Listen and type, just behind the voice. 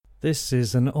This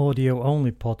is an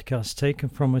audio-only podcast taken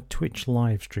from a Twitch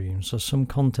live stream, so some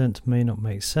content may not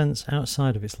make sense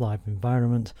outside of its live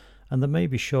environment, and there may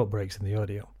be short breaks in the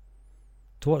audio.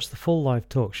 To watch the full live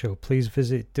talk show, please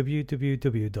visit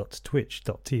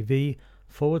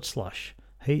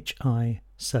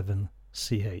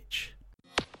www.twitch.tv/hi7ch.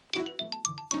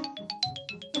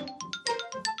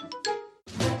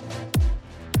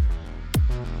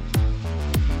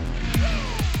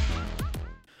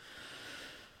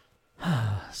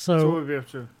 So what would we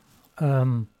have to?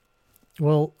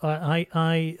 Well,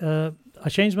 I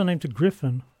changed my name to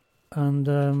Griffin,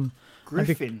 and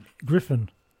Griffin. Griffin.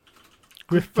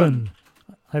 Griffin.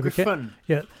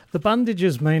 Yeah, the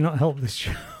bandages may not help this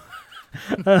show.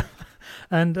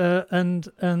 And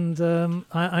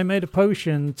I made a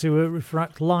potion to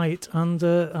refract light, and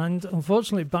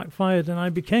unfortunately it backfired, and I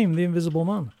became the Invisible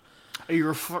Man. Are you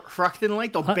refracting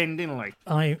light or bending light?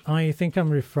 I think I'm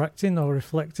refracting or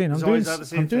reflecting.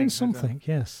 I'm doing something.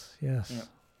 Yes. Yeah.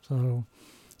 So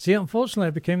yeah, unfortunately, I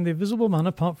became the Invisible Man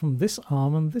apart from this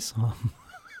arm and this arm.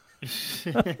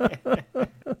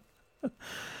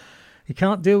 He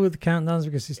can't deal with the countdowns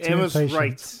because he's too impatient.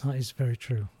 Right. That is very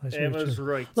true. Emma's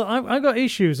right. Look, I got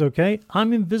issues. Okay,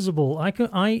 I'm invisible.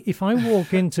 If I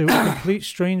walk into a complete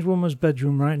strange woman's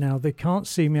bedroom right now, they can't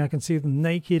see me. I can see them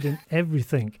naked and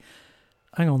everything.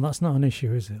 Hang on, that's not an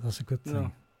issue, is it? That's a good thing.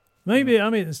 No. Maybe, I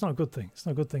mean, it's not a good thing. It's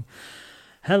not a good thing.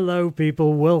 Hello,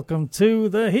 people. Welcome to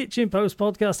the Hitch in Post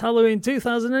podcast Halloween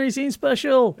 2018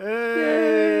 special.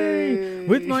 Hey! Yay!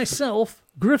 With myself,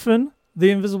 Griffin,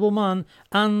 the Invisible Man,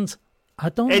 and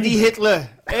Eddie Hitler.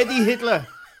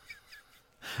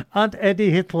 And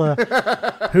Eddie Hitler,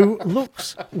 who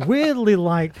looks weirdly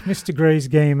like Mr. Grey's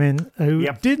Gaming, who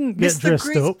didn't get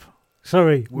dressed up.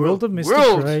 Sorry, World of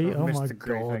Mr. Grey. Oh my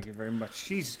God. Thank you very much.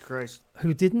 Jesus Christ.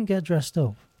 Who didn't get dressed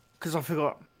up? Because I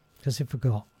forgot. Because he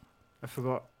forgot. I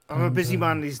forgot. I'm a busy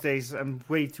man these days. I'm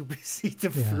way too busy to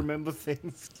remember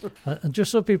things. And just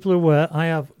so people are aware, I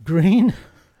have green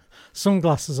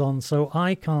sunglasses on, so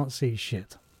I can't see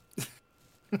shit.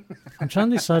 I'm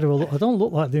trying to decide who I look. I don't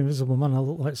look like the Invisible Man. I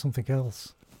look like something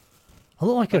else. I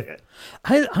look like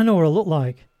I know what I look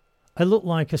like. I look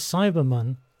like a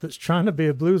Cyberman that's trying to be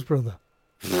a Blues Brother.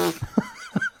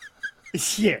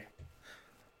 Yeah.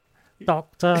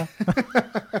 Doctor.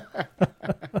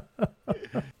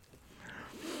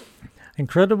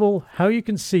 Incredible how you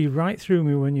can see right through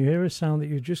me when you hear a sound that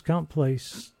you just can't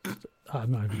place. I'm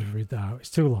not even going to read that out.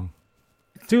 It's too long.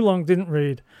 Too long, didn't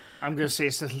read. I'm going to say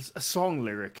it's a song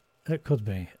lyric. It could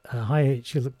be. Hi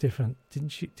H, you look different.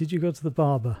 Didn't you? Did you go to the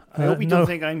barber? I hope you don't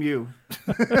think I'm you.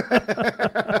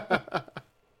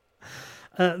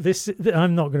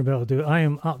 I'm not going to be able to do it. I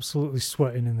am absolutely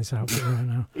sweating in this outfit right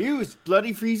now. Ew, it's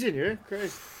bloody freezing here.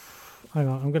 Christ. Hang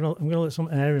on, I'm gonna let some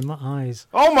air in my eyes.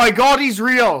 Oh my God, he's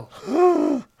real!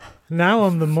 Now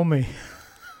I'm the mummy.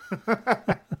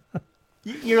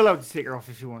 You're allowed to take her off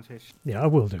if you want, Hitch. Yeah, I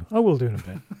will do. I will do in a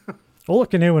bit. All I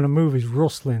can hear when I move is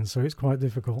rustling, so it's quite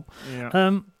difficult.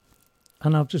 Yeah.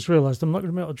 And I've just realised I'm not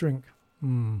going to be able to drink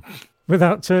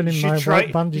without turning my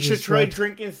white bandages. You should try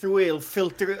drinking through it. It'll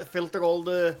filter all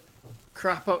the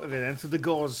crap out of it and through the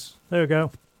gauze. There we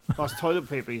go. That's toilet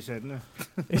paper, you said, no?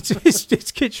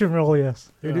 It's kitchen roll,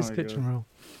 yes. It is kitchen roll.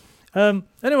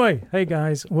 Anyway, hey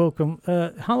guys, welcome.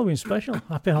 Halloween special.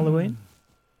 Happy Halloween.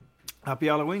 Happy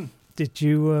Halloween. Did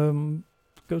you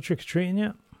go trick-or-treating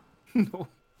yet? No.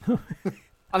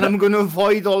 And I'm going to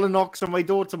avoid all the knocks on my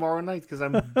door tomorrow night because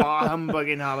I'm bar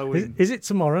humbugging Halloween. Is it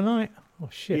tomorrow night? Oh,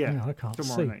 shit. Yeah, I can't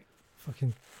tomorrow see. night.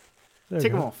 Fucking...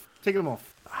 Take them off. Take them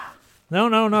off.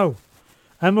 No.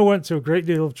 Emma went to a great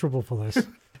deal of trouble for this.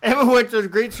 Emma went to a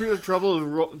great deal of trouble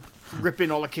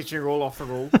ripping all the kitchen roll off the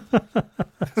roll.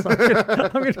 So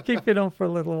I'm going to keep it on for a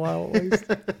little while at least.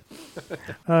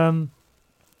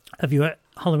 Have you had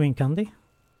Halloween candy?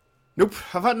 Nope,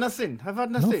 I've had nothing.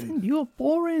 Nothing? You're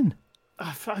boring.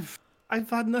 I've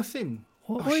had nothing.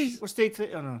 What's day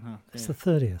today? Oh, no. It's the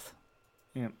 30th.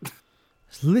 Yeah.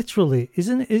 It's literally,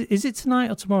 isn't it? Is it tonight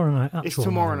or tomorrow night? It's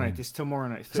tomorrow night.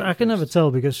 31st. So I can never tell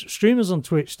because streamers on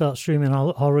Twitch start streaming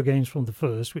horror games from the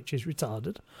 1st, which is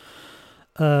retarded.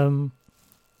 In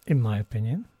my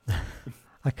opinion.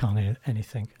 I can't hear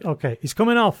anything. Okay, it's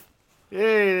coming off. Yeah,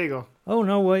 there you go. Oh,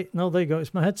 no, wait. No, there you go.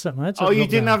 It's my headset. Oh, you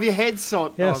didn't have your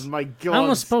headset yes. on? My God. How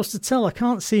am I supposed to tell? I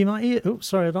can't see my ear. Oops,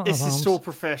 sorry, I don't have arms. This is so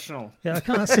professional. Yeah, I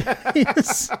can't see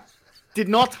ears. Did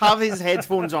not have his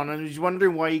headphones on and was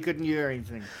wondering why he couldn't hear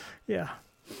anything. Yeah.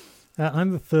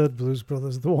 I'm the third Blues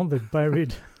Brothers, the one they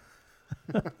buried.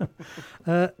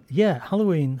 Yeah,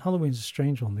 Halloween's a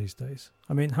strange one these days.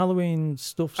 I mean, Halloween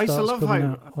stuff starts coming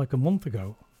out like a month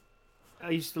ago. I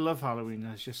used to love Halloween.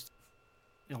 It's just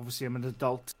obviously I'm an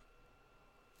adult.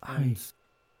 I'm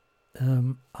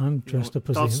dressed up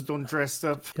as adults don't dress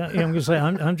up. Yeah, I'm gonna say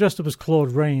I'm dressed up as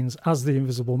Claude Rains as the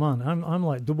Invisible Man. I'm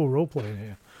like double role playing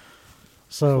here.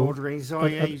 So Claude Rains. Oh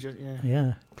yeah,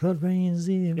 yeah. Claude Rains,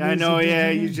 the Invisible I know. Yeah,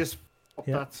 Man. you just put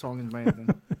that song in my head.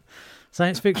 Then.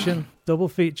 Science fiction double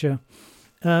feature.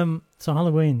 So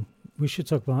Halloween. We should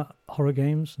talk about horror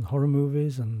games and horror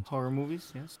movies and horror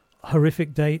movies. Yes.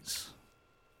 Horrific dates.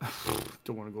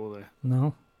 Don't want to go there.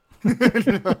 No.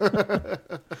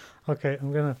 Okay,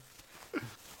 I'm gonna.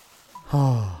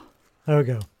 Oh, there we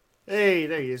go. Hey,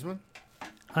 there he is, man.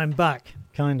 I'm back,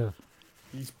 kind of.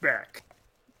 He's back.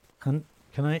 And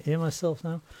can I hear myself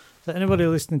now? So anybody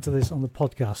listening to this on the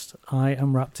podcast, I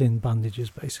am wrapped in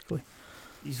bandages, basically.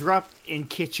 He's wrapped in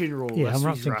kitchen roll. Yeah, I'm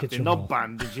wrapped in kitchen roll. Not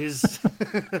bandages.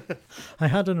 I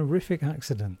had an horrific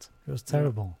accident. It was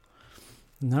terrible.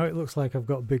 Yeah. Now it looks like I've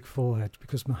got a big forehead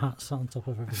because my hat's sat on top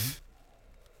of everything.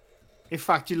 In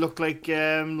fact, you look like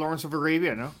Lawrence of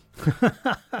Arabia, no?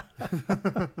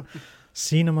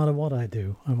 See, no matter what I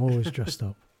do, I'm always dressed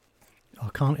up. I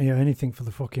can't hear anything for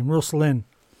the fucking rustling.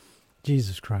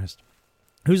 Jesus Christ.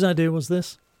 Whose idea was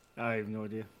this? I have no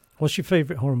idea. What's your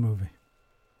favourite horror movie?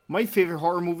 My favourite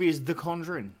horror movie is The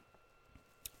Conjuring.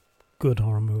 Good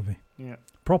horror movie. Yeah.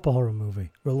 Proper horror movie.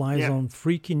 Relies on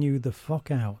freaking you the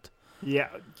fuck out. Yeah.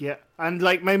 And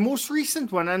like my most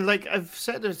recent one, and like I've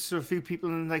said it to a few people,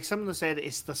 and like some of them said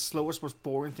it's the slowest, most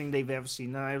boring thing they've ever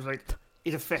seen. And I was like,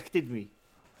 it affected me.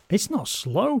 It's not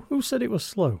slow. Who said it was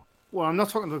slow? Well, I'm not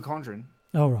talking about The Conjuring.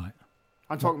 Oh, right.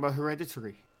 I'm talking about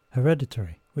Hereditary.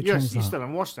 Hereditary. Which one's that? Yes, you still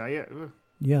haven't watched that, yeah.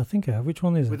 Yeah, I think I have. Which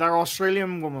one is it? With our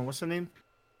Australian woman, what's her name?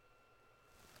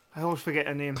 I always forget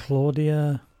her name.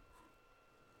 Claudia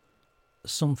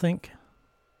something.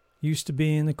 Used to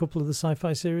be in a couple of the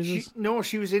sci-fi series.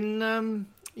 She was in, oh,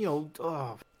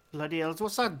 bloody hell.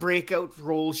 What's that breakout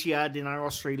role she had in our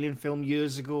Australian film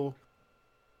years ago?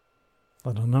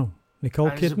 I don't know.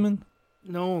 Nicole Kidman?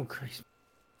 No, Christ.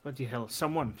 Bloody hell.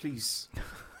 Someone, please.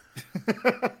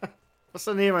 What's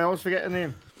her name? I always forget her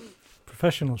name.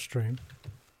 Professional stream.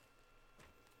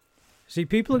 See,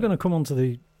 people are going to come onto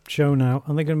the show now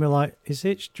and they're going to be like, is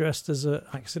Hitch dressed as an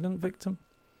accident victim?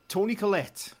 Toni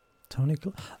Collette.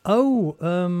 Rosemary's...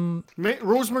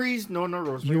 No, not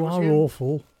Rosemary. You are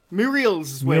awful.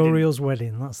 Muriel's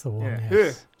Wedding. That's the one, yeah. Yes.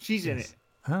 Her. She's in it.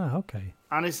 Ah, okay.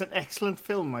 And it's an excellent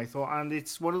film, I thought. And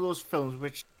it's one of those films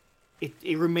which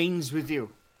it remains with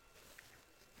you.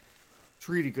 It's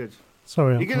really good.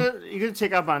 Sorry, you're gonna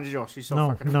take our bandage off.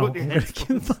 No, I'm gonna keep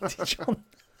the bandage on.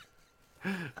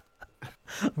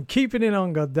 I'm keeping it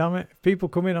on. God damn it! If people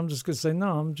come in, I'm just gonna say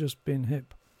no. I'm just being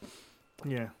hip.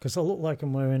 Yeah. Because I look like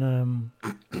I'm wearing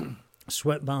a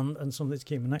sweatband and something to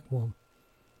keep my neck warm.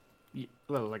 Yeah,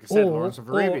 well, like I said, Lawrence of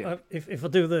Arabia. If I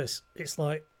do this, it's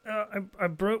like I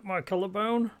broke my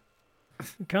collarbone. I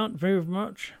can't move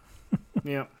much.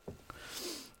 Yeah.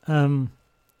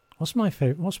 What's my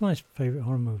favorite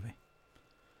horror movie?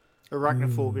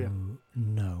 Arachnophobia.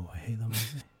 No, I hate that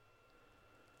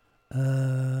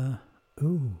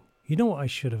movie. You know what? I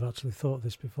should have actually thought of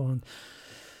this beforehand.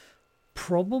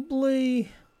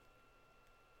 Probably.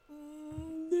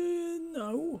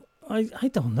 No, I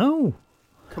don't know.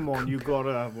 Come on, you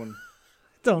gotta have one.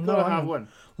 Don't know. Gotta have one.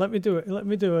 Let me do it. Let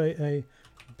me do a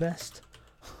best.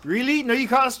 Really? No, you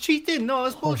can't. It's cheating. No,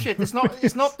 that's bullshit. It's not.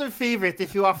 It's not the favorite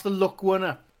if you have to look one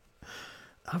up.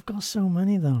 I've got so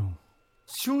many though.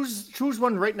 Choose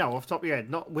one right now off the top of your head,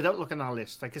 not without looking at our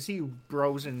list. I can see you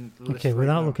browsing the list. Okay,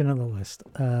 without looking at the list.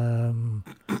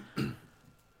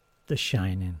 The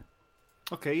Shining.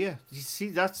 Okay, yeah. You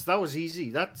see, that was easy.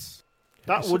 That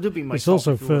would have been my. It's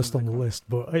also first on the list,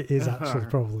 but it is actually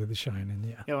probably The Shining.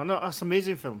 Yeah. Yeah, well, no, that's an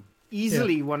amazing film.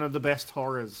 Easily one of the best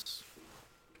horrors.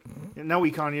 Now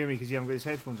he can't hear me because you haven't got his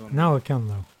headphones on. Now I can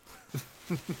though.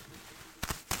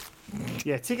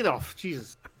 Yeah, take it off.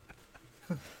 Jesus.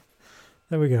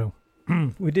 There we go.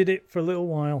 We did it for a little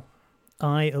while.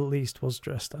 I, at least, was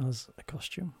dressed as a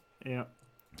costume. Yeah.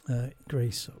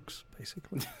 Grey sucks,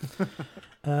 basically.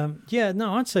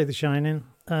 I'd say The Shining.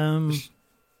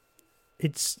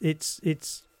 It's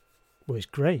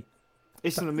great.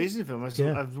 It's an amazing film. It's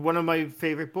one of my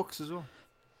favourite books as well.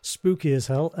 Spooky as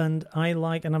hell, and I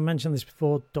mentioned this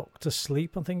before, Doctor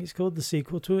Sleep, I think it's called, the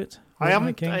sequel to it. I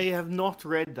have not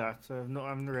read that. I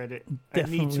haven't read it. I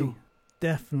need to.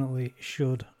 Definitely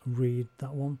should read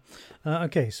that one.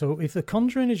 Okay, so if The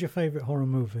Conjuring is your favourite horror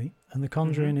movie, and The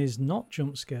Conjuring is not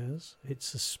jump scares, it's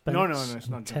suspense, it's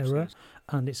not terror,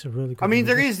 and it's a really good movie.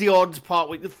 there is the odd part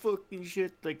with the fucking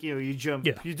shit, like, you jump,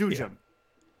 you do jump,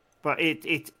 but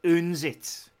it earns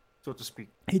it. so to speak.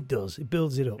 It does. It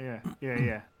builds it up.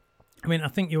 Yeah. I mean, I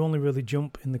think you only really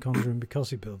jump in The Conjuring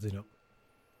because it builds it up.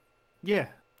 Yeah.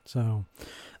 So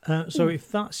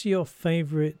if that's your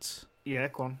favourite... Yeah,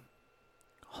 go on.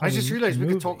 I just realised we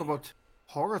movie, could talk about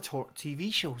horror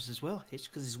TV shows as well, Hitch,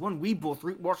 because it's one we both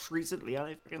watched recently and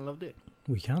I fucking loved it.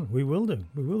 We can. We will do.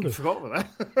 I forgot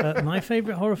about that. My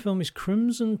favourite horror film is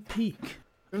Crimson Peak.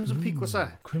 Crimson Peak, what's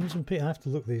that? Crimson Peak. I have to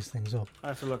look these things up. I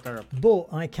have to look that up. But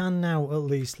I can now at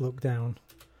least look down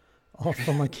off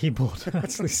on my keyboard and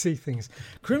actually see things.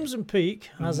 Crimson Peak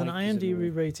has an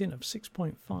IMDb rating of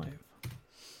 6.5.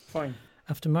 Fine.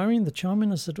 After marrying the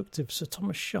charming and seductive Sir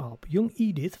Thomas Sharp, young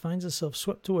Edith finds herself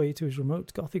swept away to his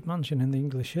remote Gothic mansion in the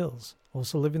English hills.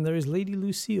 Also living there is Lady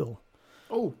Lucille.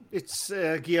 Oh, it's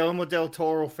Guillermo del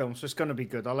Toro film, so it's going to be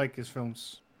good. I like his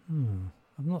films.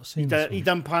 I've not seen this one. He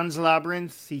done Pan's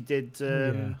Labyrinth. He did...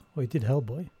 he did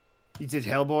Hellboy. He did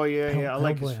Hellboy, yeah. I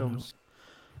like his films.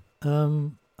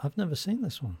 I've never seen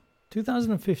this one.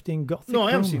 2015 Gothic No,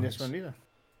 I haven't romance. seen this one either.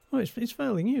 Oh, it's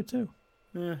fairly new too.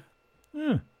 Yeah.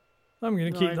 I'm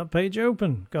going to keep that page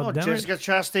open. God damn Jessica it.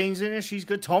 Chastain's in it. She's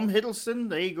good. Tom Hiddleston.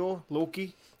 There you go.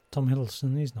 Loki. Tom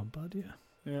Hiddleston, he's not bad,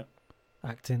 Yeah.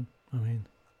 Acting, I mean.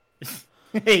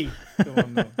 Hey, come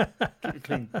on now. Keep it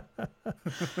clean.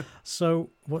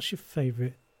 So, what's your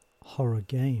favourite horror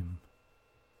game?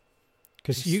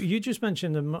 Because you just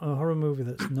mentioned a horror movie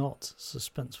that's not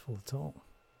suspenseful at all.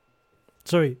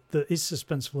 Sorry, that is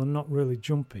suspenseful and not really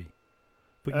jumpy.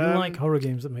 But you like horror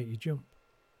games that make you jump.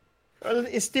 Well,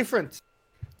 it's different.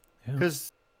 Yeah.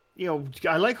 Because,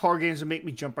 I like horror games that make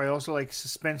me jump. I also like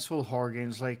suspenseful horror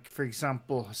games. Like, for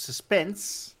example,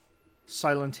 Suspense,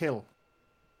 Silent Hill.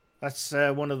 That's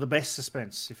one of the best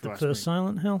suspense, if you ask me. The first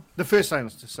Silent Hill? The first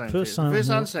Silent Hill. First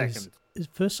and second.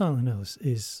 First Silent Hill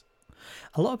is...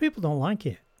 A lot of people don't like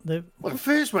it. Well, the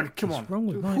first one, come on.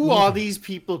 Who are these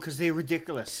people? Because they're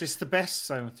ridiculous. It's the best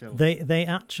Silent Hill. They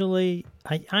actually...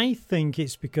 I think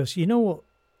it's because, you know what?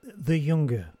 The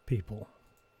younger people.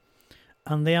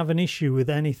 And they have an issue with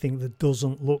anything that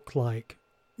doesn't look like,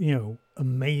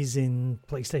 amazing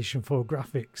PlayStation 4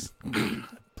 graphics.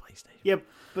 PlayStation. Yeah,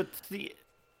 but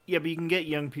you can get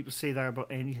young people to say that about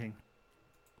anything.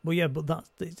 Well, yeah, but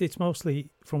it's mostly,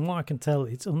 from what I can tell,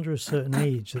 it's under a certain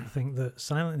age that think that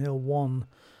Silent Hill 1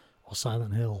 or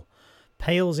Silent Hill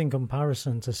pales in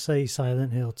comparison to, say,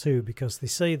 Silent Hill 2, because they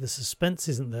say the suspense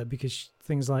isn't there because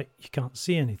things like you can't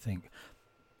see anything.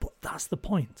 But that's the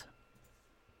point.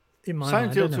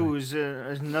 Silent Hill 2 is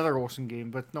another awesome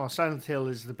game, but no, Silent Hill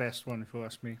is the best one, if you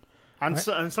ask me. And, right.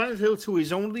 And Silent Hill 2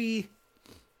 is only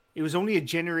a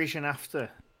generation after.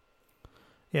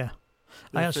 Yeah.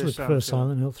 I actually prefer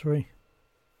Silent Hill 3.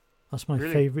 That's my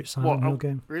favourite Silent Hill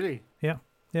game. Really? Yeah.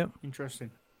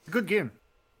 Interesting. Good game.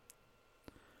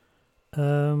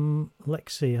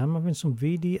 Lexi, I'm having some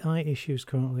VDI issues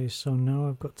currently, so now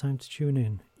I've got time to tune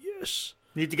in. Yes.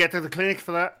 Need to get to the clinic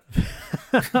for that.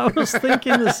 I was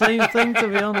thinking the same thing, to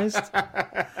be honest.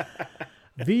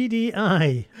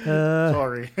 VDI.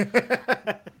 Sorry.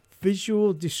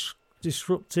 Visual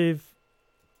disruptive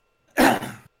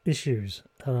issues.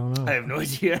 I don't know. I have no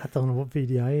idea. I don't know what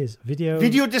VDI is.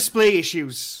 Video display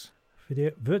issues.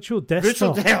 Virtual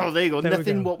desktop. There you go.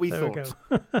 Nothing what we thought.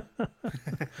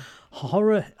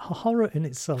 Horror in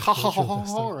itself.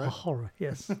 Horror,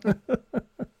 yes.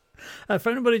 For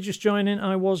anybody just joining,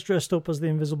 I was dressed up as the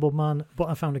Invisible Man, but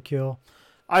I found a cure.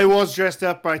 I was dressed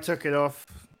up, but I took it off.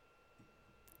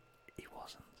 He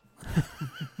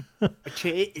wasn't. A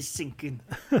chair is sinking.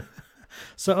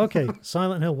 So, okay,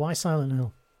 Silent Hill. Why Silent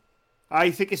Hill?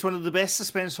 I think it's one of the best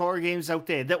suspense horror games out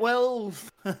there.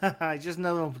 I just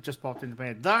know just popped into my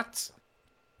head. That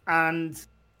and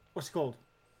what's it called?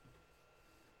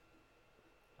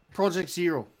 Project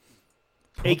Zero.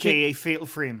 AKA Fatal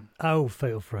Frame. Oh,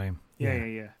 Fatal Frame.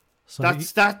 Yeah. So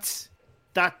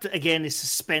that again is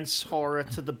suspense horror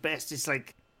to the best. It's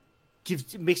like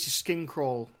it makes your skin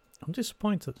crawl. I'm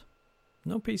disappointed.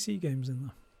 No PC games in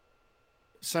there.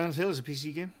 Silent Hill is a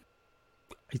PC game.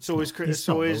 It's not,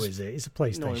 is it? It's a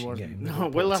PlayStation game. No,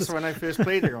 well, that's when I first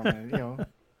played it on it. Well,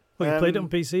 you played it on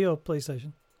PC or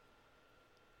PlayStation?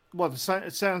 What,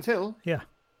 Silent Hill? Yeah.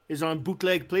 Is on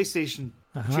bootleg PlayStation.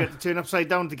 You had to turn upside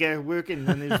down to get it working,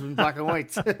 and it was in black and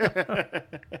white.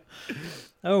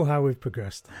 Oh, how we've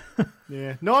progressed.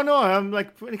 Yeah. No. I'm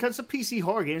like, when it comes to PC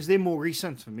horror games, they're more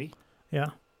recent for me. Yeah.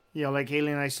 Yeah, like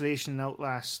Alien Isolation,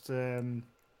 Outlast.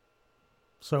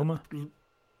 Soma.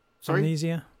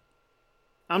 Sorry.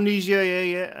 Amnesia,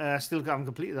 yeah. Still haven't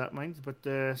completed that, mind.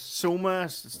 But Soma,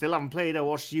 still haven't played. I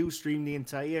watched you stream the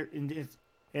entire in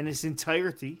its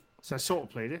entirety. So I sort of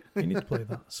played it. You need to play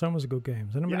that. Soma was a good game.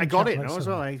 Yeah, I got it now as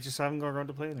well. I just haven't got around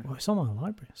to playing it. Well, it's on my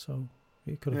library, so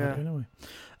you could have had it anyway.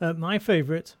 My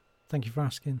favourite, thank you for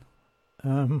asking,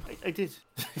 I did.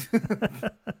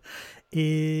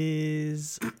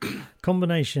 is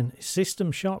combination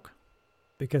System Shock,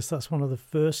 because that's one of the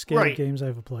first scary games I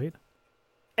ever played.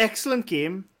 Excellent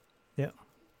game. Yeah.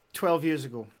 12 years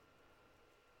ago.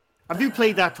 Have you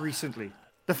played that recently?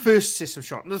 The first System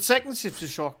Shock. The second System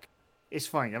Shock is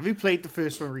fine. Have you played the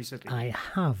first one recently? I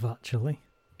have, actually.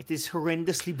 It is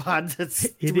horrendously bad. That's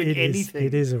doing anything.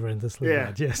 It is horrendously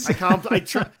bad, yes. I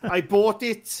can't. I bought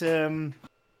it,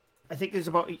 I think it was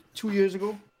about 2 years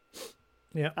ago.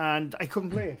 Yeah. And I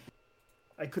couldn't play it.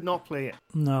 I could not play it.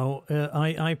 No,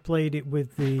 I played it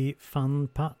with the fan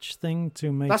patch thing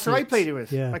to make That's what I played it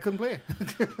with. Yeah. I couldn't play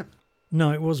it.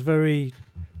 No, it was very...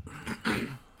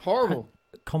 horrible.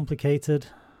 Complicated.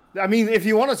 I mean, if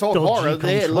you want to talk horror, look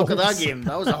at that controls. game.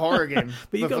 That was a horror game.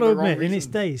 But you got to admit, in its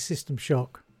day, System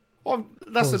Shock. Well,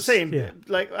 that's what I'm saying. Yeah.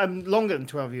 Like, I'm longer than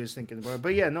 12 years thinking about it.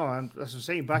 But yeah, no, that's what I'm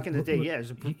saying. Back in the day, yeah.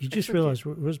 It was you just realise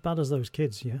we're as bad as those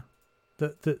kids, yeah?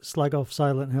 That slag off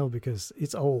Silent Hill because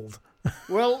it's old.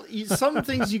 Well, some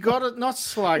things you got to not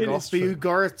slag off, but true. you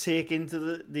got to take into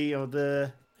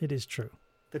the It is true.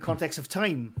 the context of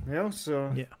time, you know?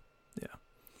 So Yeah.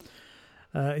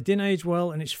 It didn't age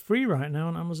well, and it's free right now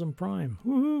on Amazon Prime.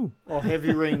 Woohoo! Or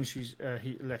Heavy Rain,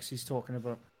 Lexi's talking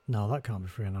about. No, that can't be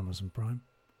free on Amazon Prime.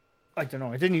 I don't know.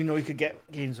 I didn't even know you could get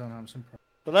games on Amazon Prime.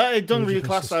 But that it doesn't really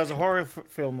class that as a horror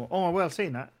film. Oh, well,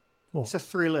 saying that. What? It's a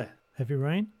thriller. Heavy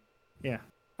Rain? Yeah.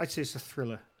 I'd say it's a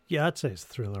thriller. Yeah, I'd say it's a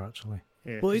thriller, actually.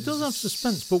 Yeah, Well, it does have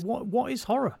suspense, but what is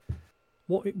horror?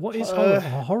 What is horror?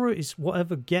 Horror is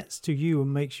whatever gets to you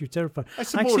and makes you terrified. I I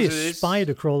suppose see it a is.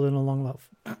 spider crawling along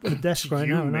that desk right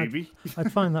now, and maybe.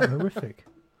 I'd find that horrific.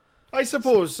 I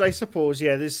suppose,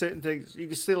 yeah, there's certain things. You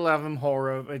can still have them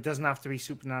horror. It doesn't have to be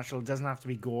supernatural. It doesn't have to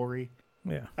be gory.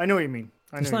 Yeah. I know what you mean.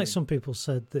 It's like some people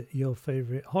said that your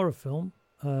favourite horror film,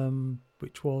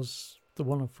 which was the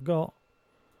one I forgot,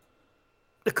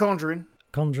 The Conjuring.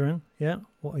 Conjuring, yeah.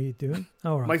 What are you doing?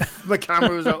 All right. My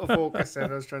camera was out of focus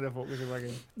and I was trying to focus it back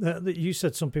in. You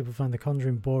said some people find The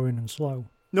Conjuring boring and slow.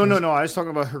 No. I was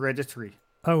talking about Hereditary.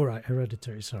 Oh, right.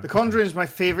 Hereditary, sorry. The Conjuring is my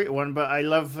favourite one, but I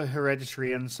love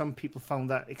Hereditary, and some people found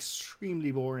that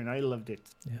extremely boring. I loved it.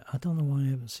 Yeah, I don't know why I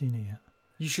haven't seen it yet.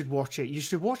 You should watch it. You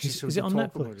should watch it so we Is it can on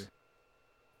talk about Netflix? it.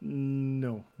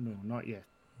 No, not yet.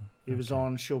 It was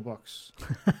on Showbox.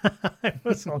 It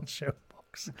was on Showbox.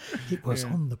 It was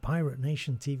on the Pirate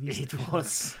Nation TV. It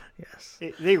was. Yes.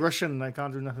 They're Russian. I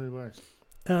can't do nothing about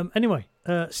it. Anyway,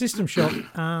 System Shock,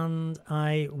 and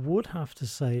I would have to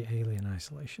say Alien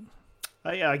Isolation.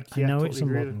 I know totally it's a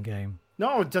agree. modern game.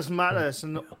 No, it doesn't matter. It's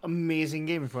an amazing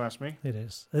game, if you ask me. It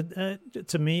is.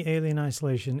 To me, Alien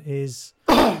Isolation is,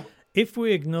 if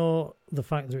we ignore the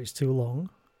fact that it's too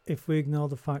long, if we ignore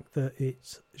the fact that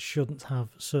it shouldn't have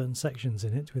certain sections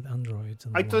in it with androids.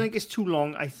 And I don't think it's too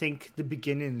long. I think the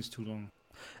beginning is too long.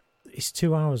 It's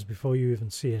 2 hours before you even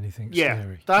see anything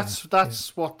scary.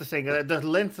 That's what the thing. The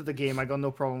length of the game, I got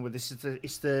no problem with this.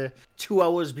 It's the 2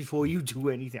 hours before you do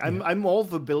anything. I'm all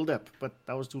for build up, but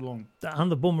that was too long.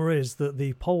 And the bummer is that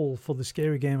the poll for the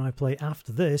scary game I play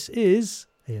after this is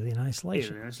Alien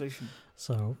Isolation. Alien Isolation.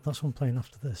 So that's what I'm playing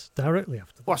after this. Directly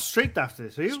after this. What, straight after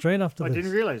this, are you? Straight after this. I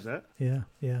didn't realise that. Yeah.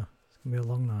 It's going to be a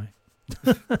long night.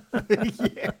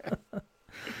 Yeah.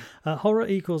 Horror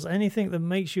equals anything that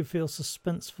makes you feel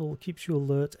suspenseful, keeps you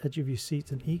alert, edge of your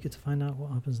seat, and eager to find out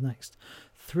what happens next.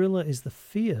 Thriller is the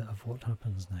fear of what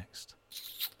happens next.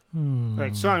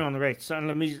 Right, so hang on, right. So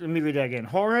let me read that again.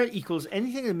 Horror equals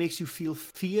anything that makes you feel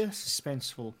fear,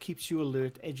 suspenseful, keeps you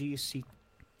alert, edge of your seat.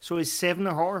 So is 7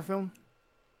 a horror film?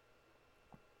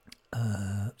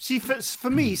 See, for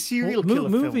me, serial killer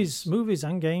films. Movies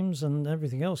and games and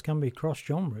everything else can be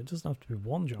cross-genre. It doesn't have to be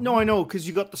one genre. No, I know, because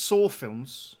you got the Saw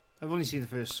films. I've only seen the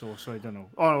first Saw, so I don't know.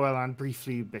 Oh, well, and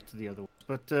briefly a bit to the other ones.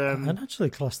 But I'd actually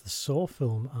class the Saw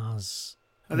film as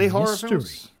are they horror mystery.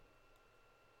 films?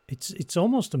 It's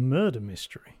almost a murder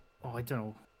mystery. Oh, I don't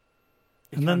know.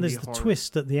 And then there's the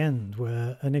twist at the end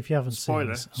where, and if you haven't seen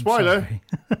this, I'm Spoiler.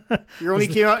 sorry. You only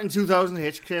came out in 2000,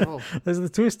 Hitch. Careful. There's the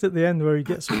twist at the end where he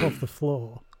gets up off the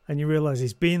floor and you realise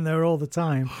he's been there all the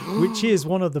time, which is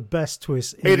one of the best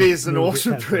twists. It is an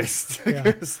awesome ever. twist.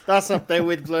 Yeah. That's up there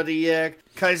with bloody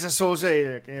Kaiser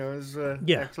Soze. You know, it's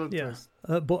excellent twist.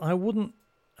 But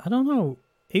I don't know.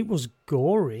 It was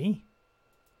gory,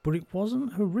 but it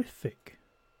wasn't horrific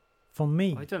for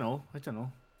me. I don't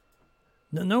know.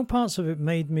 No parts of it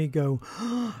made me go,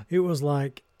 it was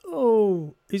like,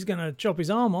 oh, he's going to chop his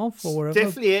arm off or whatever.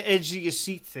 Definitely an edge of your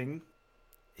seat thing.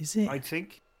 Is it? I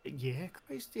think. Yeah,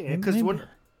 Christ, yeah. Because one,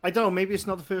 I don't know. Maybe it's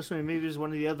not the first one. Maybe it's one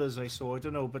of the others I saw. I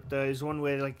don't know. But there's one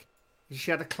where like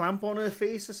she had a clamp on her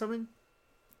face or something,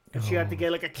 and she had to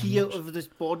get like a key out of this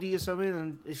body or something.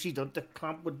 And if she don't, the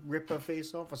clamp would rip her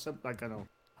face off or something. Like, I don't know.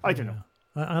 I don't know.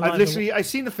 I've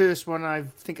seen the first one. I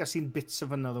think I've seen bits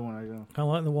of another one. I don't know. I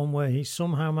like the one where he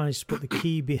somehow managed to put the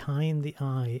key behind the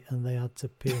eye, and they had to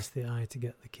pierce the eye to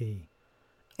get the key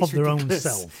of their own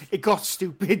self. It got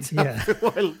stupid after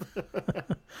a while.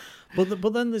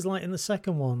 But then there's like in the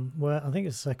second one where I think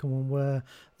it's the second one where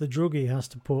the druggie has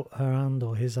to put her hand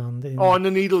or his hand in. Oh, and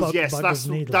the needles. Yes,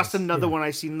 that's another one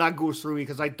I've seen. That goes through me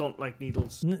because I don't like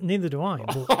needles. Neither do I.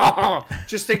 But...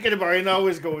 Just thinking about it now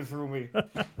is going through me.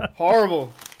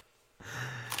 Horrible.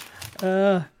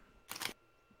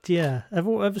 Yeah.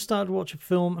 Ever started to watch a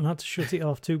film and had to shut it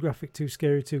off? Too graphic, too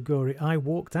scary, too gory. I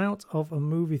walked out of a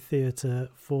movie theatre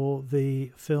for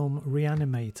the film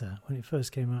Reanimator when it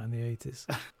first came out in the 80s.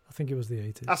 I think it was the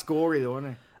 80s. That's gory though,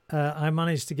 isn't it? I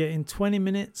managed to get in 20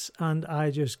 minutes and I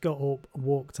just got up,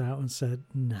 walked out and said,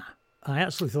 nah. I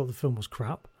actually thought the film was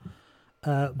crap.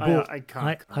 But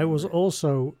I was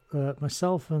also,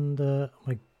 myself and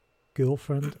my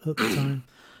girlfriend at the time,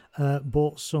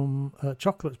 bought some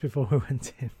chocolates before we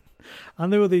went in.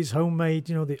 And they were these homemade,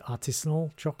 the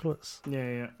artisanal chocolates.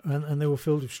 Yeah. And they were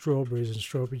filled with strawberries and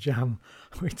strawberry jam.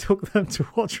 We took them to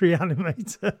watch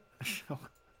Reanimator.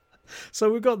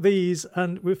 So we got these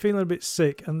and we're feeling a bit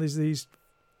sick. And there's these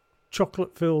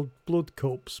chocolate-filled blood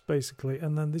cups, basically.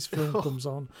 And then this film comes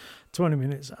on. 20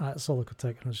 minutes, that's all I could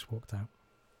take. And I just walked out.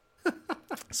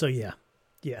 So, yeah.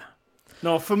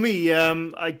 No, for me,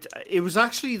 it was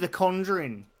actually The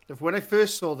Conjuring. When I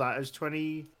first saw that, it was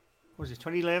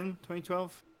 2011,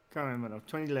 2012? Can't remember now.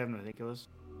 2011, I think it was.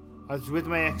 I was with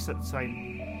my ex at the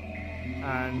time,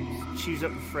 and she was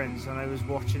up with friends, and I was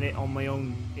watching it on my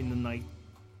own in the night.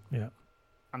 Yeah.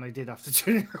 And I did have to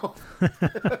turn it off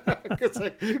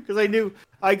because I knew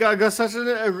I got such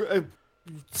an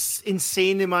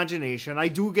insane imagination. I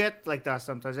do get like that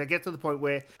sometimes. I get to the point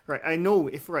where I know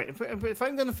if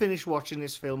I'm going to finish watching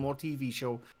this film or TV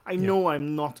show, I know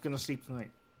I'm not going to sleep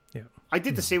tonight. Yeah, I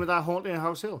did the same with that Haunting in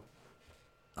House Hill.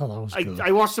 Oh, that was good.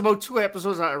 I watched about 2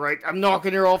 episodes of it. I'm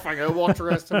knocking her off. I'm going to watch the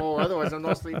rest tomorrow. Otherwise, I'm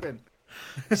not sleeping.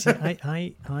 See,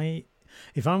 I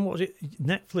if I'm watching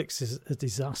Netflix is a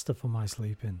disaster for my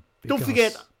sleeping. Don't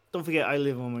forget, I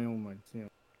live on my own mind. Yeah.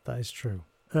 That is true.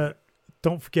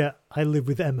 Don't forget, I live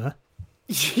with Emma.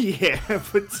 Yeah,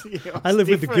 but I live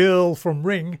with the girl from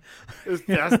Ring.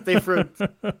 That's different.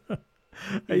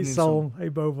 Hey, Solom. Hey,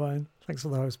 Bovine. Thanks for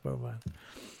the host, Bovine.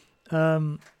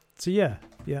 So yeah.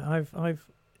 I've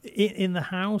in the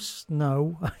house.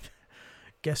 No,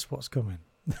 guess what's coming?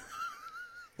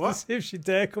 What? As if she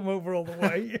dare come over all the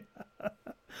way.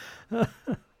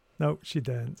 No, she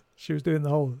daren't. She was doing the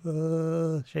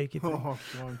whole shaky thing. Oh,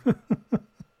 God.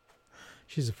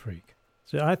 She's a freak.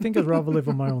 So I think I'd rather live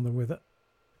on my own than with it.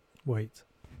 Wait.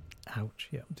 Ouch.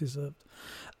 Yeah, deserved.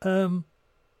 How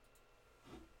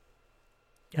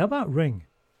about Ring?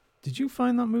 Did you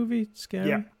find that movie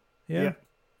scary? Yeah.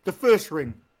 The first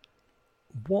Ring.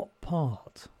 What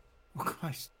part? Oh,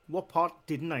 Christ. What part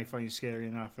didn't I find scary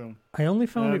in that film? I only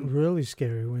found it really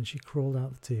scary when she crawled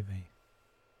out the TV.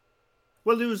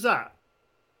 Well, there was that.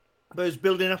 But it was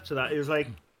building up to that. It was like,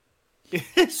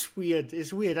 it's weird.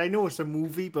 It's weird. I know it's a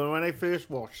movie, but when I first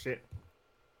watched it,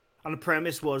 and the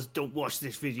premise was, don't watch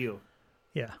this video.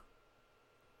 Yeah.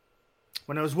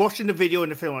 When I was watching the video in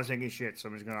the film, I was thinking, shit,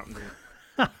 something's going to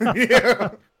happen to me. Yeah.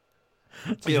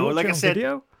 Did you like I said,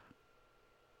 video?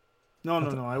 No.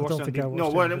 I watched it. No,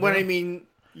 when I mean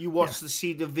you watch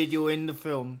the video in the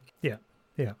film. Yeah.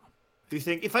 Do you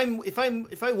think if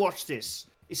I watch this,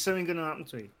 is something going to happen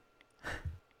to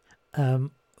me?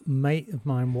 Mate of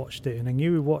mine watched it, and I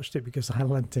knew he watched it because I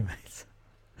lent him it,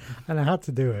 and I had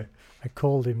to do it. I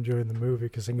called him during the movie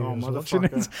because I knew he was watching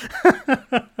it.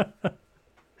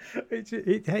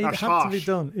 It had to be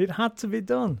done. It had to be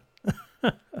done.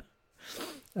 But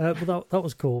that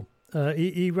was cool.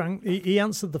 He rang. He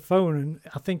answered the phone, and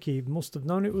I think he must have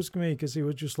known it was me because he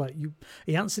was just like you.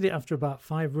 He answered it after about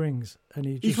 5 rings, and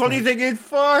he's probably thinking,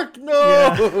 "Fuck no!"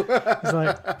 Yeah. He's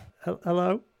like,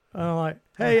 "Hello," and I'm like,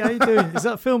 "Hey, how you doing? Is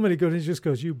that film any good?" And he just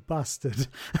goes, "You bastard."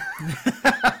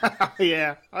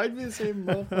 Yeah, I'd be the same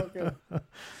motherfucker.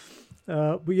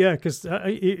 But yeah, because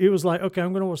he was like, "Okay,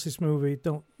 I'm going to watch this movie.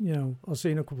 I'll see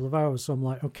you in a couple of hours." So I'm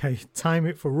like, "Okay, time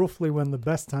it for roughly when the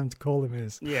best time to call him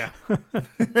is." Yeah.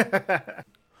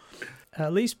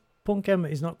 At least Punk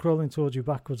Emmett is not crawling towards you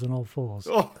backwards on all fours.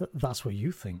 Oh. That's what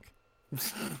you think.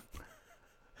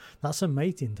 That's a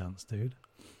mating dance, dude.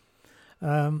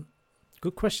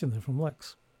 Good question there from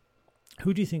Lex.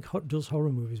 Who do you think does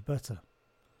horror movies better?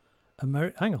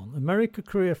 Hang on. America,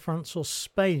 Korea, France, or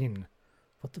Spain?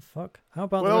 What the fuck? How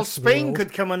about the rest Spain of the world?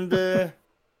 could come under...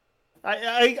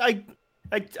 I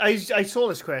saw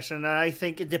this question, and I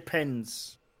think it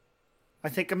depends. I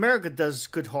think America does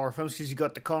good horror films because you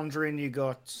got The Conjuring, you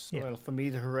got, well, for me,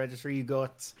 The Hereditary, you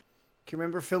got... Can you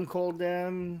remember a film called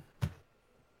The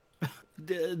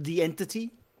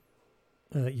Entity?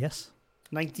 Yes.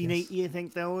 1980, yes. I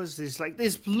think that was. There's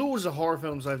loads of horror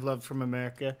films I've loved from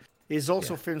America. There's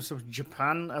also films from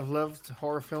Japan I've loved,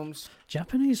 horror films.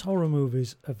 Japanese horror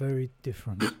movies are very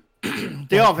different.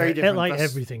 They are very different. Like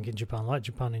everything in Japan, like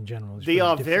Japan in general. They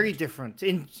are very different.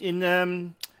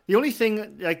 The only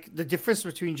thing, like the difference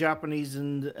between Japanese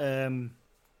and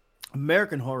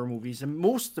American horror movies, and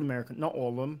most American, not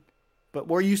all of them, but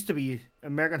what used to be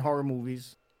American horror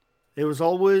movies, there was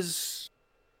always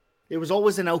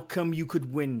an outcome you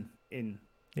could win in.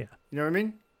 Yeah. You know what I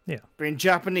mean? Yeah. But in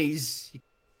Japanese,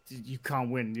 you can't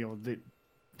win. You know,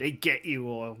 they get you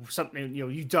or something. You know,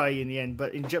 you die in the end.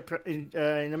 But in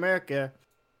America,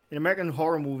 in American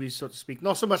horror movies, so to speak,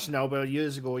 not so much now, but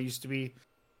years ago, it used to be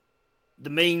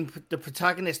the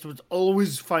protagonist would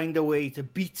always find a way to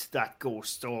beat that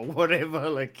ghost or whatever.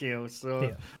 Like, you know,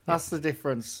 so that's the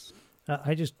difference.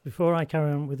 Before I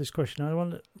carry on with this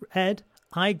question, Ed,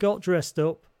 I got dressed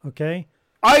up. Okay.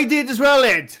 I did as well,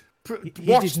 Ed.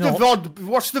 Watch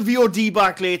the VOD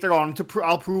back later on.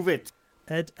 I'll prove it.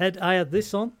 Ed, I had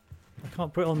this on. I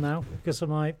can't put it on now because of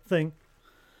my thing.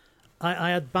 I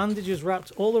had bandages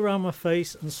wrapped all around my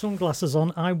face and sunglasses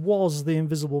on. I was the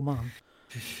Invisible Man.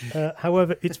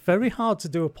 However, it's very hard to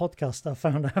do a podcast, I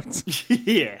found out.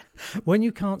 Yeah. When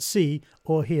you can't see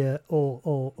or hear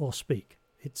or speak,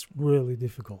 it's really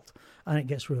difficult. And it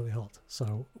gets really hot.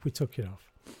 So we took it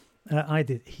off. I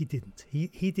did. He didn't.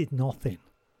 He did nothing.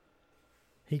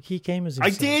 He came as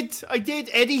himself. I did.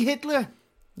 Eddie Hitler.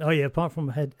 Oh yeah, apart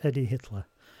from Eddie Hitler,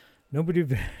 nobody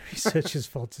researches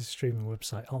Falter's streaming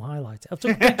website. I'll highlight it. I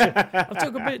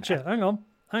took a picture. Hang on.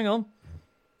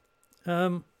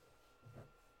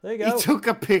 There you go. He took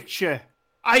a picture.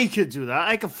 I could do that.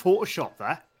 I could Photoshop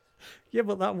that. Yeah,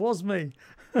 but that was me.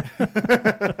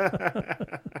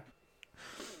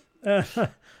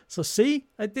 So see,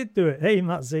 I did do it. Hey,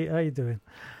 Matt Z, how you doing?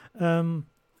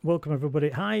 Welcome,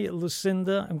 everybody. Hi,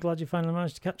 Lucinda. I'm glad you finally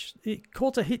managed to catch it.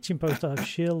 Caught a Hitching post out of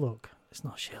sheer luck. It's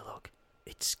not sheer luck.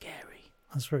 It's scary.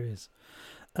 That's what it is.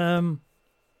 What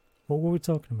were we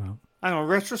talking about? Hang on.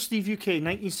 Retro Steve UK,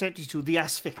 1972, The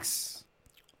Asphyx.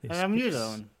 I haven't heard that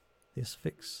one. The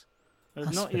Asphyx.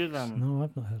 I've not heard that one. No,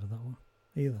 I've not heard of that one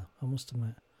either, I must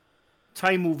admit.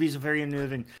 Thai movies are very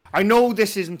unnerving. I know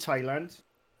this isn't Thailand.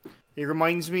 It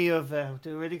reminds me of, where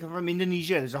did it come from?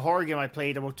 Indonesia. There's a horror game I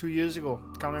played about 2 years ago.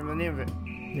 Can't remember the name of it.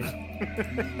 Yeah.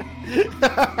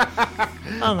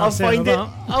 I'll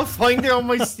find it on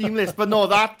my Steam list. But no,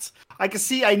 I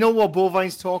know what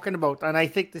Bovine's talking about, and I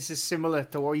think this is similar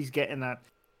to what he's getting at.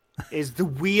 Is the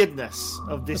weirdness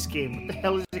of this game. What the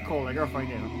hell is it called? I gotta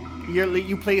find it.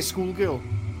 You play a schoolgirl.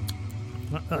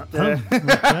 Okay.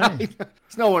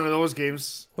 It's not one of those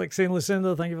games. Lexi and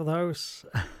Lucinda, thank you for the house.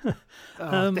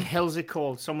 What the hell is it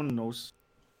called? Someone knows.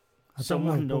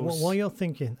 Someone knows. While you're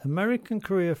thinking, American,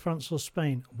 Korea, France, or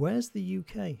Spain, where's the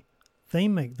UK? They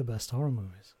make the best horror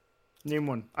movies. Name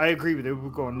one. I agree with you.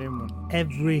 We'll go on. Name one.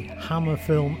 Every Hammer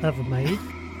film ever made.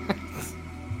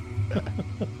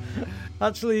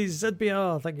 Actually,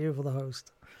 ZBR, thank you for the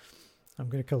host. I'm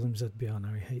going to call him ZBR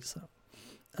now. He hates that.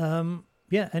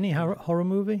 Yeah, any horror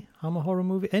movie, Hammer horror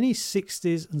movie, any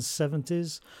 60s and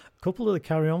 70s, a couple of the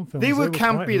Carry On films. They were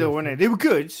campy though, weren't they? They were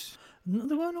good. No,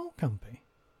 they weren't all campy.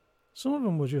 Some of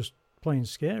them were just plain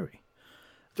scary.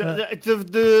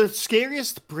 The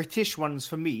scariest British ones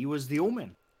for me was The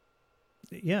Omen.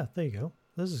 Yeah, there you go.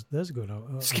 There's a good.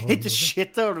 Scared the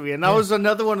shit out of me, and that was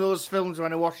another one of those films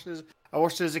when I watched it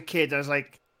as a kid. I was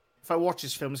like, if I watch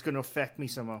this film, it's going to affect me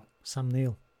somehow. Sam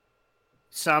Neill,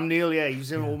 yeah, he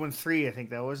was in Omen 3, I think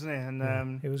that wasn't it,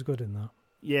 and he was good in that.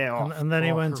 Yeah, and then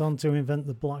he went on to invent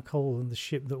the black hole and the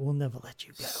ship that will never let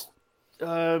you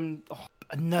go.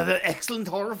 Another excellent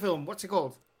horror film. What's it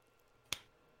called?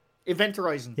 Event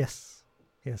Horizon. Yes.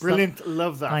 Brilliant.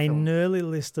 Love that film. I nearly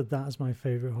listed that as my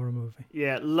favourite horror movie.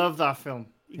 Yeah, love that film.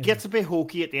 It gets a bit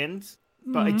hokey at the end,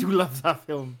 but I do love that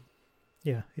film.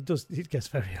 Yeah, it does. It gets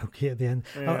very hokey at the end.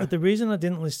 Yeah. The reason I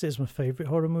didn't list it as my favourite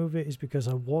horror movie is because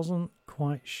I wasn't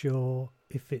quite sure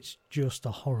if it's just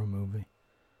a horror movie.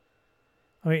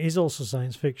 I mean, it's also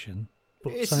science fiction.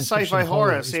 But it's a sci-fi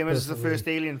horror, same as the first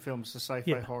Alien films, the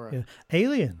sci-fi horror. Yeah.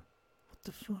 Alien. What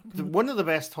the fuck? One of the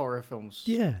best horror films.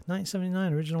 Yeah,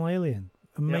 1979, original Alien.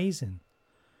 Amazing.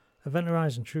 Event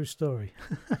Horizon, true story.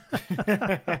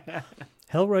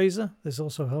 Hellraiser. There's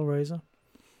also Hellraiser.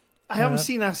 I haven't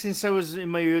seen that since I was in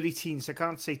my early teens. I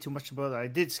can't say too much about that.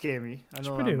 It did scare me. I know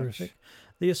it's pretty that horrific. much.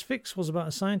 The Asphyx was about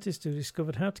a scientist who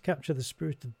discovered how to capture the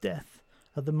spirit of death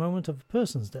at the moment of a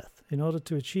person's death in order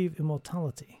to achieve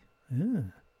immortality. Yeah.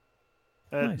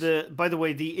 Nice. By the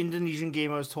way, the Indonesian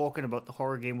game I was talking about, the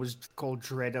horror game, was called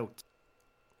Dread Out.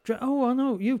 Oh, I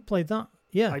know. You've played that.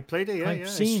 Yeah. I played it, I've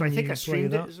seen I think you I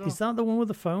streamed play it that. as well. Is that the one with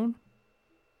the phone?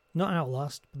 Not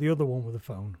Outlast, but the other one with the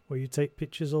phone, where you take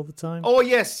pictures all the time. Oh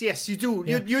yes, you do.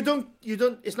 Yeah. You don't.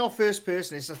 It's not first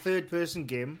person. It's a third person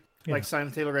game, like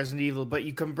Silent Hill or Resident Evil. But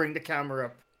you can bring the camera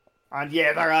up, and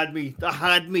yeah, that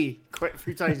had me quite a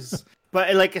few times.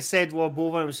 But like I said, what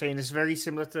Bova was saying, it's very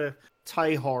similar to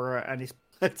Thai horror, and it's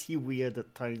pretty weird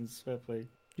at times. Fair play.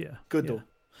 Yeah, good though.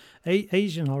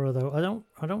 Asian horror though,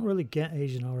 I don't really get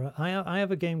Asian horror. I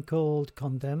have a game called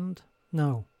Condemned.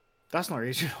 No. That's not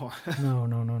Asian horror. No.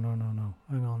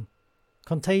 Hang on.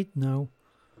 Contagion? No.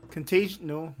 Contagion?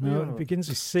 No. No, it begins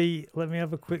with C. Let me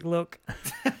have a quick look.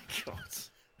 God.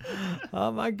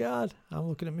 Oh my God. I'm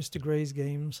looking at Mr. Gray's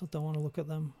games. I don't want to look at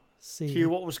them. See. Here,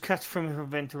 what was cut from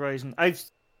Event Horizon?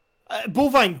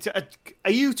 Bovine,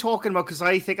 are you talking about, because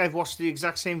I think I've watched the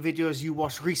exact same video as you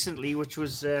watched recently, which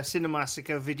was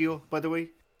Cinemassacre video, by the way.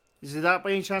 Is it that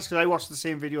by any chance? Because I watched the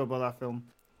same video about that film.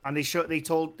 And they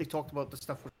talked about the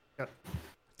stuff.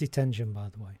 Detention, by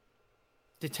the way.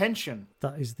 Detention?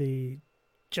 That is the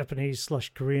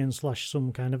Japanese/Korean/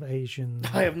 some kind of Asian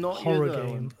I have not horror heard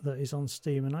game that is on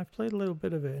Steam, and I've played a little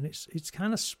bit of it, and it's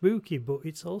kind of spooky, but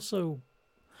it's also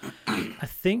I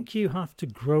think you have to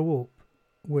grow up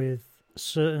with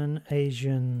certain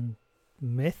Asian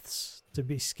myths to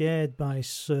be scared by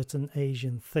certain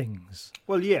Asian things.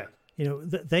 Well, yeah. You know,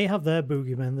 they have their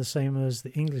boogeymen the same as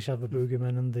the English have a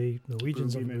boogeyman and the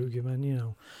Norwegians have a boogeyman, you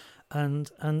know.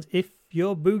 And if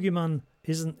your boogeyman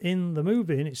isn't in the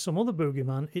movie and it's some other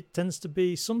boogeyman, it tends to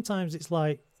be, sometimes it's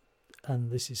like, and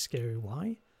this is scary,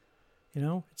 why? You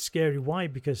know, it's scary, why?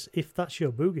 Because if that's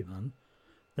your boogeyman,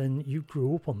 then you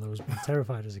grew up on those being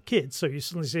terrified as a kid, so you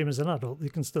suddenly see him as an adult, they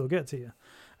can still get to you.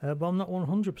 But I'm not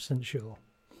 100% sure.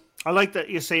 I like that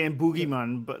you're saying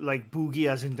boogeyman, but like boogie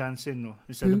as in dancing, no,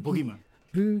 instead of boogeyman.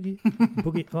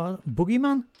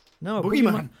 Boogeyman? No,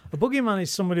 boogeyman. A boogeyman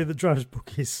is somebody that drives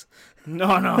buggies.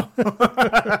 No.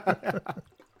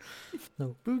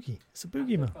 No, boogie. It's a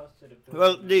boogeyman.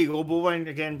 Well, there you go. Bovine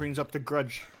again brings up The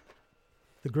Grudge.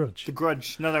 The Grudge. The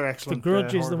Grudge, another excellent. The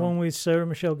Grudge is the one with Sarah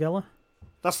Michelle Gellar.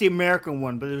 That's the American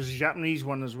one, but there's a Japanese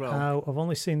one as well. I've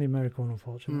only seen the American one,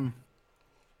 unfortunately.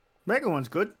 American one's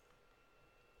good.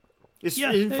 It's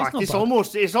it's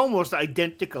almost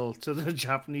identical to the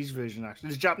Japanese version.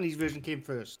 Actually, the Japanese version came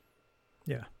first.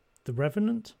 Yeah, The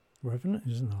Revenant. Revenant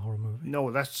isn't a horror movie. No,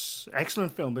 that's an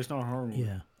excellent film, but it's not a horror movie.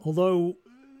 Yeah, although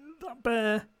that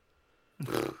bear,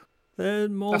 there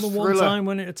more That's than one thriller. time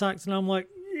when it attacked, and I'm like,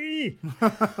 "Ee."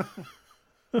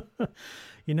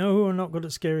 You know who are not good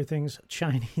at scary things?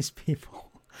 Chinese people.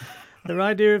 Their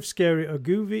idea of scary are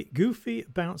goofy,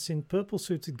 bouncing,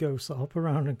 purple-suited ghosts that hop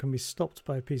around and can be stopped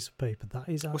by a piece of paper. That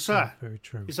is absolutely very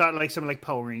true. Is that like something like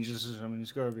Power Rangers or something?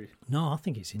 It's gotta be. No, I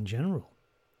think it's in general.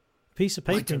 A piece of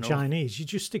paper in Chinese, you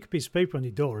just stick a piece of paper on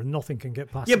your door and nothing can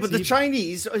get past it. Yeah, but the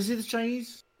Chinese, is it the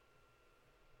Chinese?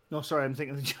 No, sorry, I'm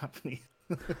thinking of the Japanese.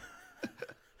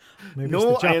 Maybe it's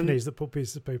the Japanese that put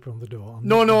pieces of paper on the door.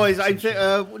 I think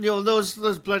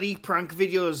those bloody prank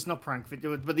videos, not prank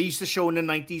videos, but they used to show in the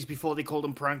 90s before they called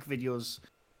them prank videos,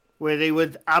 where they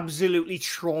would absolutely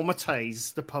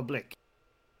traumatize the public.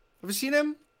 Have you seen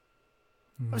them?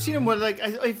 No. I've seen them where, like,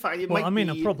 in fact, I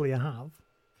probably have.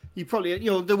 You probably,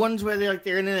 the ones where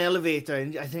they're in an elevator,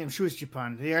 and I'm sure it's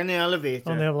Japan. They're in an elevator.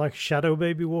 And they have like Shadow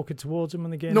Baby walking towards them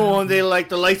when they get No, out. and they like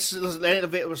the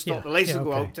elevator will stop, the lights will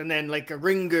go okay. out, and then like a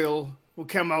ring girl will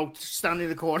come out, stand in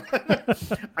the corner.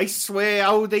 I swear,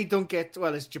 how they don't get,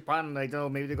 well, it's Japan, I don't know,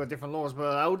 maybe they got different laws,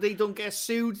 but how they don't get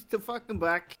sued the fucking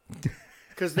back.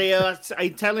 Because they are,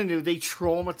 I'm telling you, they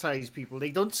traumatize people.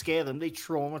 They don't scare them, they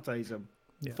traumatize them.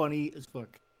 Yeah. Funny as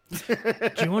fuck.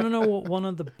 Do you want to know what one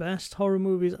of the best horror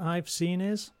movies I've seen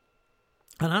is?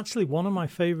 And actually one of my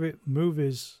favourite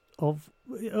movies of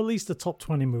at least the top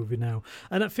 20 movie now.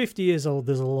 And at 50 years old,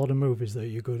 there's a lot of movies that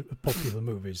are good, popular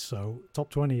movies. So top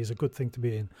 20 is a good thing to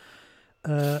be in.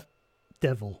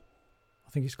 Devil. I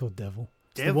think it's called Devil.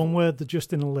 It's the one where they're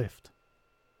just in a lift.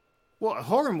 What, a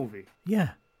horror movie?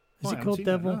 Yeah. Is it called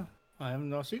Devil? No. I have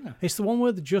not seen it. It's the one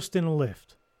where they're just in a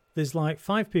lift. There's like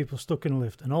 5 people stuck in a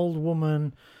lift. An old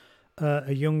woman,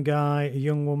 a young guy, a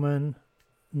young woman.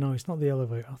 No, it's not the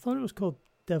elevator. I thought it was called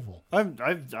Devil. I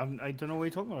don't know what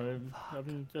you're talking about. I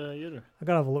haven't either. I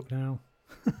gotta have a look now.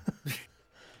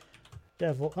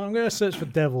 Devil. I'm gonna search for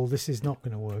Devil. This is not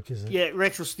gonna work, is it? Yeah,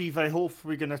 Retro Steve. I hope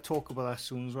we're gonna talk about that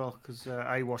soon as well because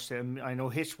I watched it and I know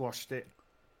Hitch watched it.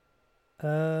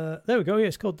 There we go. Yeah,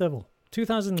 it's called Devil.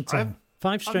 2010.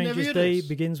 Five Strangers Day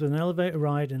begins with an elevator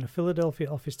ride in a Philadelphia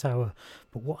office tower,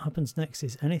 but what happens next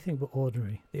is anything but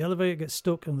ordinary. The elevator gets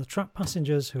stuck and the trapped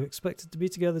passengers, who expected to be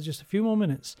together just a few more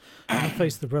minutes, now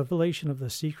face the revelation of their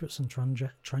secrets and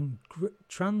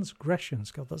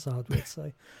transgressions. God, that's a hard word to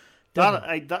say.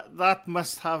 That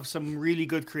must have some really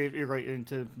good creative writing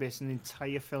to base an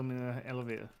entire film in an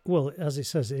elevator. Well, as it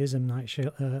says, it is M. Night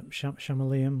Shyamalan.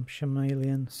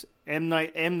 M.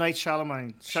 Night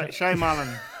Shyamalan.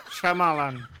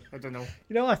 Shyamalan. I don't know.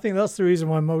 You know, I think that's the reason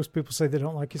why most people say they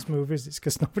don't like his movies. It's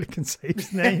because nobody can say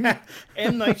his name.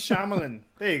 M. Night Shyamalan.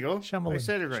 There you go. Shyamalan. I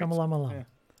said it right. Shyamalan. Yeah.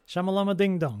 Shamalama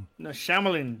Ding Dong. No,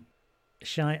 Shyamalan.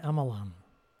 Shyamalan.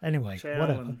 Anyway,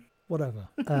 whatever.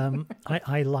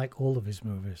 I like all of his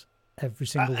movies. Every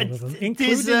single one of them.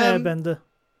 Including Airbender.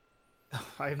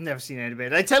 I've never seen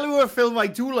Airbender. I tell you what film I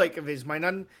do like of his, mine.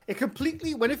 And it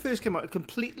completely, when it first came out, it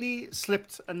completely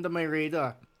slipped under my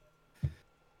radar. I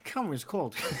can't remember what it's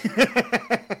called.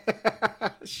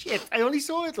 Shit. I only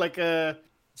saw it like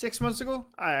 6 months ago.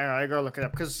 I gotta look it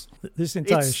up because this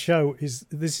entire show is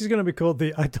going to be called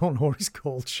the I don't know what it's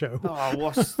called show. Oh,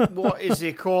 what is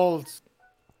it called?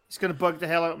 It's gonna bug the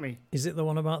hell out of me. Is it the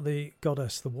one about the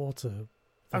goddess, the water thing?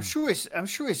 I'm sure it's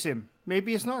him.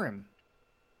 Maybe it's not him.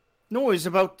 No, it's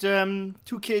about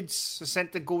two kids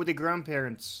sent to go with their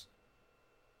grandparents.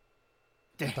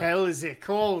 The hell is it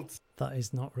called? That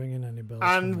is not ringing any bells.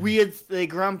 And the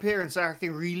grandparents are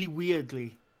acting really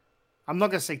weirdly. I'm not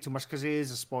gonna say too much because it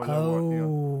is a spoiler.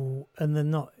 Oh, and they're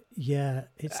not. Yeah,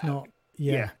 it's not.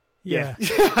 Yeah.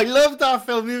 I love that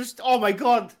film. Oh my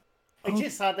god. I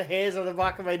just had the hairs on the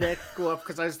back of my neck go up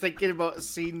because I was thinking about a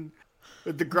scene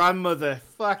with the grandmother.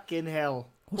 Fucking hell.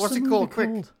 What's it called?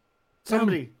 Quick.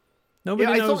 Somebody.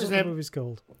 Nobody knows what the movie's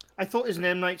called. I thought it was an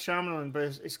M. Night Shyamalan, but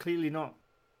it's clearly not.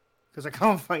 Because I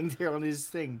can't find it on his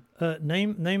thing.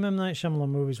 Name M. Night Shyamalan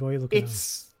movies while you're looking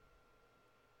It's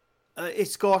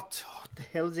got... What the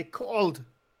hell is it called?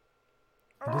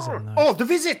 It is M. Night. Oh, The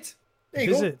Visit! There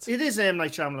you Visit. go. It is an M.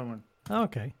 Night Shyamalan one. Oh,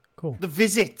 okay, cool. The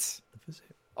Visit.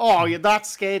 Oh, yeah, that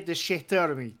scared the shit out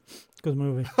of me. Good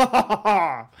movie.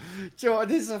 Joe,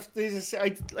 this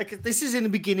is in the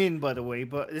beginning, by the way,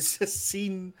 but it's a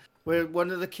scene where one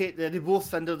of the kids, they're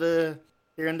both they're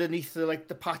underneath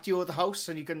the patio of the house,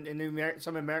 and you can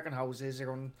some American houses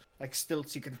they're on like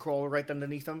stilts, you can crawl right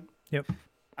underneath them. Yep.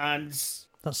 And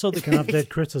that's so they can have dead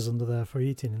critters under there for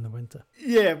eating in the winter.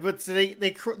 Yeah, but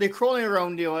they're crawling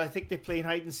around, I think they're playing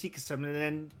hide and seek or something, and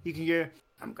then you can hear,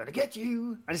 "I'm gonna get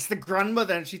you," and it's the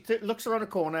grandmother, and she looks around a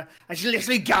corner, and she's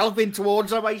literally galloping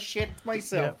towards her. I shit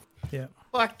myself. Yeah.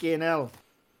 Fucking hell.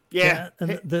 Yeah.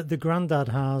 And the granddad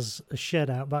has a shed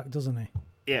out back, doesn't he?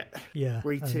 Yeah. Yeah.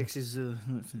 Where he takes his...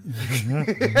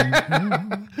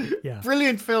 Yeah.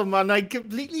 Brilliant film, man. I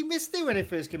completely missed it when it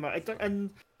first came out. I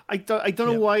don't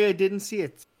know why I didn't see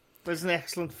it. But it's an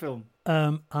excellent film.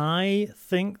 I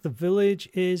think The Village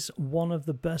is one of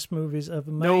the best movies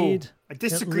ever made. No, I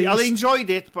disagree. I enjoyed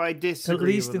it, but I disagree. At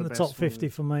least in the top 50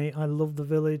 for me. I love The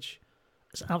Village.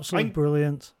 It's absolutely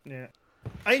brilliant. Yeah.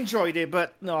 I enjoyed it,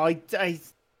 but no, I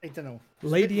don't know.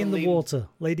 Lady in the Water,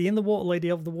 Lady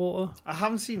of the Water. I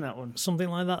haven't seen that one. Something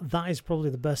like that. That is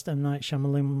probably the best M. Night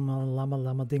Shyamalan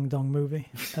Lama Ding Dong movie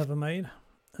ever made.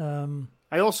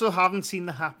 I also haven't seen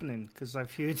The Happening because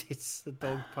I've heard it's the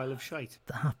dog pile of shite.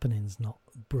 The Happening's not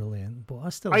brilliant, but I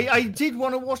still. I did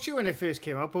want to watch it when it first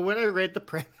came out, but when I read the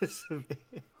premise of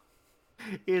it,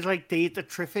 it was like Day of the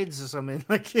Triffids or something.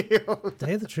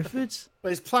 Day of the Triffids?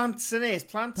 But it's plants, isn't it? It's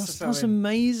plants. That's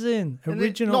amazing.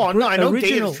 Original. I know original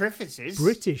Day of the Triffids is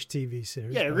British TV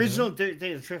series. Yeah, original Day of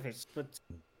the Triffids, but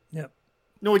yep.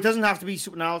 No, it doesn't have to be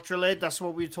supernatural, Ed. That's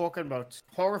what we were talking about.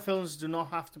 Horror films do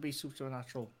not have to be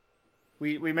supernatural.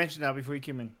 We mentioned that before you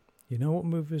came in. You know what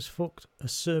movie is fucked? A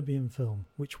Serbian film.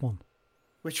 Which one?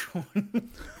 Which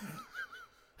one?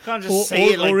 Can't just say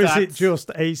it like that. Or is it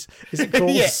just is it called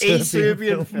a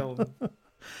Serbian film?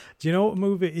 Do you know what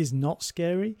movie is not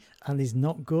scary and is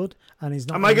not good and is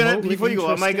not? Before you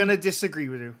go? Am I gonna disagree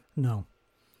with you? No,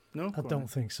 no, I don't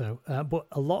think so. But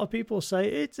a lot of people say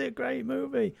it's a great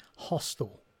movie.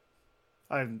 Hostel.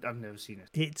 I've never seen it.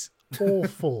 It's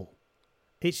awful.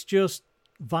 It's just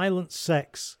violent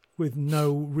sex with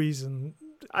no reason.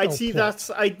 I'm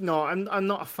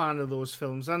not a fan of those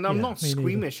films, and I'm not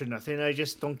squeamish or nothing. I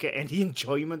just don't get any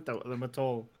enjoyment out of them at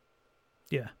all.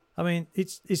 Yeah, I mean,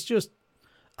 it's just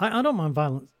I don't mind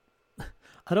violence.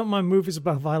 I don't mind movies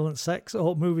about violent sex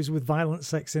or movies with violent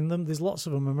sex in them. There's lots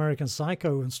of them. American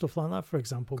Psycho and stuff like that, for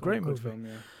example. Great movie. Film,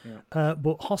 yeah.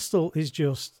 But Hostel is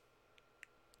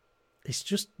it's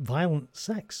just violent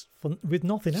sex with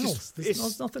nothing else.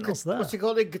 There's nothing else there. What's it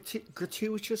called?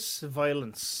 Gratuitous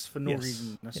violence for no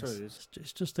reason. That's what it is.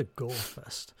 It's just a gore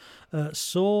fest.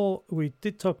 Saw, we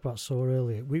did talk about Saw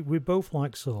earlier. We both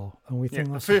like Saw, and we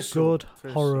think that's a good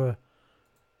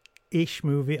horror-ish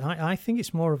movie. I think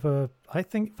it's more of a... I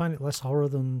find it less horror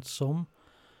than some,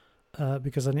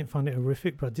 because I didn't find it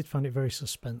horrific, but I did find it very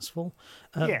suspenseful.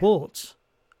 But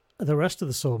the rest of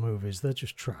the Saw movies, they're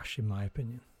just trash, in my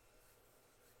opinion.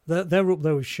 They're up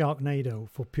there with Sharknado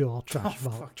for pure trash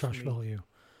value.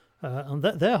 And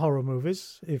they're horror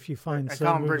movies, if you find... I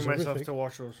can't bring myself to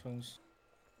watch those films.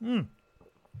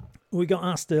 We got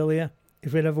asked earlier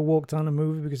if we'd ever walked on a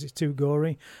movie because it's too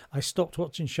gory. I stopped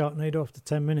watching Sharknado after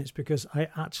 10 minutes because I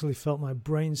actually felt my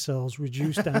brain cells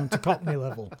reduced down to Cockney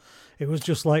level. It was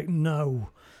just like, no.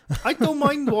 I don't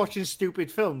mind watching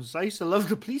stupid films. I used to love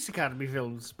the Police Academy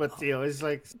films, but it's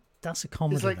like... That's a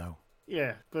comedy, though.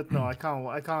 Yeah, but no, I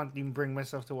can't even bring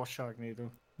myself to watch Sharknado.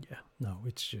 Yeah, no,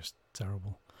 it's just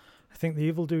terrible. I think the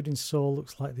evil dude in Saw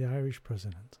looks like the Irish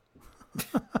president.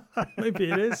 Maybe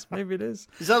it is.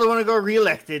 Is that the one who got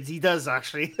re-elected? He does,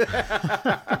 actually. We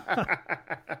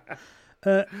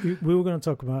were going to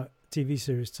talk about TV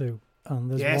series too.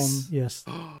 And there's one, yes.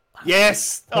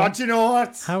 Yes! Oh, do you know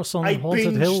what? House on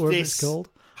Haunted Hill, whatever it's called.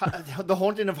 The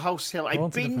Haunting of House Hill. I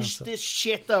binged this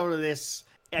shit out of this.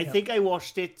 I think I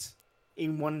watched it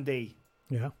in one day.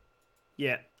 Yeah.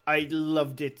 Yeah, I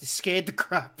loved it. It scared the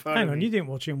crap out of me. Hang on, you didn't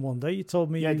watch it in one day. You told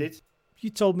me. Yeah, I did. You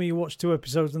told me you watched 2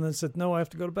 episodes and then said, no, I have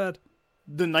to go to bed.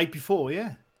 The night before,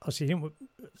 yeah. Oh, so you didn't...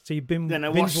 So you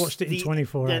binge-watched it in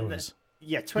 24 hours?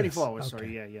 Yeah, 24 hours, okay.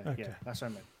 Sorry, yeah. That's what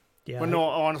I meant. Yeah, but no,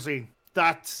 honestly,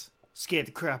 that scared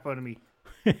the crap out of me.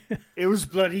 It was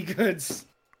bloody good.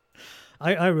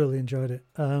 I really enjoyed it.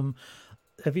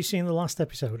 Have you seen the last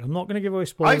episode? I'm not going to give away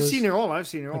spoilers. I've seen it all.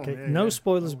 Okay, no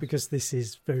spoilers because this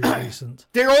is very recent.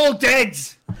 They're all dead!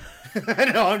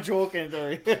 No, I'm joking,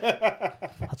 sorry.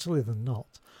 Actually, they're not.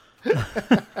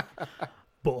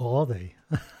 But are they?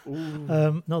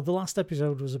 No, the last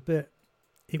episode was a bit...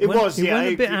 It went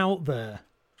a bit out there.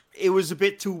 It was a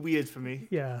bit too weird for me.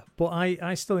 Yeah, but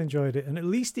I still enjoyed it, and at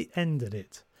least it ended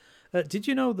it. Did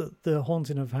you know that the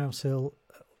Haunting of House Hill...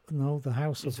 No, the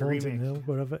House of Haunting Hill,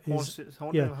 wherever it is.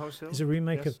 Haunting of House Hill? It's a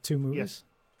remake of 2 movies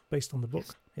based on the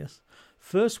book. Yes.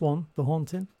 First one, The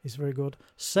Haunting, is very good.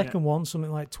 Second one,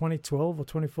 something like 2012 or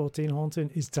 2014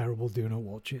 Haunting, is terrible. Do not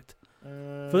watch it.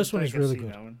 First one is really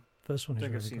good. First one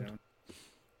is really good.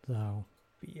 So,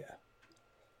 yeah.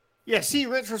 Yeah, see,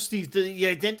 Retro Steve, the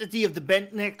identity of the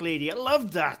bent neck lady. I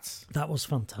loved that. That was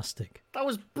fantastic. That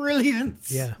was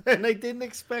brilliant. Yeah. And I didn't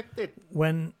expect it.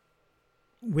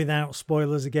 Without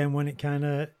spoilers again, when it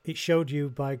showed you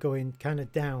by going kind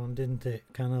of down, didn't it?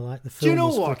 Kind of like the film. Do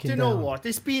you know what?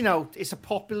 It's been out. It's a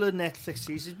popular Netflix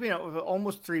series. It's been out for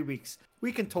almost 3 weeks.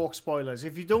 We can talk spoilers.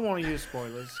 If you don't want to hear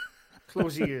spoilers,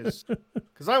 close your ears.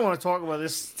 Because I want to talk about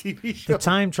this TV show. The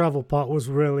time travel part was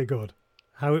really good.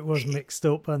 How it was mixed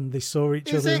up and they saw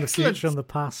each other in the future and the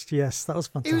past. Yes, that was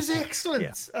fantastic. It was excellent.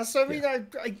 Yeah. So,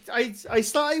 I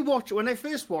started watching. When I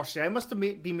first watched it, I must have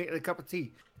been making a cup of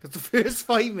tea. Because the first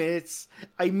 5 minutes,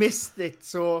 I missed it.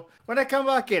 So when I come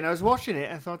back in, I was watching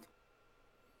it. I thought,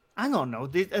 hang on now.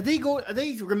 Are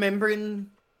they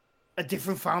remembering a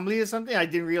different family or something? I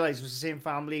didn't realize it was the same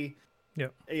family. Yeah.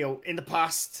 In the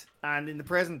past and in the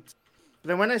present. But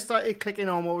then when I started clicking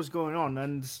on what was going on,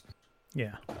 and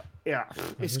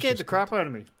it scared the crap out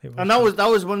of me. And that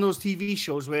was one of those TV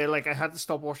shows where like I had to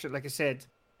stop watching it. Like I said,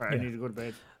 I need to go to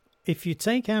bed. If you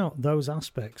take out those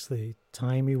aspects, the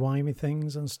timey-wimey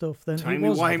things and stuff, then it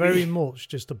was very much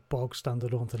just a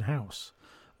bog-standard haunted house.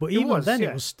 But even then,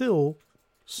 it was still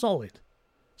solid.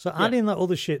 So adding that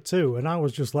other shit too, and I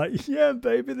was just like, yeah,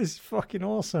 baby, this is fucking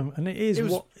awesome. And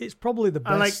it's probably the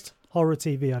best horror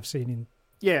TV I've seen in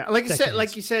decades.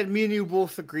 Like you said, me and you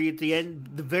both agreed. The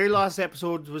very last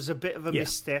episode was a bit of a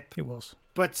misstep. It was.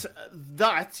 But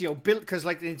that, built because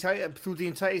like through the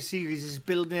entire series is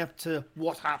building up to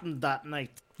what happened that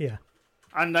night. Yeah.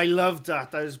 And I loved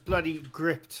that. I was bloody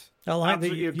gripped. I like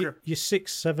that you're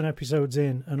 6-7 episodes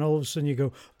in, and all of a sudden you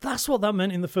go, that's what that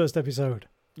meant in the first episode.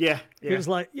 Yeah. It was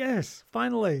like, yes,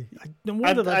 finally. No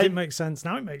wonder that didn't make sense.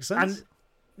 Now it makes sense. And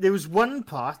there was one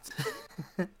part,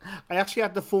 I actually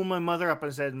had to phone my mother up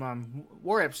and said, Mum,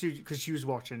 what episode, because she was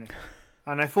watching it.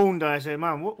 And I phoned her and I said,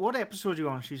 Mum, what episode are you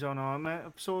on? She's on, I'm at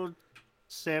episode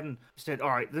 7. She said,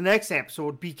 all right, the next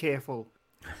episode, be careful.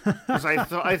 Because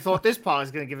I thought this part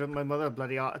was going to give my mother a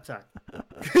bloody heart attack.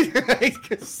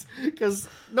 Because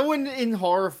no one in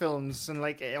horror films and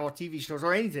like or TV shows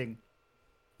or anything,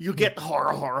 you get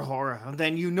horror, and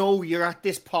then you're at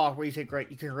this part where you think, right,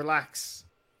 you can relax,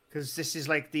 because this is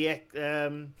like the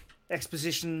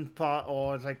exposition part,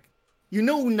 or like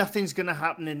nothing's going to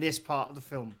happen in this part of the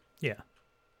film. Yeah.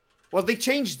 Well, they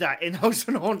changed that in House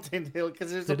on Haunted Hill,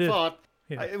 because there's a part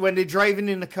when they're driving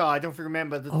in the car. I don't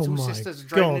remember, the two sisters are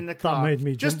driving in the car, that made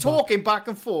me just talking back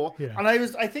and forth. Yeah. And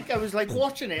I think I was like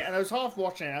watching it, and I was half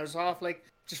watching it. I was half like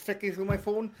just flicking through my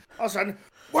phone. All of a sudden,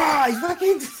 wow! I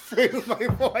fucking threw my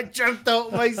phone. I jumped out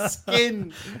of my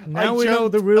skin. Now we know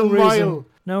the real reason.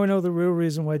 Now we know the real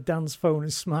reason why Dan's phone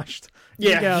is smashed.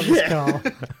 Get out of this car.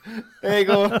 There you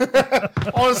go.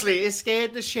 Honestly, it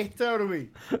scared the shit out of me,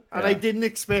 and I didn't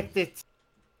expect it.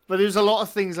 But there's a lot of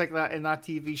things like that in that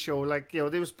TV show. Like, there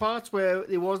was parts where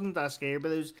it wasn't that scary, but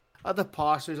there was other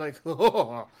parts where it was like,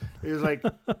 oh, it was like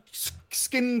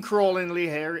skin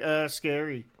crawlingly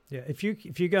scary. Yeah, if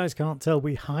you guys can't tell,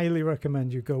 we highly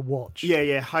recommend you go watch.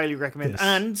 Yeah, highly recommend. This.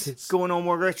 And going on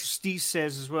what Retro Steve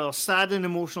says as well, sad and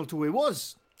emotional too. It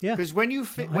was. Yeah. Because when you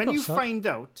find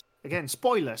out, again,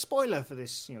 spoiler for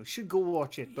this, should go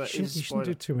watch it. But you shouldn't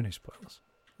do too many spoilers.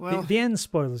 Well, the end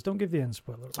spoilers. Don't give the end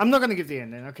spoilers. I'm not going to give the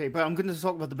end then, okay? But I'm going to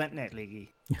talk about the BentNet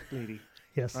lady.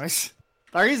 Yes.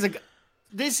 Right?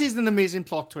 This is an amazing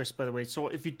plot twist, by the way. So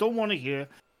if you don't want to hear,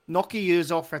 knock your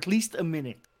ears off for at least a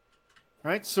minute.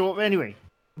 Right? So anyway,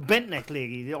 BentNet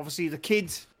lady, obviously the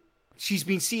kid, she's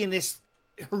been seeing this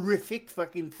horrific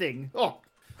fucking thing. Oh,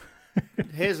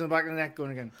 hairs in the back of the neck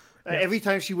going again. Every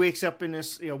time she wakes up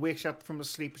wakes up from her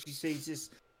sleep, she sees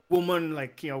this woman,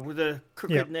 with a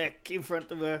crooked neck in front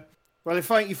of her. Well,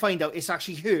 you find out it's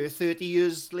actually her 30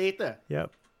 years later.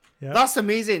 Yep. That's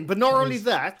amazing. But not only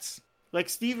that, like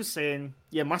Steve was saying,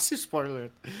 massive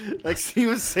spoiler. Like Steve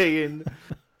was saying,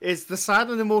 it's the sad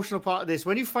and emotional part of this.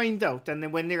 When you find out, and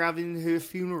then when they're having her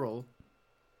funeral,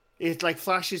 it like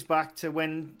flashes back to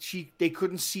when they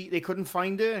couldn't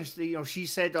find her, and she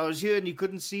said, "I was here and you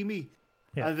couldn't see me."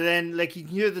 Yeah. And then like you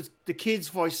can hear the kid's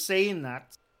voice saying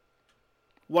that,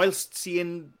 whilst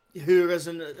seeing her as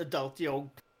an adult.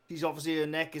 She's obviously, her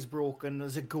neck is broken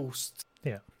as a ghost.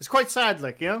 Yeah, it's quite sad,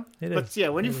 It is.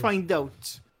 But when you find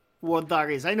out what that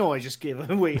is, I know I just gave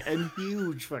away a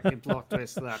huge fucking plot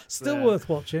twist. Still worth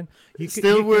watching.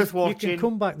 Worth watching. You can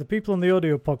come back. The people on the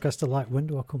audio podcast are like, when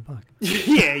do I come back?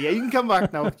 yeah, you can come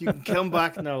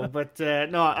back now. But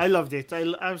no, I loved it.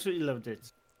 I absolutely loved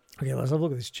it. Okay, let's have a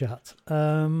look at this chat.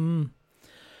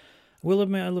 Will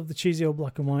admit I love the cheesy old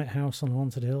black and white house on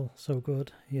Haunted Hill. So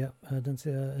good. Yep.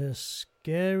 A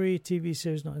scary TV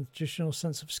series, not in the traditional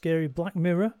sense of scary. Black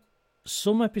Mirror.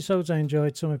 Some episodes I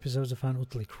enjoyed, some episodes I found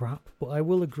utterly crap. But I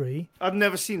will agree. I've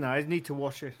never seen that. I need to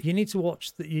watch it. You need to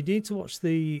watch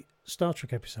the Star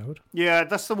Trek episode. Yeah,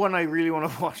 that's the one I really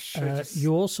want to watch.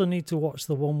 You also need to watch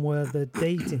the one where they're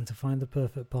dating to find the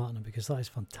perfect partner, because that is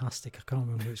fantastic. I can't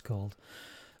remember what it's called.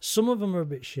 Some of them are a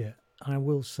bit shit. I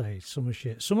will say some are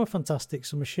shit. Some are fantastic,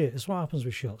 some are shit. It's what happens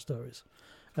with short stories.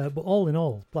 But all in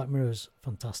all, Black Mirror's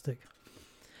fantastic.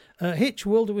 Hitch,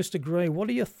 World of Wister Grey, what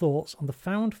are your thoughts on the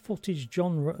found footage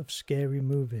genre of scary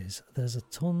movies? There's a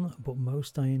ton, but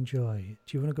most I enjoy.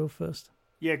 Do you want to go first?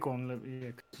 Yeah, go on.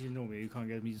 Cause you know me, you can't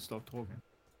get me to stop talking.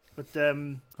 But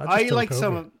I like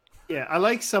some of. Yeah, I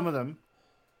like some of them.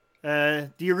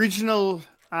 The original,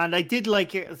 and I did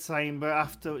like it at the time, but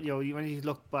after when you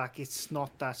look back, it's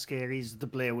not that scary. It's the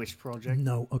Blair Witch Project.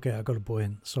 No, okay, I got to buy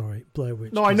in. Sorry, Blair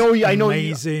Witch. No, I know.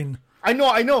 Amazing. I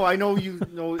know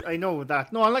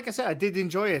that. No, like I said, I did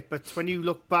enjoy it, but when you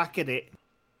look back at it,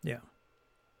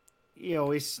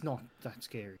 it's not that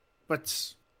scary.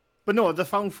 But no, the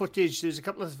found footage, there's a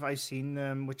couple of I've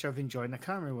seen which I've enjoyed, and I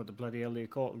can't remember what the bloody hell they're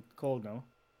called now.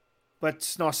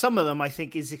 But no, some of them I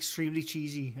think is extremely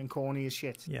cheesy and corny as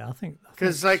shit. Yeah, I think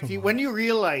because when you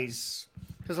realize,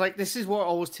 because this is what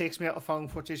always takes me out of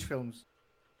found footage films,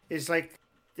 is like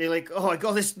they're like, oh, I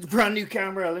got this brand new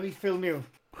camera, let me film you.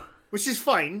 Which is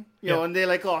fine, and they're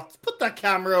like, oh, put that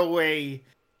camera away.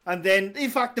 And then, in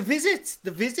fact, The Visit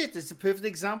is a perfect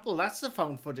example. That's a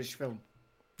found footage film.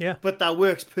 Yeah. But that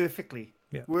works perfectly.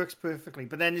 Yeah. Works perfectly.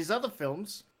 But then there's other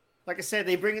films, like I said,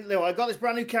 they bring it, I got this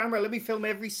brand new camera, let me film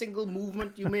every single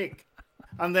movement you make.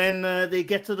 And then they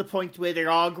get to the point where they're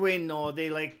arguing, or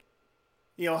they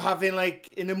having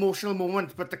an emotional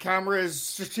moment, but the camera is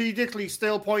strategically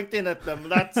still pointing at them.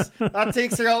 That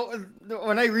takes her out.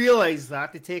 When I realize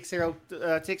that, it takes her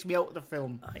out. Takes me out of the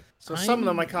film. Some of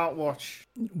them I can't watch.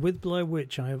 With Blair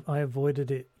Witch, I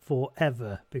avoided it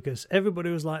forever because everybody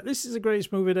was like, this is the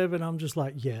greatest movie ever. And I'm just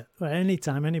like, yeah, well,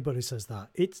 anytime anybody says that,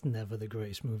 it's never the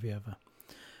greatest movie ever.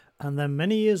 And then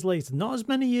many years later, not as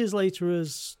many years later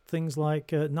as things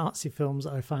like Nazi films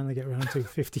that I finally get around to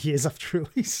 50 years after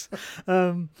release.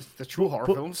 The true horror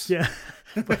films. Yeah,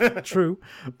 true.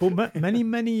 But many,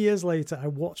 many years later, I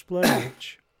watched Blair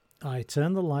Witch. I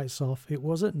turned the lights off. It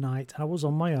was at night. I was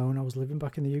on my own. I was living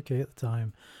back in the UK at the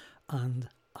time. And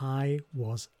I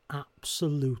was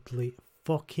absolutely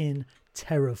fucking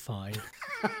terrified.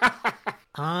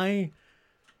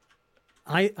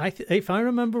 If I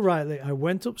remember rightly, I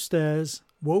went upstairs,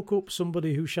 woke up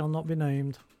somebody who shall not be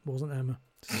named. Wasn't Emma.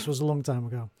 This was a long time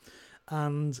ago.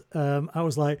 And I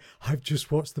was like, I've just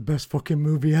watched the best fucking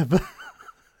movie ever.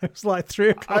 It was like 3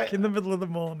 o'clock in the middle of the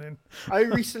morning. I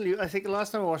think the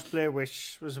last time I watched Blair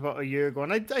Witch was about a year ago.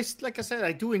 And I like I said,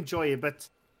 I do enjoy it, but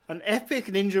an epic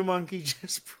ninja monkey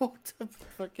just brought the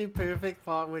fucking perfect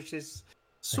part, which is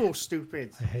so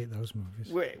stupid. I hate those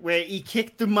movies. Where he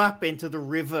kicked the map into the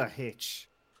river, Hitch.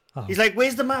 Oh. He's like,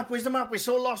 where's the map? Where's the map? We're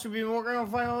so lost. We've been walking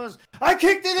around 5 hours. I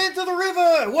kicked it into the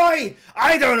river. Why?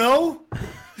 I don't know.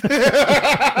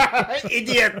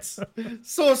 Idiot.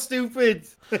 So stupid.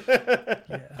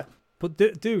 Yeah. But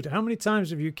dude, how many times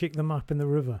have you kicked the map in the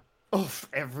river? Oh,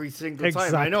 every single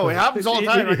time. I know. It happens all the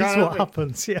time. It's what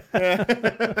happens, yeah.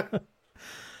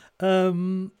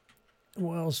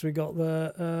 What else we got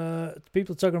there?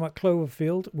 People talking about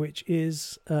Cloverfield, which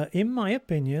is, in my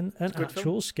opinion, an actual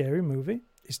film. Scary movie.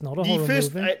 It's not a horror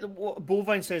movie.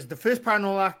 Bovine says, the first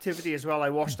Paranormal Activity as well, I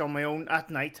watched on my own at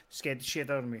night. Scared the shit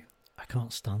out of me. I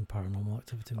can't stand Paranormal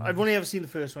Activity movies. I've only ever seen the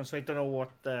first one, so I don't know what...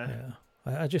 Yeah,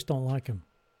 I just don't like them.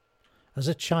 As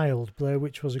a child, Blair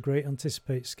Witch was a great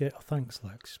anticipated scare. Oh, thanks,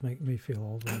 Lex. Make me feel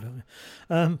old, don't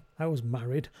you? I was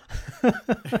married.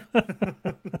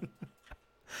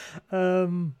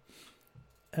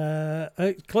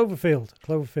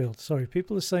 Cloverfield. Sorry,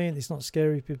 people are saying it's not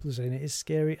scary. People are saying it is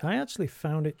scary. I actually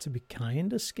found it to be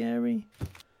kind of scary.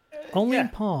 Only in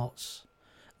parts.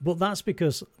 But that's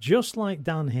because, just like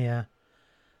Dan here,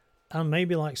 and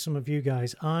maybe like some of you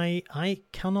guys, I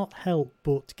cannot help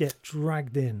but get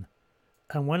dragged in.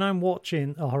 And when I'm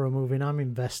watching a horror movie and I'm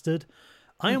invested,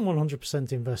 I am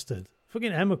 100% invested.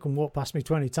 Fucking Emma can walk past me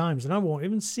 20 times and I won't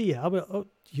even see it. I'll be like, oh,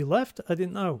 you left? I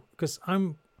didn't know. Because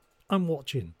I'm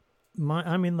watching.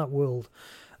 I'm in that world.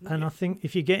 And I think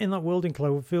if you get in that world in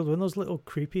Cloverfield, when those little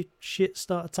creepy shit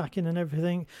start attacking and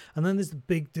everything, and then there's the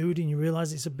big dude and you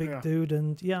realise it's a big dude,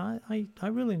 and I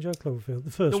really enjoy Cloverfield.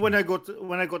 The first one. When I go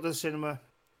to the cinema,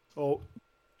 or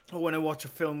when I watch a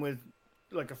film with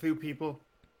like a few people,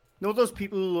 you know those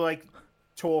people who like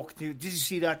talk to you, did you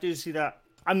see that? Did you see that?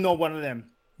 I'm not one of them.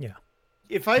 Yeah.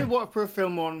 If I put a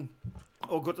film on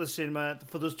or go to the cinema,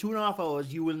 for those 2.5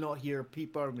 hours, you will not hear a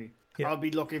peep out of me. Yeah. I'll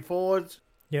be looking forward,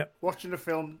 watching the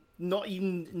film, not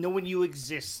even knowing you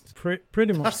exist.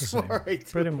 Pretty much the same.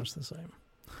 Pretty much the same.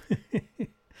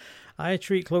 I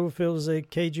treat Cloverfield as a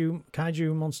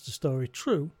kaiju monster story.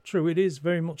 True. It is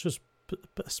very much a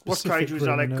specific what kaiju is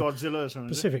that, like Godzilla or something?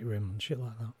 Pacific Rim and shit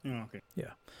like that. Oh, okay.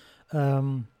 Yeah.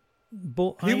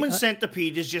 But Human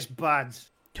Centipede is just bad.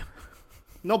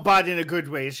 Not bad in a good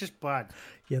way. It's just bad.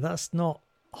 Yeah, that's not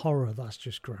horror. That's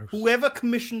just gross. Whoever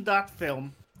commissioned that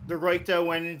film, the writer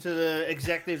went into the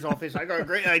executive's office. I got a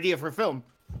great idea for a film.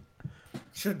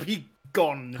 Should be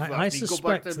gone. I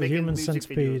suspect the Human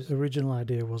Centipede original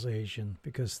idea was Asian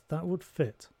because that would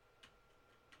fit.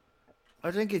 I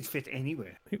think it'd fit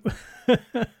anywhere.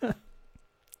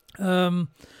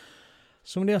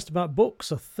 Somebody asked about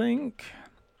books, I think.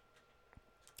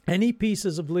 Any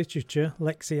pieces of literature,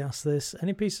 Lexi asked this,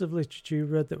 any pieces of literature you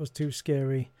read that was too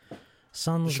scary?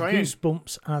 Sans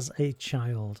goosebumps as a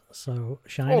child. So,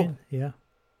 Shining, yeah.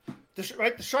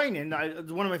 The Shining,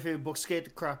 one of my favourite books, scared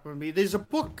the crap out of me. There's a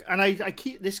book, and I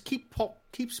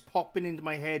keeps popping into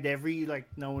my head every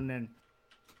now and then.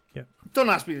 Yeah. Don't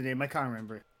ask me the name, I can't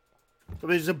remember it. But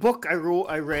there's a book I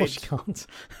read. Of course you can't.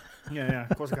 Yeah,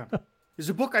 of course I can't. There's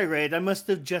a book I read. I must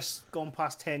have just gone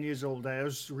past 10 years old. I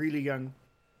was really young.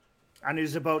 And it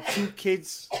was about two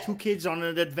kids on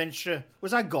an adventure.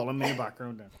 Was that Gollum in the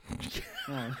background then?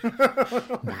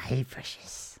 My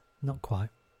precious. Not quite.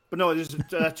 But no, there's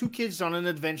two kids on an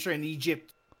adventure in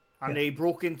Egypt. And they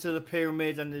broke into the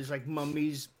pyramid and there's like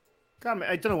mummies.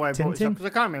 I don't know why I brought this up because I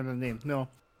can't remember the name. No.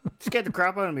 Scared the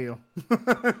crap out of me.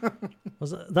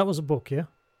 That was a book, yeah?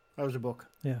 That was a book.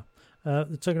 Yeah.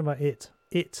 They're talking about It.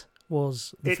 It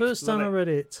was the first time I read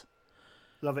it.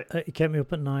 Love it. It kept me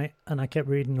up at night, and I kept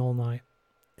reading all night.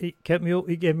 it kept me up.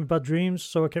 It gave me bad dreams,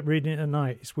 so I kept reading it at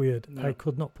night. It's weird. Yeah. I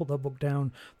could not put that book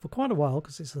down for quite a while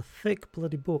because it's a thick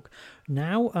bloody book.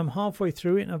 Now I'm halfway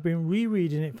through it, and I've been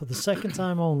rereading it for the second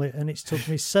time only, and it's took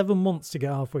me 7 months to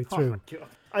get halfway through. Oh, God.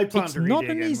 I plan It's to read not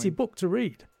it an again, easy book to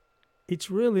read. It's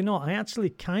really not. I actually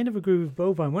kind of agree with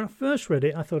Bovine. When I first read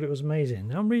it, I thought it was amazing.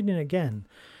 Now I'm reading it again.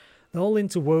 They're all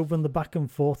interwoven, the back and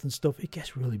forth and stuff. It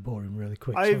gets really boring really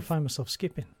quick, so I find myself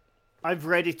skipping. I've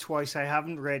read it twice. I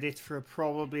haven't read it for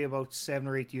probably about 7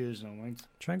 or 8 years now, mind.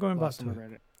 Try going back to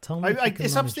it. Tell me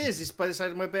it's upstairs. It's by the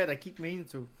side of my bed. I keep meaning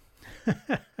to.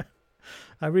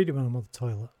 I read it when I'm on the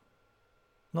toilet.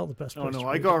 Not the best. Oh no,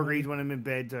 I gotta read when I'm in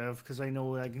bed because I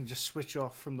know I can just switch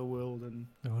off from the world. And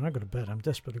no, when I go to bed, I'm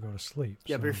desperate to go to sleep.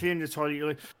 Yeah, so. But if you're in the toilet, you're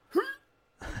like.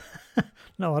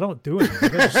 No, I don't do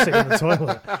anything. I just sit in the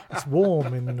toilet. It's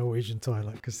warm in the Norwegian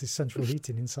toilet because there's central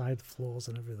heating inside the floors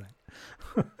and everything.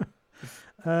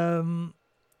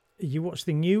 You watched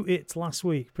the new It last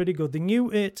week. Pretty good. The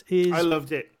new It is. I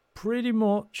loved it. Pretty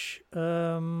much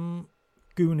Goonies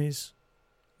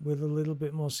with a little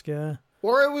bit more scare.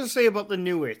 What I will say about the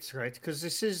new It, right? Because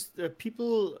this is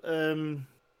people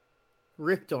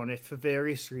ripped on it for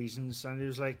various reasons, and it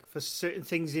was like for certain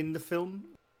things in the film.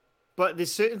 But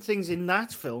there's certain things in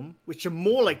that film which are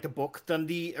more like the book than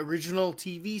the original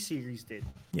TV series did.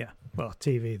 Yeah, well,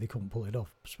 TV, they couldn't pull it off,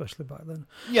 especially back then.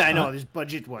 Yeah, I know, there's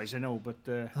budget-wise, I know, but...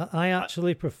 I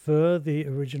actually prefer the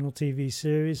original TV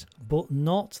series, but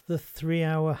not the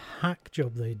 3-hour hack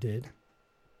job they did,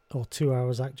 or 2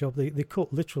 hours hack job. They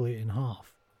cut literally in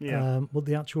half. Yeah. But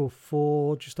the actual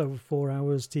just over 4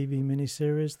 hours TV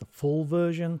miniseries, the full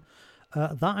version...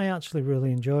 that I actually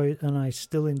really enjoyed, and I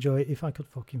still enjoy it if I could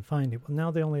fucking find it. But now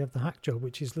they only have the hack job,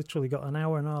 which is literally got an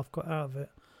hour and a half cut out of it.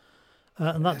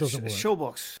 And that doesn't work.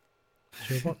 Showbox.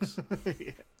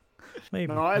 Yeah.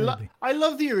 Maybe. No, I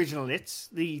love the original It's,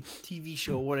 the TV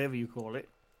show, whatever you call it.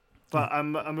 But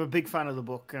I'm a big fan of the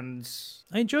book, and...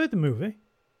 I enjoyed the movie.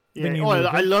 Yeah. Movie.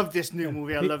 I love this new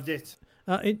movie. I loved it.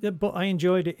 But I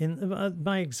enjoyed it.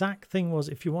 My exact thing was,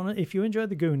 if you enjoyed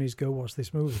the Goonies, go watch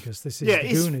this movie because this is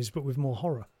the Goonies, but with more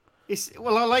horror.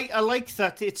 I like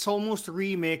that it's almost a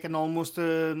remake and almost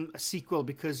a sequel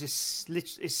because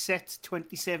it's set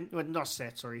 27. Well, not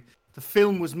set. Sorry, the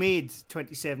film was made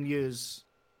 27 years.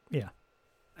 Yeah,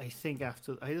 I think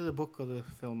after either the book or the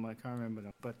film. I can't remember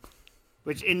now. But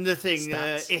which in the thing,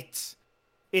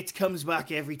 it comes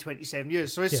back every 27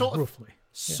 years. So it's roughly.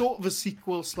 Sort of a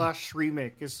sequel /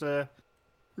 remake. It's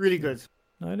really good.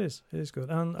 No, it is. It is good.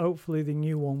 And hopefully the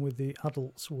new one with the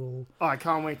adults will... Oh, I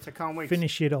can't wait.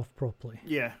 Finish it off properly.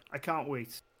 Yeah, I can't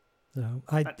wait. No,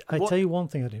 I tell you one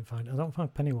thing I didn't find. I don't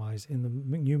find Pennywise in the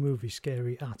new movie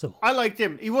scary at all. I liked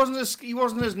him. He wasn't as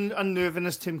unnerving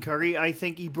as Tim Curry. I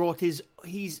think he brought his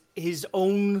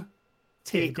own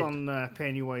take on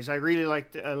Pennywise. I really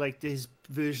liked his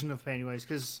version of Pennywise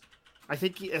because... I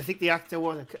think the actor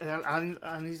was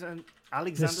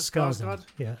Alexander Skarsgård.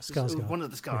 Yeah, Skarsgård. One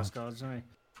of the Skarsgårds, right?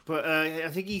 But I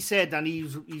think he said, and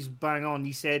he's bang on.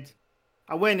 He said,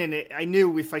 "I went in it. I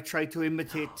knew if I tried to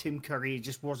imitate Tim Curry, it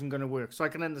just wasn't going to work. So I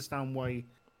can understand why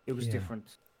it was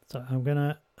different." So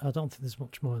I don't think there's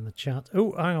much more in the chat.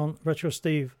 Oh, hang on, Retro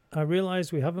Steve. I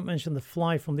realised we haven't mentioned The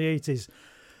Fly from the 80s.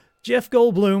 Jeff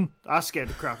Goldblum. I scared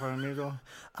the crap out of me though.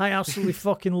 I absolutely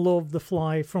fucking love The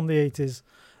Fly from the 80s.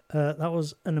 That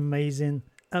was an amazing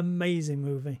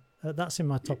movie. That's in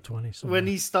my top 20. Somewhere. When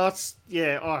he starts,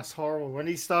 it's horrible. When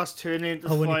he starts turning into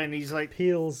fly and he's like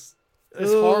peels,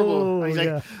 it's horrible.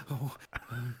 And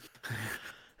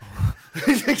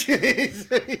he's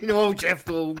like, you know, Jeff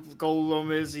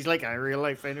Goldblum is. He's like in real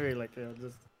life anyway. Like,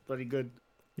 just bloody good.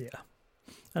 Yeah,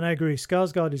 and I agree.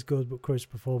 Skarsgård is good, but Curry's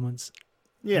performance,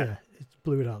 it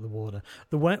blew it out of the water.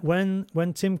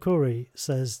 When Tim Curry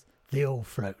says. They all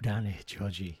float down here,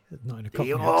 Georgie. Not in a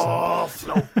Cockney accent. They all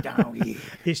float down here.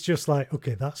 It's just like,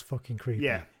 okay, that's fucking creepy.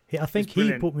 Yeah. I think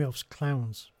he put me off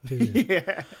clowns.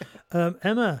 Yeah.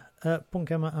 Emma,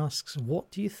 Punk Emma asks,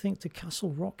 what do you think to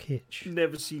Castle Rock, Hitch?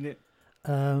 Never seen it.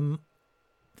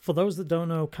 For those that don't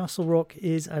know, Castle Rock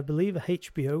is, I believe, a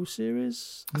HBO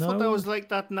series. I thought that was like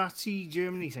that Nazi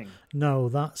Germany thing. No,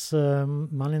 that's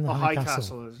Man in the High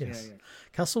Castle. Yes. Yeah.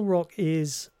 Castle Rock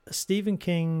is a Stephen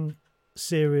King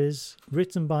series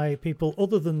written by people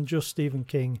other than just Stephen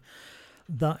King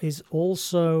that is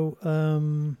also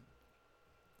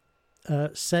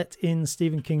set in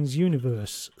Stephen King's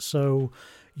universe. So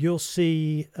you'll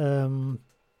see the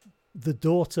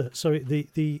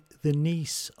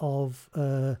niece of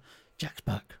Jack's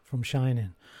back from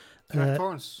Shining. Jack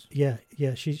Torrance. Yeah,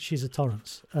 she's a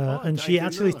Torrance. And she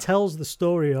actually tells the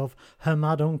story of her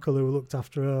mad uncle who looked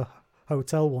after her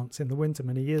hotel once in the winter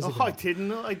many years ago. I didn't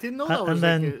know that was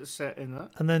like set in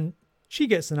that. And then she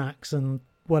gets an axe and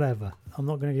whatever. I'm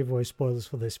not going to give away spoilers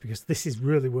for this because this is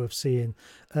really worth seeing.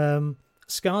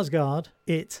 Skarsgård,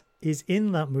 it is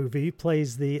in that movie. He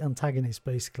plays the antagonist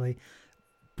basically,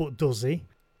 but does he?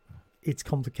 It's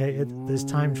complicated. There's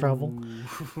time travel.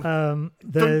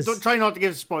 Don't try not to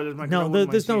give spoilers.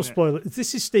 There's no spoilers.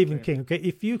 This is Stephen King. Okay,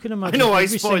 if you can imagine, I know I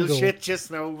spoiled shit just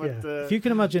now, but if you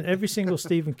can imagine every single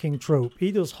Stephen King trope,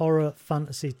 he does horror,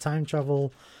 fantasy, time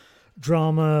travel,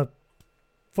 drama,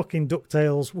 fucking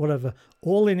DuckTales, whatever,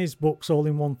 all in his books, all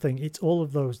in one thing. It's all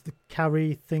of those. The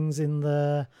Carrie things in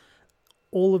there.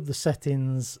 All of the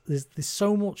settings, there's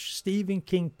so much Stephen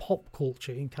King pop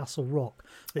culture in Castle Rock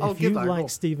that if you like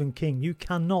Stephen King, you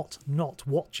cannot not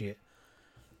watch it.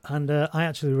 And I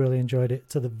actually really enjoyed it.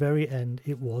 To the very end,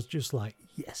 it was just like,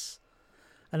 yes.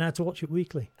 And I had to watch it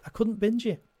weekly. I couldn't binge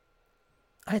it.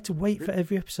 I had to wait for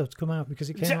every episode to come out because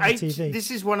it came out on TV.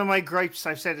 This is one of my gripes.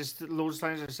 I've said this loads of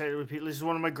times. I've said it repeatedly. This is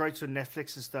one of my gripes with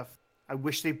Netflix and stuff. I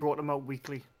wish they brought them out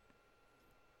weekly.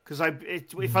 Because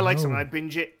if I like something, I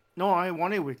binge it. No, I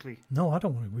want it weekly. No, I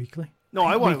don't want it weekly. No,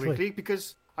 I want it weekly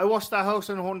because I watched that House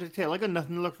on a Haunted Tale. I got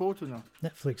nothing to look forward to now.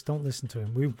 Netflix, don't listen to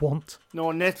him. We want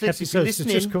Netflix episodes to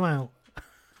just come out.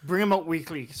 Bring them out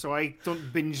weekly so I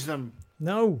don't binge them.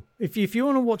 No, if you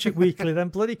want to watch it weekly, then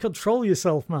bloody control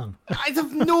yourself, man. I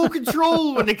have no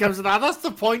control when it comes to that. That's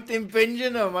the point in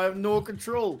binging them. I have no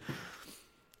control.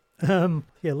 Learn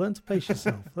to pace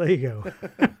yourself. There you go.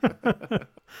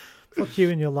 Fuck you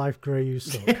and your life, Grey, you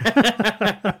suck.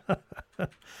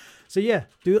 So yeah,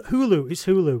 Hulu. It's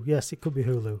Hulu. Yes, it could be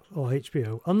Hulu or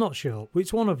HBO. I'm not sure.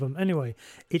 It's one of them. Anyway,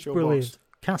 it's brilliant.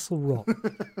 Castle Rock.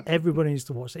 Everybody needs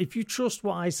to watch it. If you trust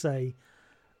what I say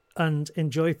and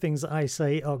enjoy things that I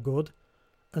say are good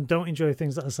and don't enjoy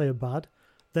things that I say are bad,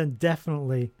 then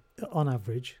definitely, on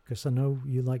average, because I know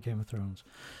you like Game of Thrones,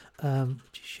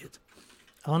 shit.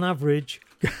 On average...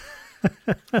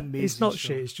 it's not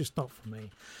shit. It's just not for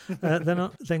me.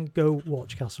 Then go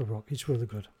watch Castle Rock. It's really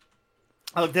good.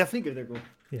 I'll definitely give it a go.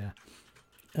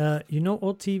 Yeah. You know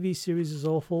what TV series is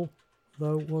awful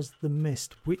though? Was The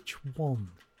Mist. Which one?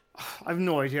 I've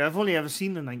no idea. I've only ever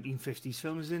seen the 1950s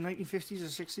film. Is it 1950s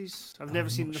or 60s? I've never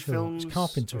seen the films. It's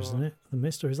Carpenter, isn't it? The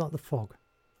Mist, or is that The Fog?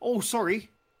 Oh,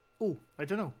 sorry. Oh, I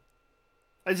don't know.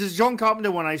 It's a John Carpenter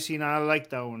one I've seen. I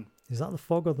like that one. Is that The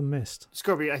Fog or The Mist? It's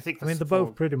got to be, I think. They're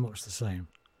both pretty much the same.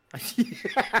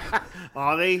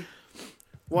 Are they?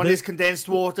 One is condensed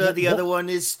water, the other one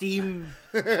is steam.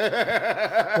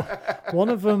 One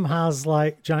of them has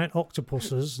like giant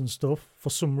octopuses and stuff for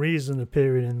some reason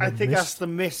appearing in the I think Mist, that's The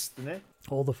Mist, isn't it?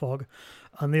 Or The Fog.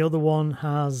 And the other one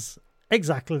has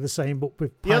exactly the same, but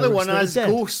with the other one has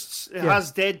ghosts. It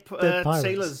has dead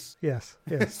sailors. Yes.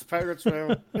 Pirates.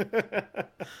 Well.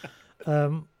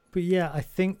 But yeah, I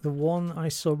think the one I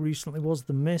saw recently was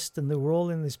The Mist, and they were all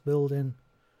in this building,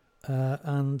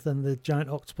 and then the giant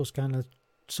octopus kind of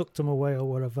sucked them away or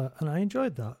whatever, and I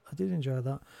enjoyed that. I did enjoy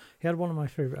that. He had one of my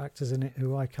favourite actors in it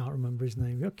who I can't remember his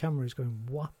name. Your camera is going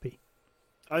whappy.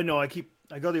 I know, I got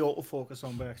the autofocus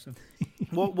on by accident.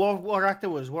 What actor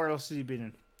was? Where else has he been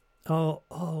in? No,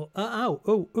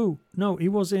 he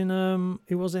was in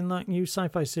that new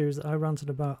sci-fi series that I ranted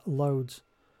about loads.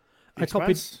 I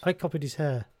copied his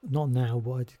hair. Not now,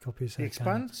 but I did copy his hair. The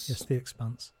Expanse? Yes, The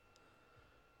Expanse.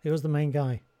 He was the main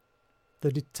guy.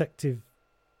 The detective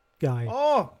guy.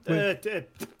 Oh! With the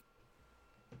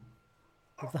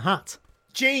hat.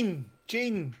 Jane.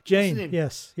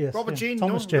 Yes. Robert Jane.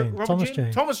 Thomas Jane.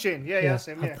 Thomas Jane. Yeah, yes,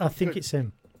 him. Yeah. I think it's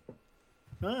him.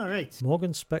 All right.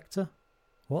 Morgan Spector.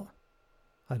 What?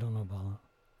 I don't know about that.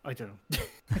 I don't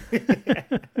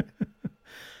know.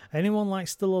 Anyone like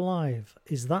Still Alive?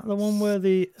 Is that the one where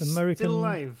the American... Still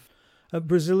Alive? A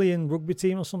Brazilian rugby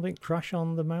team or something crash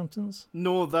on the mountains?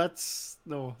 No, that's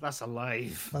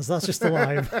Alive. That's just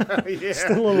Alive. Yeah.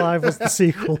 Still Alive was the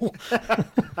sequel.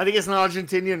 I think it's an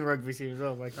Argentinian rugby team as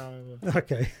well. I can't remember.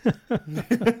 Okay.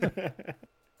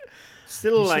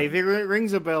 Still Alive. It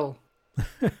rings a bell.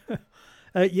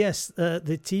 Yes,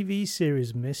 the TV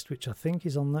series Mist, which I think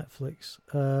is on Netflix.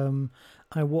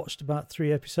 I watched about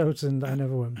 3 episodes and I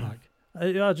never went back.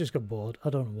 I just got bored. I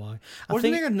don't know why.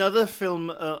 Wasn't there another film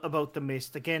about the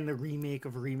Mist? Again, the remake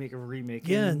of a remake of a remake.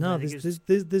 Yeah, no,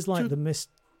 there's like the Mist.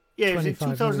 Yeah, it was in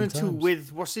 2002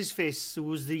 with what's his face, who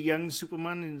was the young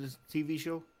Superman in the TV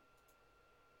show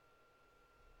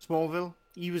Smallville.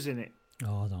 He was in it.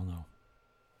 Oh, I don't know.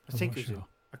 I think it was.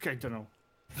 Okay, I don't know.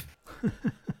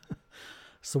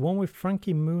 It's the one with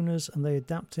Frankie Muniz, and they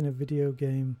adapt in a video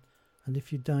game. And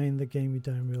if you die in the game, you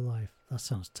die in real life. That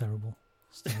sounds terrible.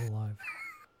 Still Alive.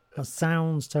 That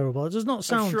sounds terrible. It does not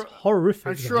sound horrific.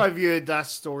 I'm sure I've heard that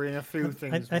story in a few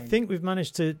things. I think we've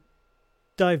managed to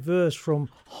diverse from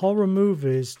horror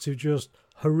movies to just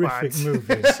horrific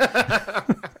movies.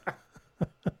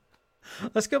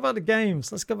 Let's go back to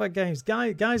games.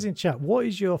 Guys in chat, what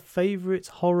is your favourite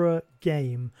horror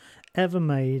game ever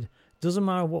made? Doesn't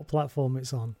matter what platform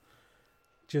it's on.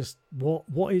 Just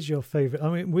what is your favourite?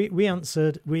 I mean, we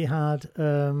answered. We had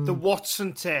the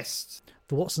Watson test.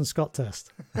 The Watson Scott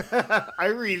test. I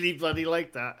really bloody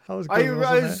like that. That was good,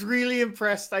 I was really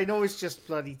impressed. I know it's just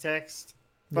bloody text,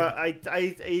 but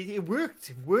it worked.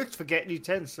 It worked for getting you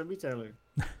tense. Let me tell you.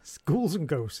 Ghouls and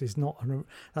Ghosts is not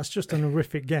that's just an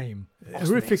horrific game.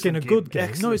 Horrific in a good game.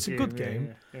 Excellent no, it's a good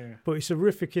game. Yeah. But it's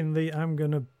horrific in the I'm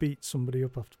gonna beat somebody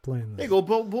up after playing this. There you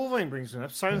go. Bovine brings it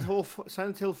up. Silent Hill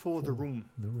 4, The Room.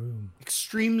 The Room.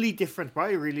 Extremely different, but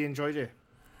I really enjoyed it.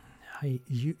 Hey,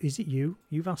 is it you?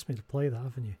 You've asked me to play that,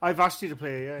 haven't you? I've asked you to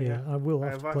play it. Yeah, I will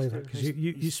have to play that because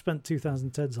you spent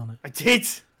 2,000 TEDs on it. I did.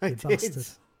 Bastard.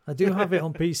 I do have it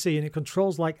on PC and it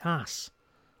controls like ass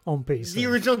on PC. The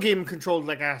original game controlled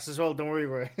like ass as well. Don't worry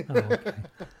about it. Oh, okay.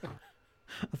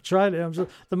 I've tried it.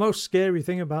 The most scary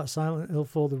thing about Silent Hill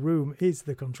 4 The Room is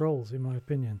the controls, in my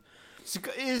opinion.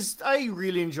 I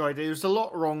really enjoyed it. There was a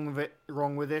lot wrong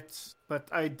with it, but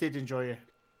I did enjoy it.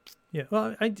 Yeah,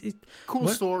 well, cool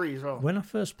story as well. When I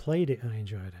first played it, I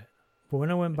enjoyed it. But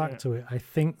when I went back to it, I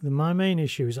think my main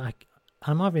issue is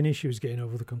I'm having issues getting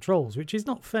over the controls, which is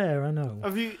not fair, I know.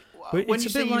 But it's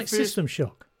a bit like System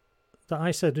Shock, that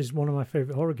I said is one of my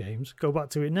favourite horror games. Go back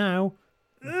to it now.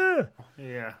 Yeah.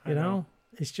 You know?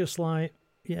 It's just like,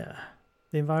 the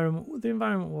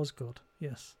environment was good,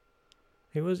 yes.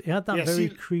 It had that very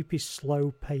creepy,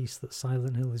 slow pace that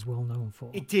Silent Hill is well known for.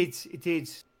 It did.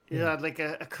 It had like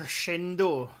a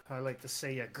crescendo, I like to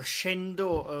say, a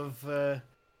crescendo of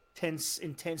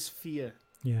intense fear.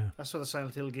 Yeah. That's what the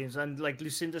Silent Hill games. And like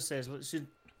Lucinda says,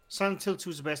 Silent Hill 2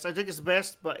 is the best. I think it's the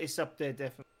best, but it's up there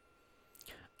definitely.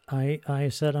 I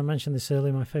mentioned this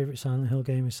earlier, my favourite Silent Hill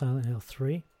game is Silent Hill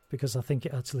 3, because I think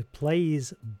it actually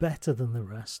plays better than the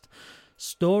rest.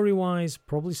 Story-wise,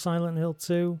 probably Silent Hill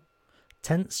 2.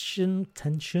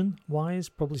 Tension-wise,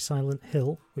 probably Silent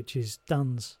Hill, which is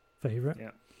Dan's favourite.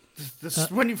 Yeah.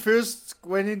 When you first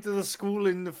went into the school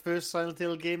in the first Silent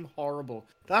Hill game, horrible.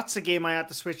 That's a game I had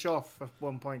to switch off at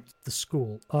one point. The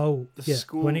school. Oh, the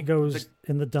school. When it goes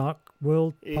in the dark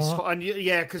world part.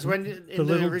 Because when the in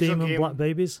little the original demon game, black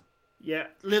babies. Yeah,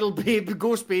 little baby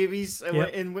ghost babies.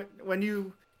 And when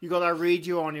you got that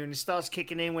radio on you and it starts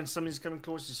kicking in when something's coming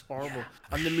close, it's horrible. Yeah.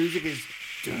 And the music is.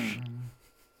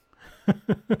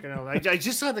 I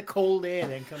just had the cold air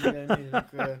then coming in.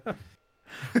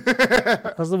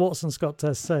 As the Watson Scott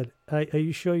test said, are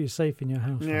you sure you're safe in your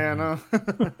house? Yeah,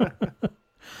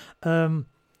 no.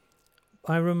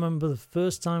 I remember the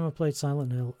first time I played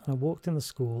Silent Hill, and I walked in the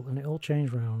school, and it all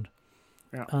changed round.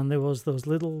 Yeah. And there was those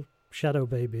little shadow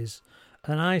babies,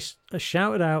 and I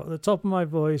shouted out at the top of my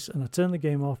voice, and I turned the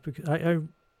game off because I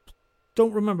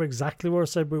don't remember exactly what I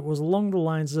said, but it was along the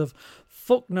lines of,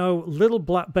 fuck no, little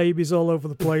black babies all over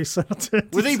the place.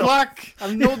 Were they black?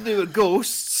 I know they were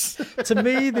ghosts. To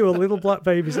me, they were little black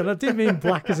babies, and I didn't mean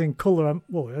black as in colour.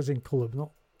 As in colour,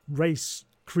 not race,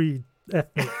 creed,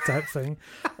 ethnic type thing.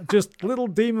 Just little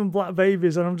demon black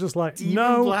babies, and I'm just like,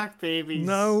 demon black babies.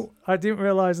 No, I didn't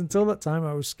realise until that time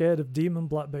I was scared of demon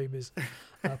black babies.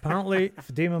 Apparently, if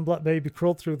a demon black baby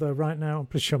crawled through there right now, I'm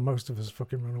pretty sure most of us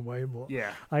fucking run away, but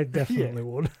I definitely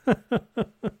would.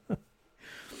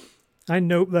 I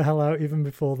noped the hell out even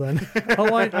before then.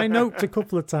 I noped a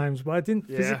couple of times, but I didn't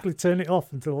physically turn it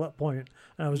off until that point.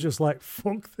 And I was just like,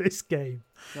 fuck this game.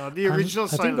 No, the original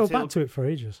Silent Hill. I didn't go back to it for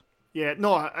ages. Yeah,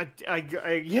 no, as I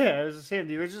was saying,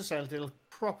 the original Silent Hill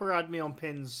proper had me on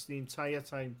pins the entire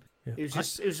time. Yeah. It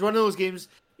was one of those games.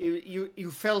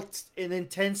 You felt an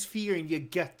intense fear in your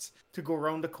gut to go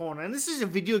around the corner, and this is a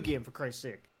video game, for Christ's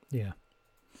sake. Yeah,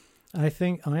 I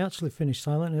think I actually finished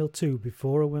Silent Hill 2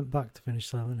 before I went back to finish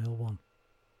Silent Hill 1.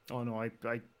 Oh no, I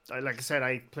like I said,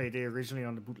 I played it originally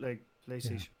on the bootleg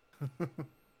PlayStation. Yeah.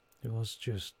 It was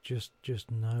just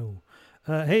no.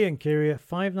 Hey, Ankyria,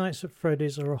 Five Nights at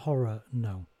Freddy's are a horror?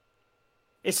 No.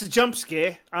 It's a jump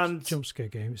scare, and it's a jump scare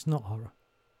game. It's not horror.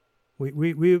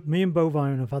 Me and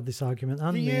Bovine have had this argument.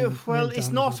 And it's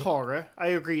not horror. I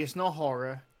agree, it's not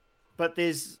horror, but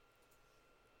there's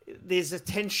a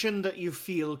tension that you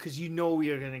feel because you know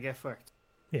you're gonna get fucked.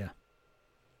 Yeah.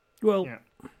 Well,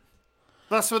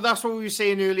 that's what we were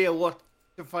saying earlier. What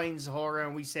defines horror?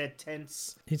 And we said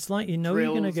tense. It's like you're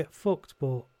gonna get fucked,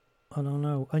 but I don't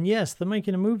know. And yes, they're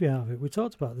making a movie out of it. We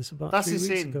talked about this about 3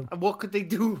 weeks ago. And what could they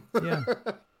do? Yeah.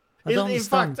 I don't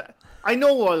understand. In fact, I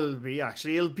know what it'll be.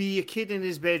 Actually, it'll be a kid in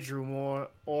his bedroom, or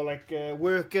like a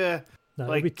worker. No,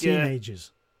 like it'll be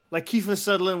teenagers. Like Kiefer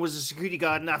Sutherland was a security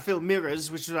guard in that film Mirrors,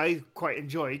 which I quite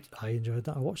enjoyed. I enjoyed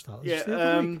that. I watched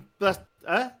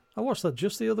that. I watched that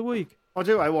just the other week.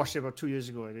 I watched it about 2 years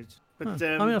ago. I did. But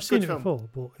I mean, I've seen it before,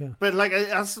 but yeah. But like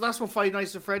that's what Five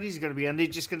Nights at Freddy's is going to be, and they're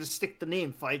just going to stick the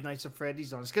name Five Nights at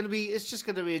Freddy's on. It's just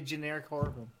going to be a generic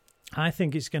horror film. I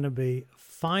think it's going to be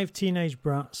 5 teenage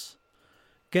brats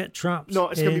get trapped. No,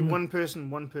 it's going to be one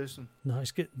person. No,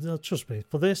 trust me.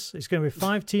 For this, it's going to be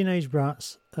 5 teenage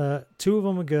brats. 2 of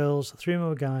them are girls, 3 of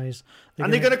them are guys. They're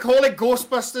going to call it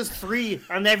Ghostbusters 3,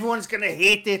 and everyone's going to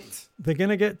hate it. They're going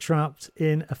to get trapped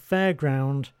in a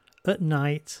fairground at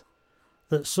night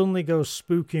that suddenly goes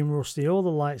spooky and rusty. All the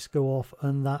lights go off,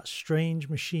 and that strange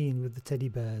machine with the teddy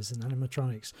bears and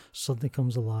animatronics suddenly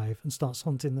comes alive and starts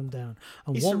hunting them down.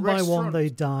 And it's one by one they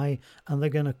die, and they're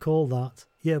going to call that.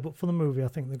 Yeah, but for the movie, I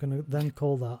think they're going to then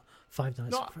call that Five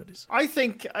Nights at Freddy's. I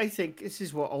think this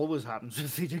is what always happens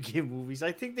with video game movies.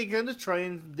 I think they're going to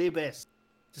try their best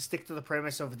to stick to the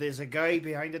premise of there's a guy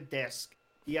behind a desk.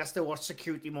 He has to watch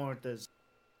security monitors.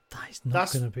 That is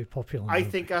not going to be popular. I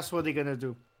think that's what they're going to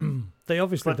do. They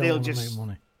obviously don't want to make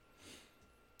money.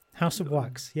 House of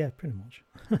Wax, yeah, pretty much.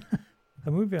 A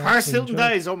movie. Paris Hilton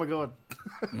dies. Oh my god.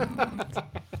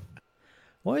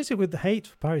 What is it with the hate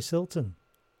for Paris Hilton?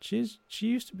 She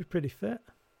used to be pretty fit.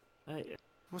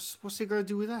 What's he going to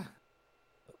do with that?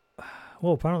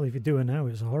 Well, apparently, if you do it now,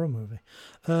 it's a horror movie.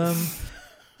 Other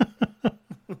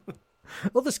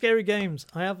scary games.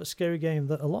 I have a scary game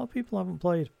that a lot of people haven't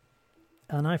played.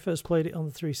 And I first played it on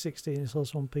the 360, and it's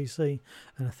also on PC.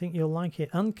 And I think you'll like it.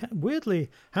 And weirdly,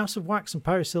 House of Wax and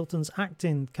Paris Hilton's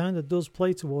acting kind of does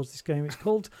play towards this game. It's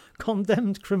called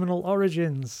Condemned Criminal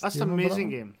Origins. That's an amazing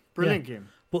game. Brilliant game.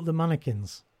 But the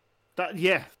mannequins. That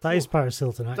is Paris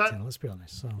Hilton acting, let's be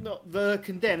honest. So. No, the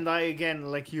Condemned, I had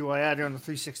it on the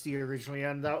 360 originally,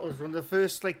 and that was one of the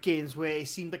first games where it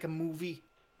seemed like a movie.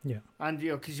 Yeah. And,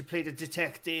 because you played a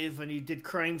detective and you did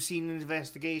crime scene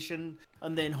investigation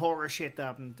and then horror shit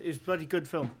happened. It was a bloody good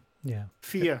film. Yeah.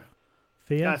 Fear.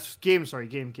 That's game.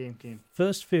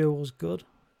 First Fear was good.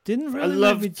 Didn't really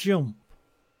make me jump.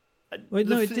 Wait,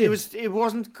 no, it did. It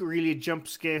wasn't really a jump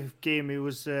scare game. It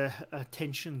was a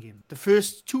tension game. The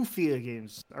first 2 Fear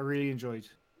games I really enjoyed.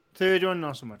 Third one,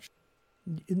 not so much.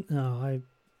 No,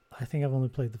 I think I've only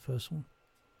played the first one.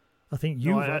 I think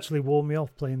you've actually warned me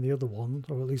off playing the other one,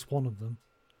 or at least one of them.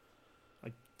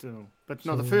 I don't know. But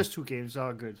the first 2 games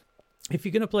are good. If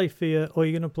you're going to play Fear, or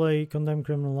you're going to play Condemned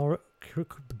Criminal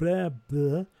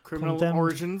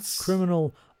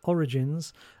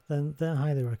Origins, then they're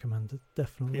highly recommended,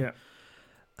 definitely. Yeah.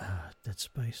 Dead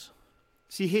Space.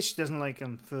 See, Hitch doesn't like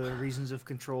them for reasons of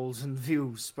controls and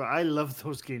views, but I love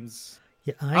those games.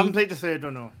 Yeah, I haven't played the third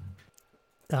one, no.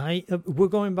 We're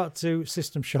going back to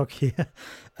System Shock here.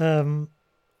 No,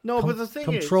 but the thing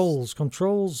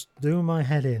Controls do my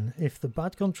head in. If the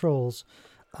bad controls,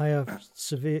 I have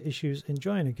severe issues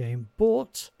enjoying a game.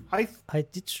 But I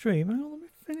did stream. Hang on, let me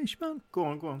finish, man. Go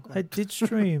on. I did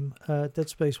stream Dead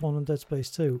Space 1 and Dead Space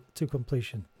 2 to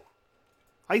completion.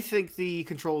 I think the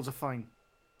controls are fine.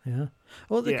 Yeah.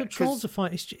 Well, the controls are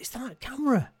fine. It's that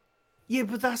camera. Yeah,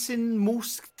 but that's in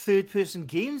most third-person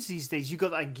games these days. You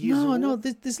got that Gears of War. No,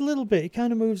 there's a little bit. It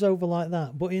kind of moves over like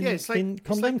that. But in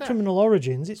Condemned Criminal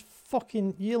Origins, it's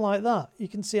fucking you like that. You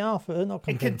can see half of it. Not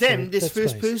Condemned is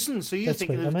first-person, so you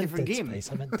think it's a different game.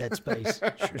 I meant Dead Space.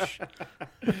 Shush.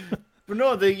 But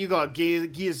no, you got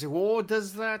Gears of War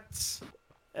does that.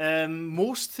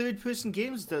 Most third-person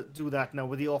games that do that now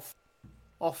with the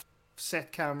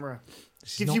offset camera.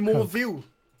 Gives you more view.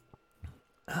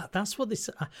 That's what they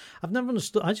say. I've never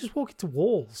understood. I just walk into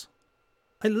walls.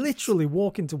 I literally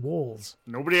walk into walls.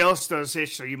 Nobody else does,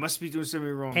 Hitch, so you must be doing something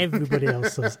wrong. Everybody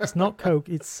else does. It's not Coke,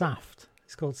 it's Saft.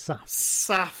 It's called Saft.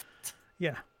 Saft.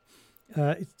 Yeah.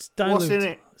 It's dilute. What's in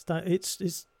it?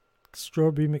 It's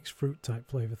strawberry mixed fruit type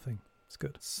flavour thing. It's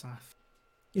good. Saft.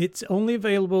 It's only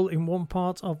available in one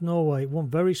part of Norway, one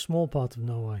very small part of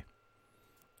Norway.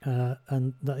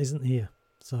 And that isn't here.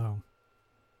 So...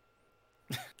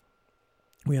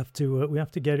 We have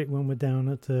to get it when we're down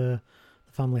at the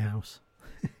family house.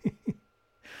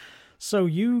 So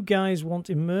you guys want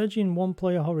emerging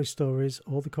one-player horror stories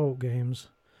or the co-op games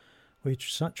where you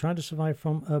try to survive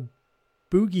from a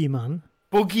boogeyman.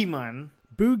 Boogeyman?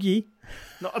 Boogie.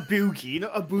 Not a boogie,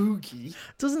 not a boogie.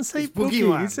 It doesn't say it's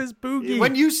boogie, it says boogie.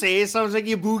 When you say it, it sounds like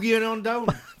you're boogieing on down.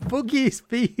 Boogie is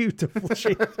beautiful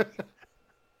shit.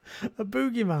 A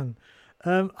boogeyman.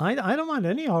 I don't mind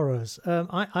any horrors.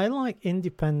 I like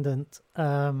independent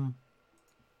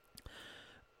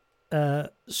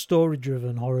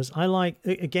story-driven horrors. I like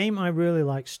a game I really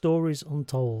like, Stories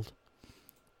Untold,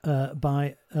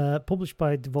 by published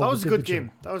by Devolver. That was a good Digital.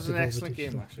 game. That was an excellent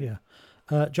game, actually. Yeah.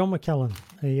 John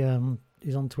McKellen,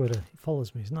 he's on Twitter. He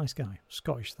follows me. He's a nice guy.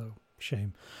 Scottish, though.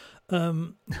 Shame.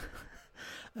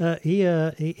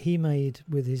 He made,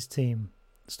 with his team,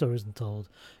 Stories Untold.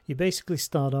 You basically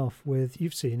start off with,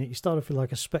 you've seen it, you start off with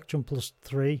like a Spectrum Plus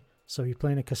 3, so you're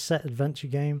playing a cassette adventure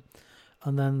game,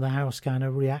 and then the house kind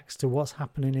of reacts to what's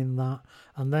happening in that,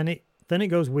 and then it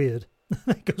goes weird.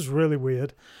 It goes really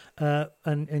weird.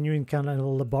 And you're in kind of a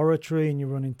laboratory, and you're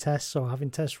running tests, or having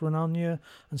tests run on you,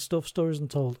 and stuff. Stories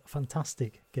Untold.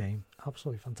 Fantastic game.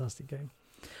 Absolutely fantastic game.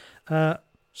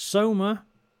 Soma,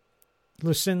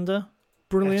 Lucinda,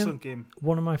 brilliant. Excellent game.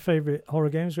 One of my favourite horror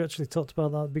games. We actually talked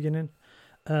about that at the beginning.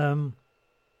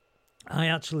 I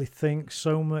actually think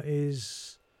Soma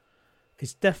is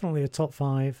definitely a top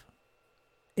 5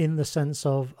 in the sense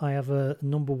of I have a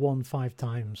number 1 5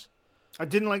 times. I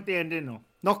didn't like the ending, though.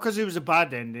 Not because it was a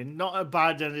bad ending. Not a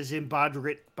bad ending as in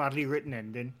badly written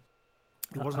ending.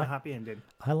 It wasn't a happy ending.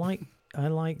 I like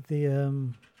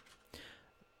the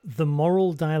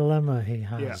moral dilemma he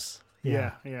has.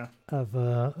 Yeah. Of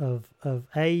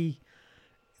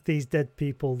these dead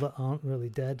people that aren't really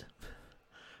dead,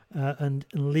 and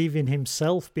leaving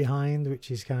himself behind, which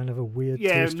is kind of a weird.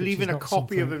 Yeah, twist, leaving a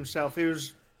copy of himself. It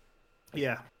was.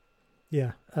 Yeah.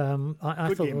 Yeah.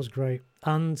 I thought it was great,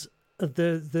 and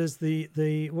there's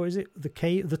the what is it? The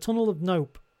cave, the tunnel of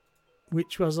Nope,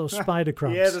 which was those spider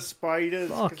crabs. Yeah, the spiders.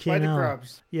 Spider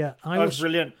crabs. Yeah, that was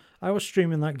brilliant. I was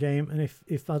streaming that game, and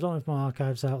if I don't have my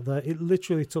archives out there, it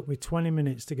literally took me 20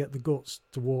 minutes to get the guts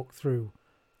to walk through.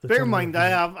 Bear in mind,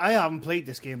 I haven't played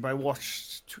this game, but I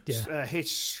watched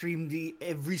Hitch stream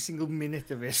every single minute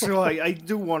of it. So I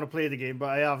do want to play the game, but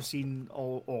I have seen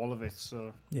all of it.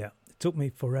 So yeah, it took me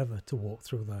forever to walk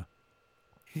through there.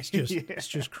 It's just it's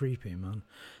just creepy, man.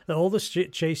 All the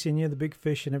shit chasing you, the big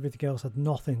fish and everything else had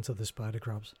nothing to the spider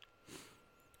crabs.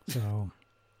 So.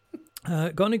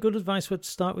 Got any good advice where to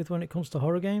start with when it comes to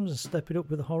horror games and step it up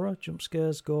with the horror, jump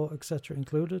scares, gore, etc.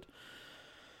 included?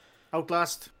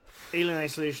 Outlast, Alien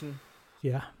Isolation.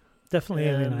 Yeah, definitely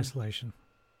Alien Isolation.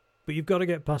 But you've got to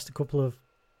get past a couple of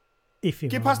iffy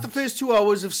Get moments. past the first 2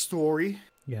 hours of story.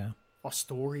 Yeah. Or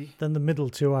story. Then the middle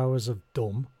 2 hours of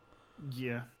dumb.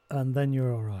 Yeah. And then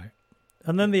you're all right.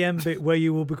 And then the end bit where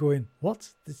you will be going, what?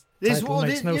 This title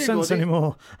makes no sense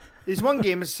anymore. There's one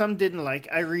game that some didn't like.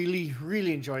 I really,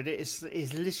 really enjoyed it. It's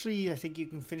literally, I think you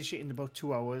can finish it in about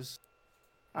 2 hours.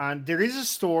 And there is a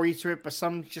story to it, but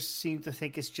some just seem to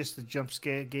think it's just a jump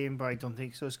scare game, but I don't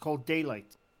think so. It's called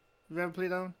Daylight. Have you ever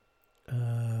played that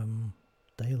one?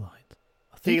 Daylight.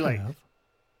 I think Daylight. I have.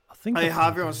 I think I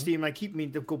have it on Steam. I keep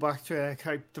meaning to go back to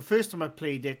it. The first time I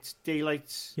played it,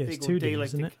 Daylight. Yeah, it's 2D, Daylight,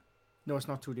 isn't it? No, it's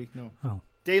not 2D, no. Oh.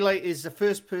 Daylight is the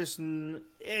first person,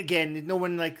 again, no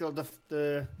one like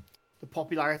the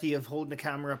popularity of holding the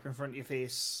camera up in front of your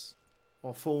face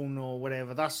or phone or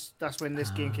whatever. That's when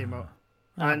this game came out.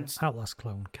 And Outlast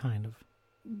clone, kind of.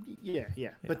 Yeah.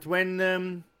 But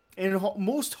when in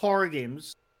most horror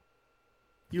games,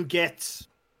 you get,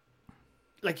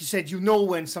 like you said, you know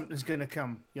when something's gonna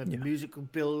come. You know, the music will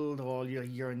build, or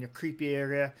you're in your creepy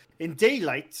area. In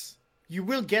Daylight, you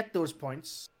will get those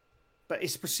points, but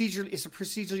it's a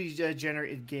procedurally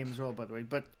generated game as well, by the way.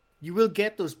 But you will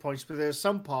get those points, but there's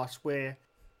some parts where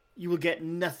you will get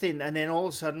nothing, and then all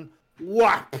of a sudden,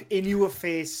 whap in your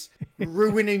face,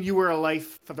 ruining your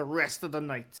life for the rest of the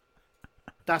night.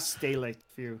 That's Daylight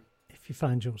for you. If you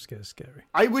find jump scares scary.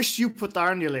 I wish you put that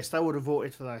on your list. I would have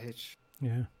voted for that, Hitch.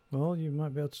 Yeah. Well, you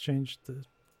might be able to change the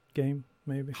game,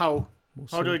 maybe. How? We'll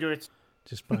How do I do it?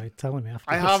 Just by telling me after.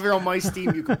 I have it on my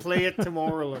Steam. You can play it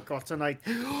tomorrow or tonight.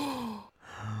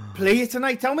 Play it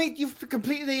tonight. Tell me you've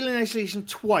completed Alien Isolation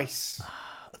twice.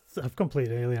 I've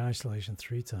completed Alien Isolation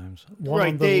 3 times.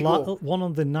 Right, there you go. One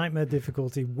on the nightmare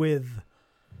difficulty with...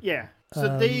 Yeah,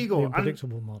 so there you go. The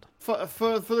unpredictable mod.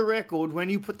 For the record, when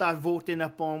you put that voting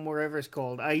up on wherever it's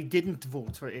called, I didn't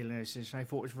vote for Alien Isolation. I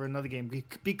voted for another game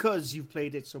because you've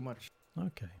played it so much.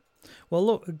 Okay. Well,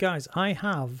 look, guys, I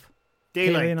have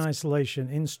Daylight. Alien Isolation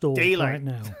installed right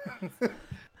now.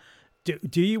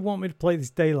 Do you want me to play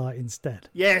this Daylight instead?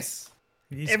 Yes.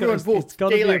 Everyone vote.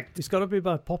 Daylight. It's got to be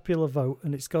by popular vote,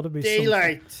 and it's got to be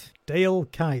Daylight. Dale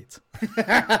Kite.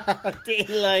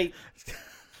 Daylight.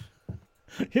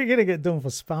 You're going to get done for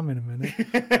spam in a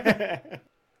minute.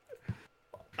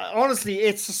 Honestly,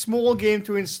 it's a small game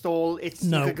to install. It's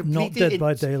not Dead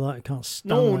by Daylight. I can't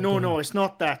stand No, it's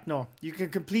not that. No, you can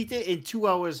complete it in 2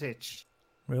 hours, Hitch.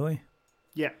 Really?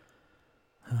 Yeah.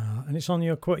 And it's on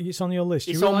your list.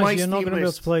 It's you on realise my you're not Steam going to be able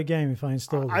list. to play a game if I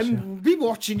install this. I'm be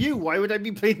watching you. Why would I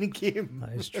be playing the game?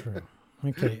 That is true.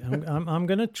 Okay, I'm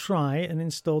going to try and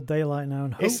install Daylight now,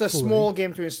 and it's a small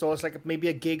game to install. It's like maybe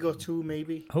a gig or two,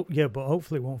 maybe. Oh yeah, but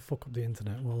hopefully it won't fuck up the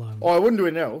internet. Well, I wouldn't do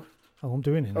it now. Oh, I'm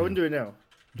doing it. I wouldn't do it now.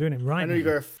 I'm doing it right now.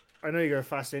 I know you got a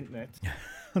fast internet.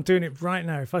 I'm doing it right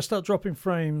now. If I start dropping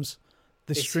frames,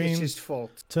 the stream Hitch's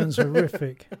fault. turns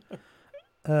horrific.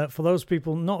 For those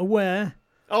people not aware.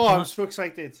 Oh, I'm so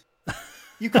excited.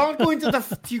 You can't go into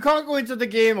the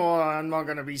game. Oh, I'm not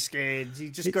gonna be scared. You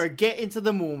just gotta get into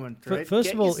the moment. Right?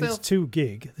 First of all, it's 2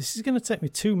 gig. This is gonna take me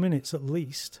 2 minutes at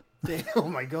least. Oh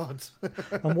my god!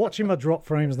 I'm watching my drop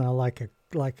frames now like a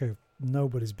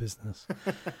nobody's business.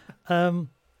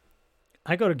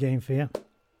 I got a game for you.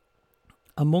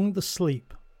 Among the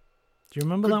Sleep. Do you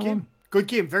remember that one? Good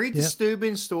game. Very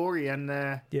disturbing story, and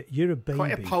you're a baby.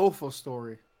 Quite a powerful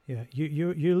story. Yeah,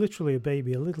 you're literally a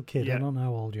baby, a little kid. I don't know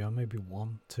how old you are, maybe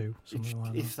 1, 2, something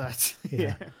like that. If that.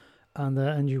 Yeah.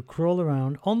 And you crawl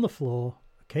around on the floor.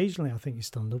 Occasionally, I think you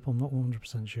stand up. I'm not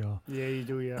 100% sure. Yeah, you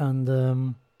do, yeah.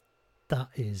 And that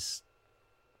is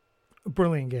a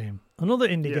brilliant game. Another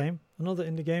indie game.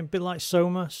 A bit like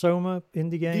Soma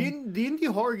indie game. The indie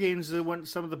horror games are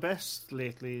some of the best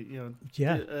lately,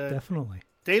 Yeah, definitely.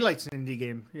 Daylight's an indie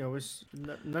game.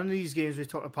 None of these games we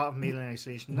talk apart from Alien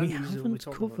Isolation. We haven't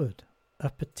covered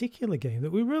a particular game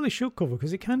that we really should cover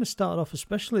because it kind of started off,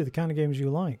 especially the kind of games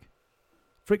you like,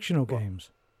 frictional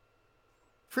games.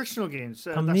 Frictional games.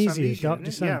 Amnesia, Dark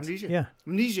Descent. Yeah,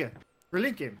 Amnesia.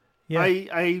 Brilliant game. Yeah.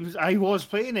 I was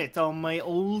playing it on my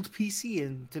old PC,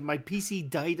 and my PC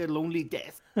died a lonely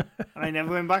death. And I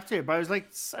never went back to it. But I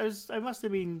must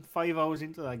have been 5 hours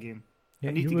into that game.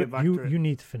 Yeah, I need to get back to it. You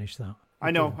need to finish that. I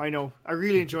know. I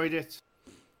really enjoyed it.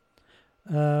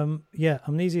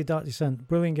 Amnesia, Dark Descent,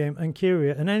 brilliant game. And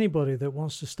Kyria, and anybody that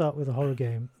wants to start with a horror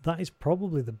game, that is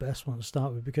probably the best one to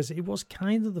start with because it was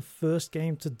kind of the first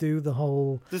game to do the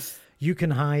whole you can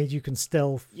hide, you can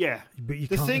stealth, but you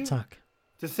can't attack.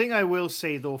 The thing I will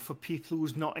say, though, for people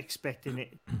who's not expecting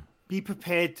it, be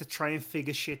prepared to try and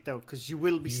figure shit out because you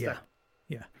will be stuck.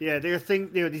 Yeah.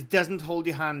 It doesn't hold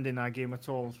your hand in that game at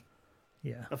all.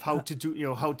 Yeah. Of how to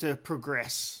do, how to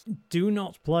progress. Do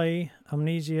not play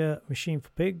Amnesia Machine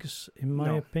for Pigs, in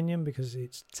my opinion, because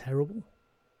it's terrible.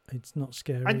 It's not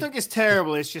scary. I think it's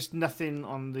terrible. It's just nothing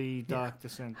on the Dark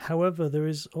Descent. However, there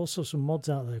is also some mods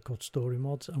out there called story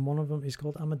mods, and one of them is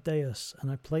called Amadeus,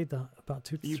 and I played that about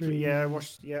 2 to 3. Yeah, I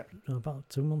watched. Yeah, about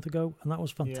 2 months ago, and that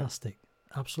was fantastic.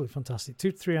 Absolutely fantastic.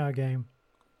 2 to 3 hour game,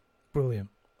 brilliant.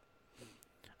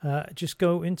 Just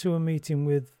go into a meeting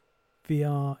with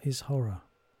VR is horror.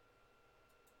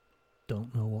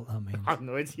 Don't know what that means. I have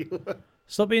no idea.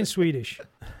 Stop being Swedish.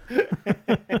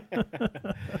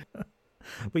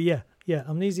 But yeah,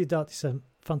 Amnesia Dark Descent,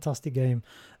 fantastic game.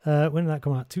 When did that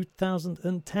come out?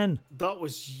 2010. That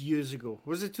was years ago.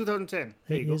 Was it 2010?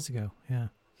 8 years ago, yeah.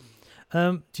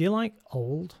 Do you like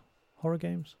old horror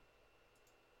games?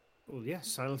 Oh yeah,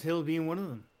 Silent Hill being one of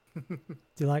them. Do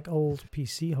you like old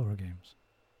PC horror games?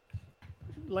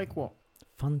 Like what?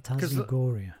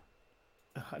 Phantasmagoria.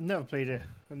 I've never played it.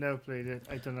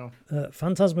 I don't know.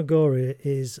 Phantasmagoria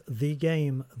is the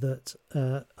game that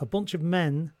a bunch of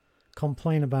men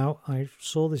complain about. I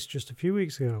saw this just a few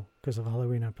weeks ago because of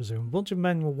Halloween, I presume. A bunch of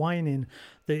men were whining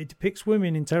that it depicts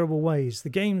women in terrible ways. The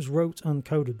game's wrote and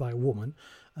coded by a woman,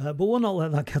 but we'll not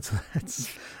let that get to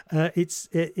that. It's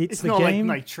the not game.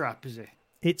 Like Night Trap, is it?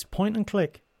 It's point and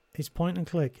click.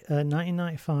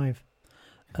 1995.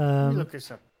 Let me look this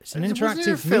up. It's an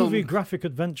interactive movie graphic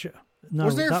adventure. No,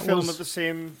 was there a film was of the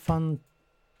same?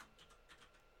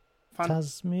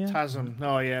 Phantasm.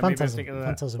 No, yeah, Phantasm. maybe I'm thinking of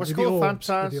that. Phantasm.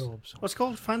 What's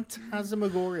called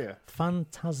Phantasmagoria?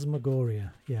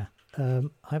 Phantasmagoria, yeah.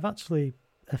 I've actually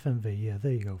FMV, yeah,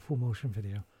 there you go, full motion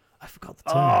video. I forgot the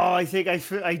term. Oh, I think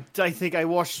I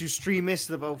watched you stream this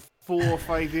about 4 or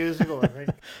 5 years ago. I think.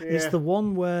 Yeah. It's the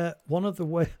one where one of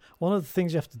the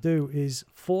things you have to do is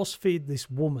force feed this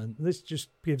woman. This just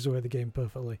gives away the game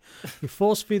perfectly. You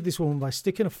force feed this woman by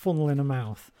sticking a funnel in her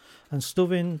mouth and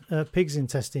stuffing pig's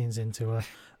intestines into her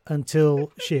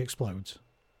until she explodes.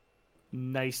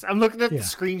 Nice. I'm looking at the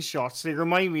screenshots. They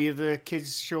remind me of the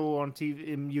kids show on TV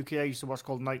in UK I used to watch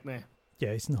called Nightmare.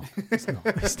 Yeah, it's not.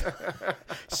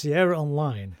 Sierra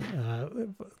Online.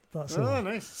 That's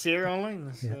nice. Sierra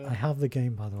Online. I have the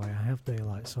game, by the way. I have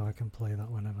Daylight, so I can play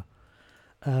that whenever.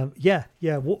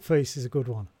 Whatface is a good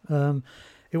one.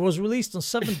 It was released on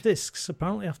 7 discs,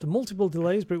 apparently after multiple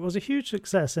delays, but it was a huge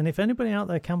success. And if anybody out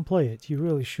there can play it, you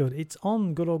really should. It's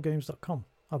on goodoldgames.com,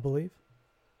 I believe.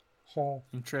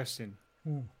 Interesting.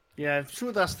 Yeah, I'm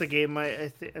sure that's the game.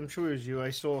 I'm sure it was you. I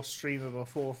saw a stream about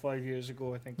 4 or 5 years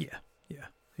ago, I think. Yeah,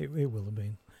 it will have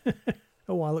been.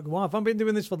 Oh, wow, look, why have I been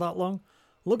doing this for that long?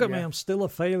 Look at me, I'm still a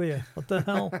failure. What the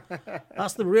hell?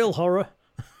 That's the real horror.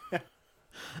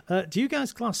 Do you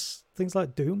guys class things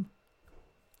like Doom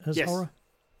as horror?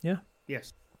 Yeah?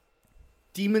 Yes.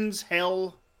 Demons,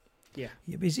 hell, yeah.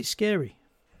 Is it scary?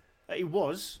 It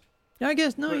was. Yeah, I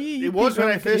guess, no. It was when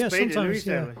I first played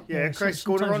it. Yeah, Christ,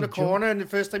 going around the corner, and the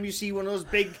first time you see one of those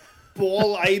big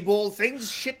eyeball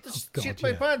things, shit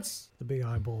my pants. The big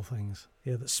eyeball things.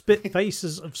 Yeah, that spit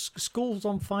faces of skulls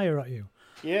on fire at you.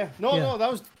 Yeah. No,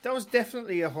 that was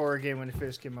definitely a horror game when it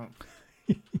first came out.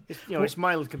 It's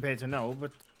mild compared to now,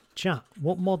 but... Chat,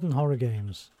 what modern horror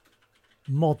games?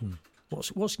 Modern.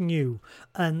 What's new?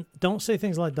 And don't say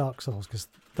things like Dark Souls, because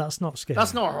that's not scary.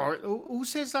 That's not horror. Who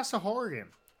says that's a horror game?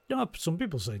 No, some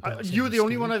people say Dark Souls. You're the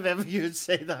only one I've ever heard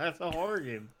say that's a horror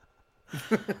game.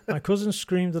 My cousin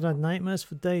screamed that I had nightmares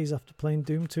for days after playing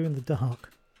Doom 2 in the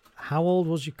dark. How old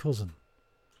was your cousin?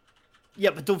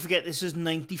 Yeah, but don't forget, this is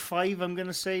 95, I'm going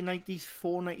to say.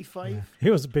 94, 95. Yeah. He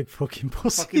was a big fucking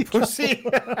pussy. Was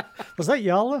that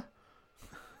Yala?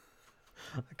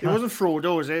 It wasn't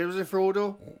Frodo, was it? Was it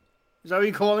Frodo? Is that what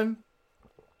you call him?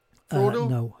 Frodo?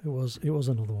 No, it was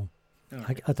another one. Oh.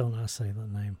 I don't know how to say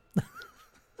that name.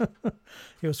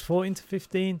 He was 14 to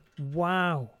 15.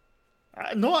 Wow.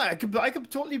 No, I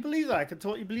could totally believe that. I could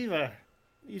totally believe that.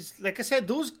 He's, like I said,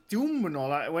 those Doom and all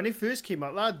that, when they first came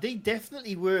out, they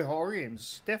definitely were horror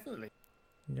games. Definitely.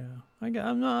 Yeah.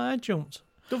 I jumped.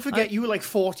 Don't forget, you were like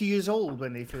 40 years old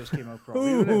when they first came out,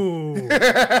 probably. Ooh.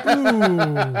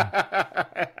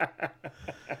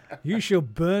 You shall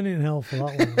burn in hell for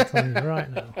that one, I'm telling you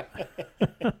right now.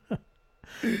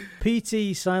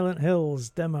 PT Silent Hills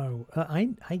demo. I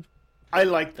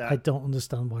like that. I don't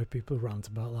understand why people rant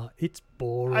about that. It's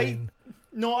boring.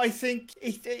 I think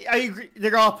I agree.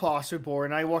 There are parts that are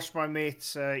boring. I watched my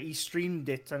mates. He streamed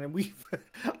it, and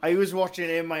I was watching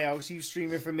it in my house. He was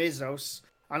streaming from his house,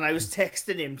 and I was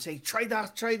texting him saying, "Try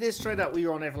that, try this, try that." We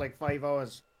were on there for like 5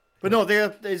 hours. But no,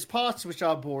 there's parts which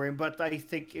are boring. But I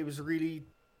think it was really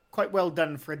quite well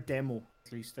done for a demo,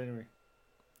 at least. Anyway,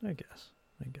 I guess.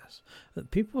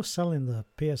 People were selling the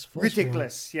PS4.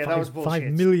 Ridiculous. Yeah, that was bullshit.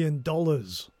 $5 million.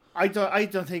 I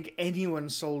don't think anyone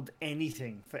sold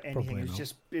anything for anything.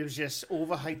 It was just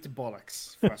overhyped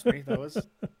bollocks. Trust me, that was.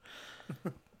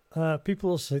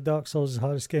 People also say Dark Souls is the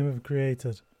hardest game ever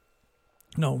created.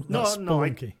 No, that's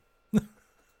Spelunky.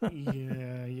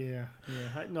 Yeah.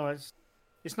 No, it's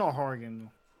not a horror game though.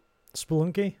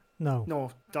 Spelunky? No,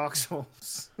 Dark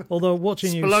Souls. Although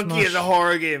watching Spelunky is a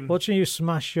horror game. Watching you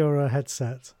smash your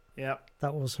headset. Yeah.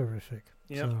 That was horrific.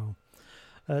 Yeah.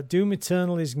 So, Doom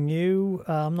Eternal is new.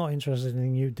 I'm not interested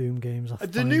in new Doom games.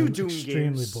 The new Doom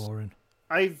extremely games, boring.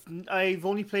 I've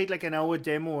only played like an hour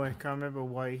demo. I can't remember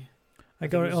why. I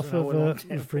got it off of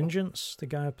Refringens, the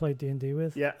guy I played D&D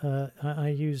with. Yeah. I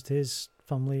used his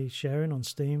family sharing on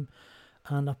Steam,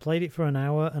 and I played it for an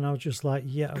hour, and I was just like,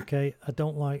 yeah, okay, I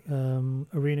don't like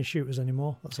arena shooters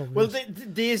anymore. That's obvious. Well,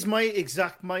 there's my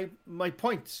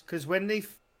point, because when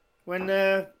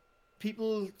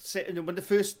people say when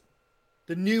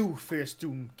the new first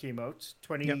Doom came out,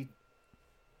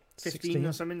 2015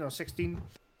 or something, or 16.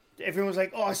 Everyone's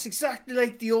like, "Oh, it's exactly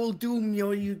like the old Doom."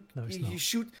 You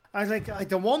shoot. I was like, I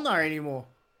don't want that anymore.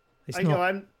 It's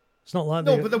not like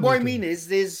no. But what I mean is,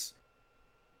 there's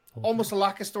almost a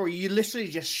lack of story. You're literally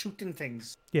just shooting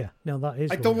things. Yeah, no, that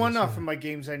is. I don't want that from my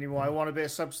games anymore. I want a bit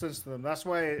of substance to them. That's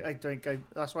why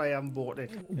that's why I haven't bought it.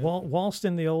 Whilst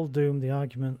in the old Doom, the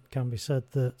argument can be said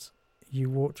that you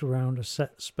walked around a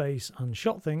set space and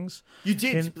shot things. You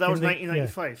did. But that was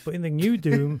 1995. Yeah, but in the new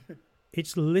Doom,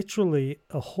 it's literally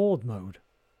a horde mode.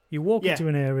 You walk into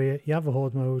an area, you have a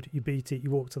horde mode, you beat it,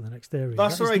 you walk to the next area.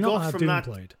 That's what I got from that.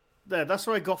 Played. Yeah, that's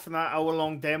what I got from that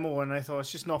hour-long demo, and I thought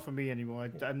it's just not for me anymore.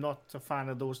 I'm not a fan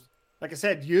of those. Like I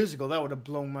said years ago, that would have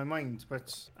blown my mind,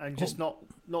 but I'm just not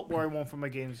what I want from my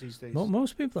games these days.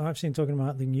 Most people I've seen talking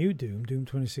about the new Doom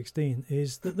 2016,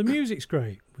 is that the music's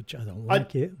great, which I don't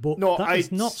like but that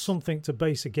is not something to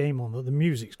base a game on, that the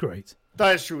music's great.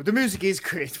 That is true. The music is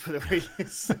great, by the way.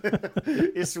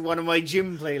 It's one of my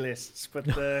gym playlists, but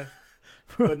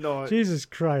no. Jesus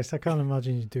Christ, I can't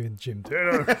imagine you doing gym.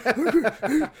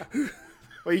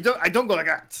 Well, you don't. I don't go like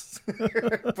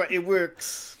that, but it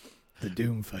works. The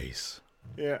Doom face.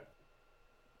 Yeah.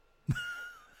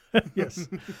 Yes.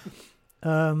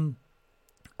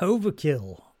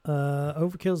 Overkill.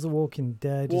 Overkill's The Walking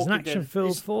Dead. It's an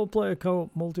action-filled 4-player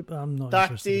co-op multiplayer. I'm not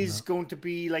interested in that. That is going to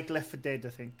be like Left 4 Dead, I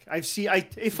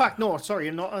think. In fact, no,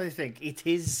 sorry, not I think. It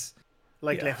is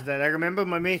like Left 4 Dead. I remember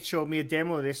my mate showed me a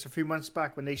demo of this a few months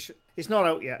back when it's not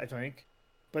out yet, I think,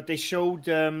 but they showed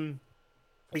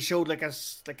like a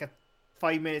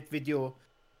 5-minute video,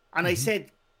 and I said,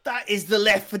 that is the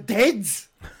Left 4 Dead.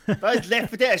 That is Left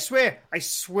 4 Dead. I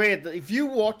swear that if you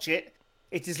watch it,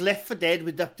 it is Left 4 Dead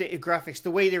with updated graphics.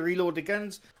 The way they reload the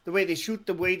guns, the way they shoot,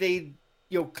 the way they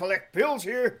collect pills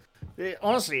here.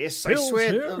 Honestly, I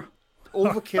swear,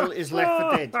 Overkill is Left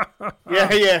 4 Dead.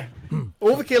 Yeah.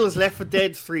 Overkill is Left 4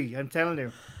 Dead 3. I'm telling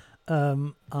you.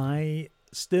 I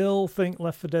still think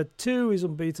Left 4 Dead 2 is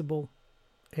unbeatable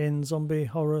in zombie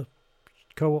horror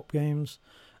co-op games.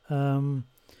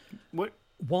 What?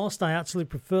 Whilst I actually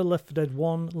prefer Left 4 Dead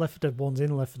 1, Left 4 Dead 1's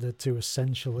in Left 4 Dead 2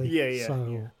 essentially. Yeah.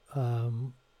 So,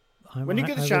 when you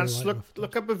get a chance, really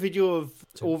look up a video of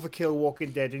Overkill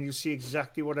Walking Dead and you'll see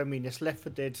exactly what I mean. It's Left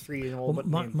 4 Dead 3 and all.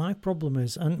 Well, my problem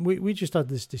is, and we just had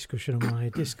this discussion on my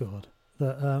Discord,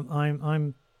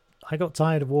 that I got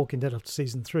tired of Walking Dead after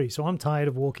season 3, so I'm tired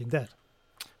of Walking Dead.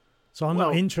 So I'm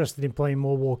not interested in playing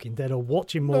more Walking Dead or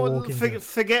watching more Walking Dead.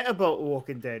 Forget about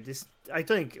Walking Dead. I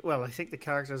think the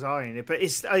characters are in it, but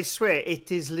I swear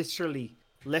it is literally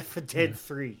Left 4 Dead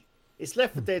 3. It's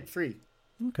Left 4 Dead 3.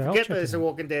 Okay, Forget that there's a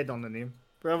Walking Dead on the name.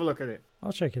 But have a look at it.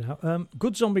 I'll check it out.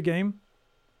 Good zombie game.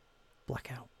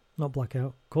 Not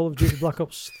Blackout. Call of Duty Black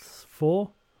Ops 4.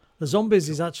 The zombies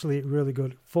is actually really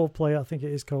good. 4-player, I think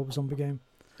it is co-op zombie game.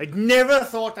 I never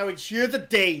thought I would hear the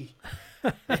day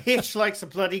Hitch likes a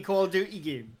bloody Call of Duty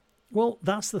game. Well,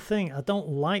 that's the thing. I don't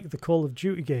like the Call of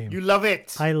Duty game. You love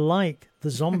it. I like the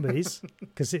zombies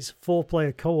because it's a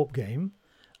 4-player co-op game.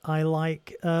 I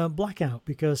like Blackout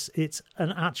because it's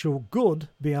an actual good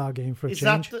VR game for a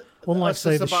change. Unlike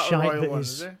say the shite that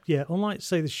is unlike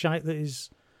say the shite that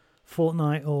is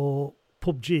Fortnite or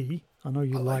PUBG. I know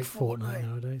you like Fortnite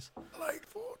nowadays. I like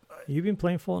Fortnite. You've been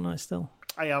playing Fortnite still?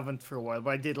 I haven't for a while,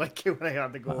 but I did like it when I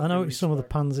had to go. I know some of the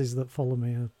pansies that follow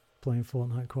me are playing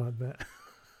Fortnite quite a bit.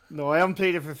 No, I haven't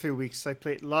played it for a few weeks. I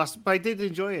played but I did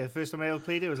enjoy it. The first time I ever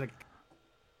played it was like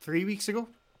 3 weeks ago.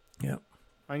 Yeah.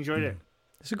 I enjoyed it.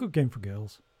 It's a good game for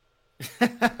girls. If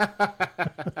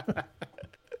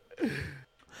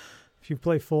you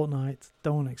play Fortnite,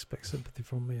 don't expect sympathy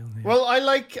from me on here. Well, I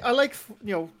like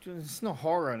it's not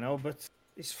horror now, but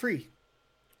it's free.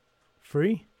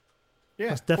 Free? Yeah,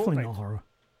 that's definitely Fortnite. Not horror.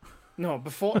 No,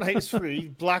 but Fortnite is free.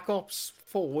 Black Ops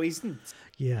 4 isn't.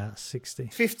 Yeah, 60.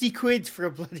 50 quid for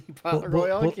a bloody battle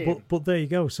royale game. But there you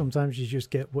go. Sometimes you just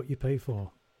get what you pay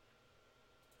for.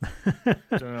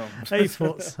 Don't know. Hey,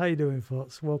 Foots. How you doing,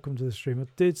 Foots? Welcome to the stream. I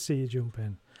did see you jump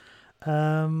in.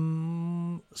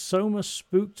 Soma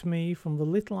spooked me from the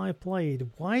little I played.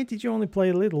 Why did you only play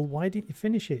a little? Why didn't you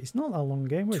finish it? It's not that long a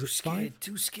game. Was it 5?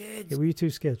 Too scared. Yeah, were you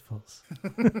too scared, Foots?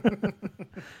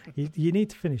 you need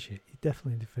to finish it. You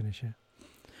definitely need to finish it.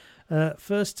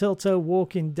 First Telltale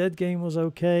Walking Dead game was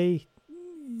okay.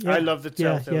 Yeah, I love the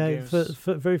Telltale games. Yeah,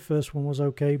 very first one was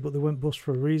okay, but they went bust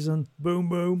for a reason. Boom,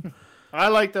 boom. I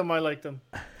like them.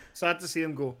 Sad to see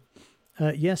them go.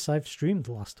 Yes, I've streamed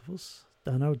The Last of Us.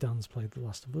 I know Dan's played The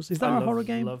Last of Us. Is that a horror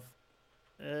game?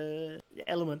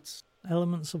 Elements.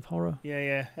 Elements of horror?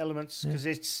 Yeah, elements. Because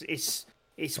it's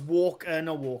Walker,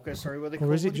 not Walker, sorry. What are they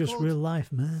called? Or is it just real life,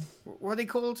 man? What are they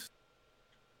called?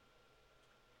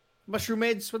 Mushroom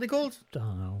heads, what are they called? I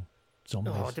don't know.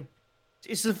 Zombies. Oh,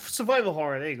 it's a survival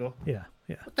horror, there you go. Yeah.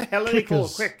 What the hell are they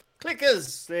called? Quick.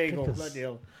 Clickers! There you go, bloody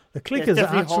hell. The clickers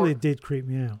actually did creep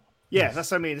me out. Yeah, yes.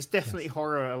 That's what I mean. There's definitely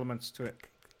horror elements to it.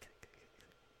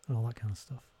 And all that kind of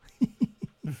stuff.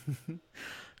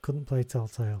 Couldn't play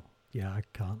Telltale. Yeah, I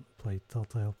can't play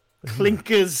Telltale.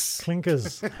 Clinkers.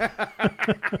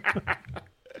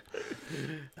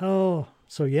 Oh,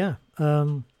 so yeah.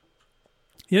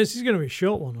 This is going to be a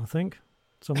short one, I think.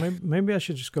 So maybe I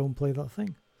should just go and play that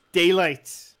thing.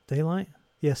 Daylight?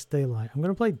 Yes, Daylight. I'm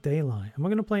going to play Daylight. Am I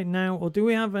going to play it now, or do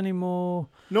we have any more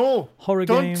horror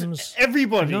games?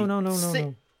 Everybody. No.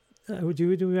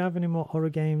 Do we have any more horror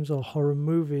games or horror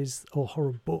movies or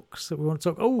horror books that we want to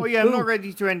talk? Oh yeah, I'm not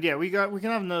ready to end yet. We can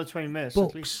have another 20 minutes. Books.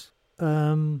 At least.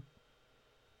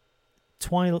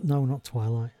 Twilight. No, not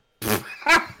Twilight.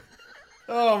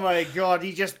 Oh my God!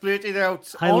 He just blurted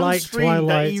out I on like screen Twilight.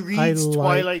 that he reads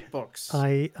Twilight books.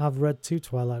 I have read 2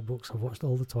 Twilight books. I've watched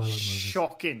all the Twilight movies.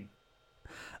 Shocking.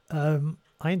 I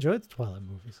enjoyed the Twilight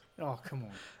movies. Oh, come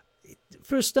on.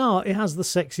 For a start, it has the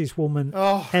sexiest woman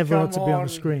ever to be on the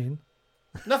screen.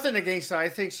 Nothing against her. I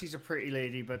think she's a pretty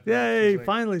lady, but... Yay,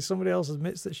 finally somebody else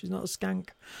admits that she's not a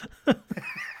skank.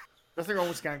 Nothing wrong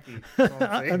with Skanky.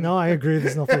 No, I agree.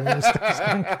 There's nothing wrong with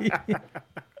Skanky.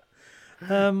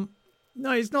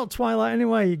 No, it's not Twilight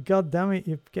anyway. God damn it,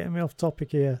 you're getting me off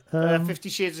topic here. 50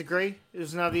 Shades of Grey.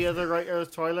 Isn't that the other writer of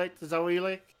Twilight? Is that what you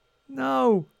like?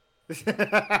 No.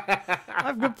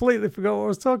 I've completely forgot what I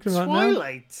was talking about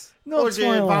Twilight? now. Not or is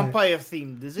Twilight. it vampire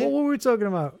themed, is it? What were we talking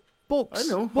about? Books. I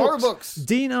know, horror books.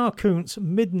 Dean R. Koontz,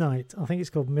 Midnight. I think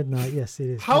it's called Midnight. Yes, it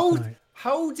is.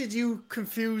 How did you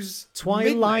confuse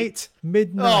Twilight,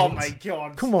 Midnight? Oh my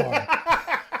god. Come on.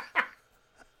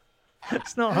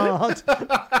 It's not hard.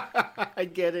 I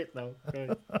get it now.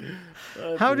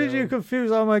 How did you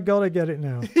confuse? Oh my god, I get it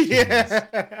now.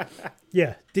 Yeah.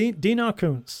 Yeah, Dean R.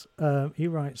 Koontz. He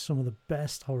writes some of the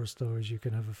best horror stories you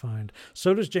can ever find.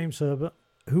 So does James Herbert.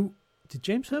 Did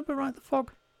James Herbert write The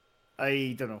Fog?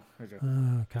 I don't know. I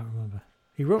can't remember.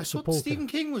 He wrote I thought Sepulchre. Stephen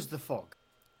King was The Fog.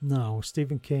 No,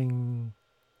 Stephen King.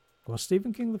 Was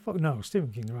Stephen King The Fog? No,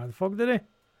 Stephen King wrote The Fog, did he?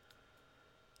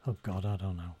 Oh God, I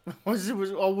don't know. Was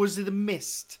it The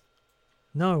Mist?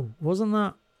 No, wasn't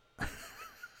that?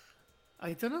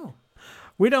 I don't know.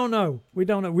 We don't know. We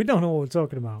don't know what we're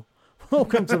talking about.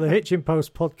 Welcome to the Hitch in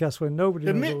Post podcast where nobody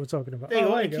knows what we're talking about.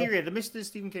 There you go. The Mist is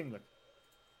Stephen King. Look.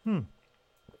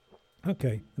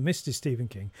 Okay, The Mist is Stephen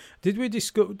King. Did we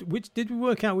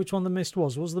work out which one The Mist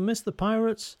was? Was The Mist the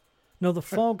pirates? No, The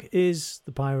Fog is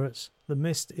the pirates. The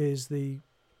Mist is the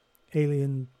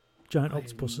alien giant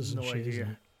octopuses and shit, isn't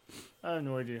it? I have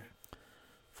no idea.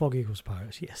 Fog equals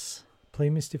pirates, yes. Play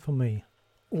Misty for me.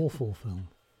 Awful film.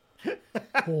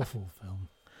 Awful film.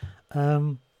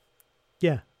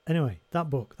 Yeah. Anyway, that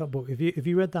book. If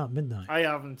you read that, Midnight, I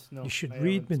haven't. No, you should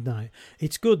read Midnight.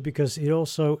 It's good because it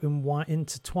also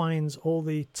intertwines all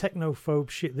the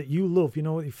technophobe shit that you love. You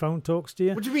know what your phone talks to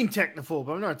you. What do you mean technophobe?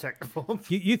 I'm not a technophobe.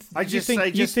 You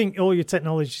think all your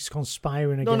technology is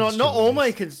conspiring against? No, you. not all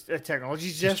my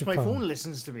technology. Just my phone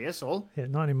listens to me. That's all. Yeah,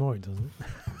 not anymore. It doesn't. Do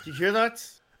you hear that?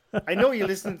 I know you're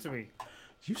listening to me.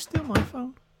 Did you steal my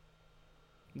phone?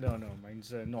 No,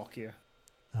 mine's Nokia.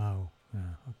 Oh.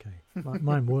 Yeah, okay.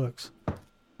 Mine works.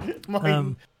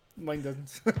 Mine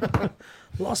doesn't.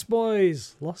 Lost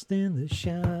Boys, Lost in the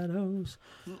Shadows.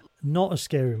 Not a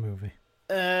scary movie.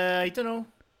 I don't know.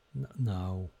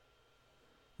 No,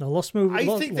 Lost movie.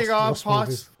 I think there are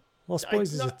parts. Lost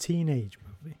Boys is a teenage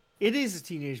movie. It is a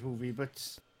teenage movie,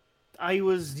 but I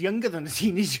was younger than a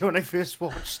teenager when I first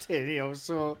watched it.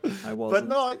 So I wasn't. But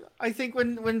no, I think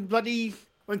when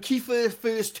Kiefer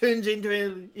first turns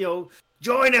into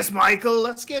join us, Michael.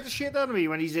 That scared the shit out of me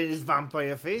when he's in his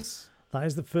vampire face. That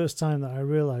is the first time that I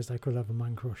realised I could have a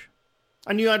man crush.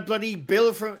 And you had bloody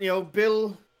Bill from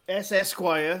Bill S.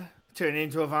 Esquire turning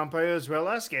into a vampire as well.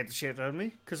 That scared the shit out of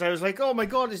me because I was like, oh my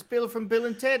god, it's Bill from Bill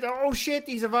and Ted. Oh shit,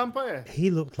 he's a vampire.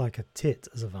 He looked like a tit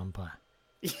as a vampire.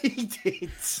 He did.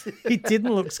 He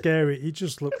didn't look scary. He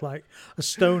just looked like a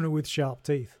stoner with sharp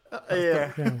teeth.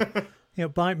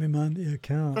 Bite me, man. You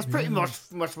can't. That's pretty much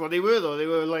what they were, though. They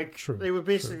were like, true, they were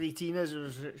basically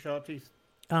teenagers with sharp teeth.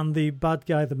 And the bad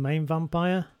guy, the main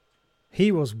vampire,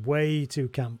 he was way too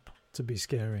camp to be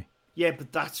scary. Yeah,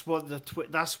 but that's what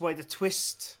that's why the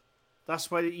twist.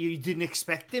 That's why you didn't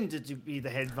expect him to be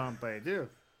the head vampire, do you?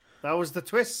 That was the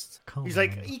twist. He's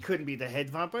like, he couldn't be the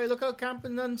head vampire. Look how camp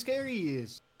and unscary he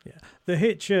is. Yeah, the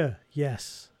Hitcher.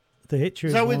 Yes, the Hitcher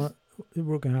is Rutger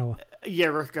Hauer. Yeah,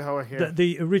 Rutger Hauer here.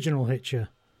 The original Hitcher,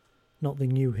 not the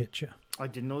new Hitcher. I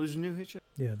didn't know there's a new Hitcher.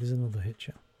 Yeah, there's another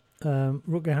Hitcher.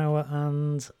 Rutger Hauer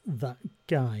and that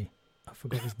guy. I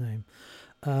forgot his name.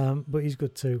 But he's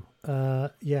good too.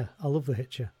 Yeah, I love the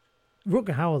Hitcher.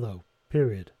 Rutger Hauer, though,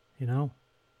 period. He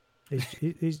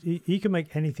can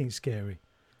make anything scary.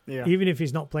 Yeah. Even if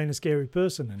he's not playing a scary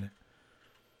person in it.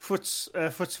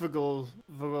 Futzvogel,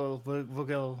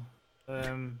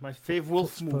 my favourite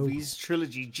Wolf movies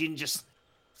trilogy, Ginger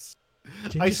Snaps.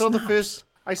 I saw the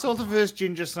first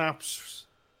Ginger Snaps.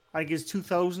 I think it's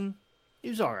 2000. It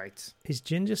was all right. Is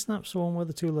Ginger Snaps the one with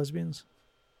the two lesbians?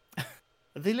 Are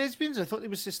they lesbians? I thought they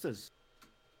were sisters.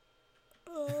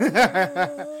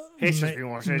 Hitch has been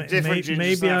watching a different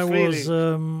Ginger Snaps.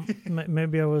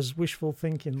 Maybe I was wishful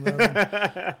thinking.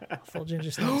 I thought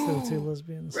Ginger Snaps there were two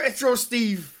lesbians. Retro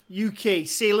Steve, UK,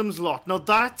 Salem's Lot. Now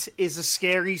that is a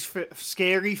scary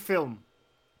film.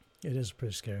 It is a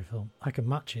pretty scary film. I can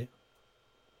match it.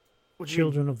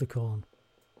 Children of the Corn.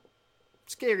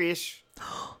 Scary-ish.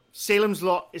 Salem's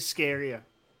Lot is scarier.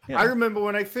 Yeah. I remember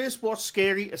when I first watched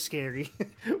when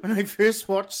I first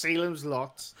watched Salem's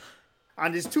Lot,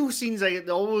 and there's two scenes they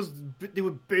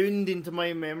were burned into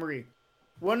my memory.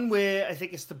 One where I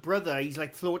think it's the brother, he's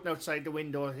like floating outside the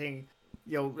window thing.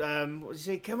 What does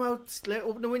he say? Come out,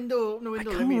 open the window. I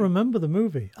can't remember the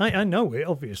movie. I know it,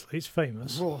 obviously, it's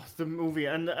famous. Oh, the movie.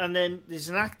 And then there's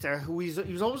an actor who he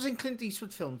was always in Clint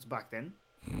Eastwood films back then.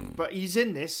 But he's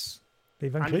in this,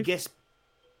 and he gets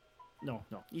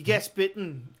he gets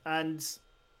bitten, and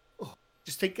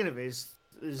just thinking of it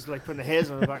is like putting the hairs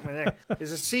on the back of my neck.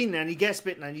 There's a scene and he gets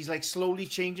bitten and he's like slowly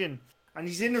changing, and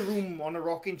he's in a room on a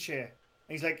rocking chair,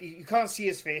 and he's like, you can't see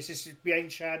his face, it's just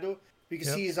behind shadow. You can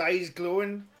see his eyes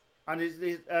glowing, and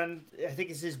I think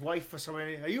it's his wife or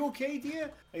something. Are you okay, dear?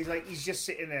 And he's just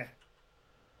sitting there.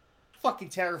 Fucking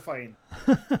terrifying.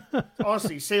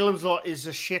 Honestly, Salem's Lot is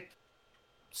a shit.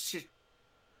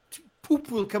 Poop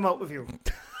will come out of you.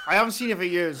 I haven't seen it for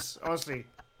years, honestly,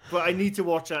 but I need to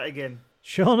watch that again.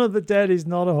 Shaun of the Dead is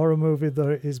not a horror movie, though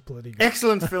it is bloody good.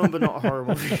 Excellent film, but not a horror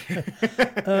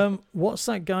movie. What's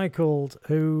that guy called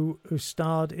who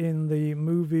starred in the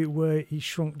movie where he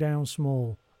shrunk down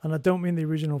small? And I don't mean the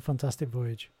original Fantastic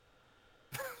Voyage.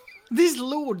 There's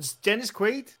loads. Dennis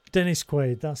Quaid? Dennis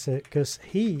Quaid, that's it. Because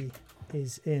he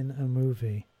is in a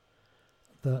movie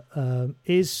that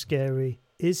is scary,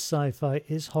 is sci-fi,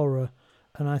 is horror,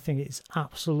 and I think it's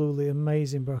absolutely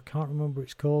amazing, but I can't remember what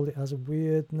it's called. It has a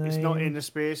weird name. It's not Inner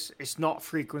Space. It's not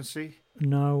Frequency.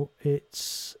 No,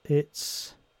 it's...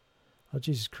 Oh,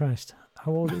 Jesus Christ.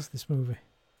 How old is this movie?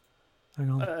 Hang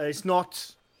on. It's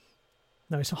not...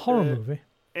 No, it's a horror movie.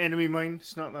 Enemy Mine.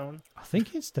 It's not that one. I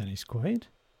think it's Dennis Quaid.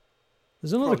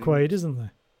 There's another Quaid, isn't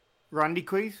there? Randy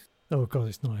Quaid? Oh, God,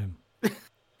 it's not him.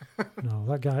 No,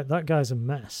 that guy's a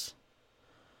mess.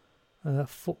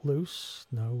 Footloose?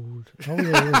 No. Oh,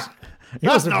 yeah,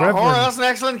 that's not a horror. That's an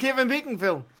excellent Kevin Bacon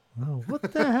film. Oh, what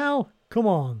the hell? Come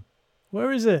on.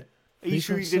 Where is it? Are you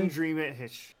sure you didn't dream it,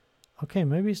 Hitch? Okay,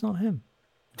 maybe it's not him.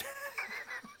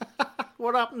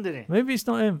 What happened in it? Maybe it's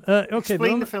not him. Okay,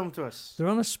 explain the film to us. They're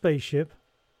on a spaceship,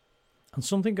 and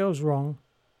something goes wrong,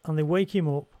 and they wake him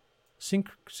up.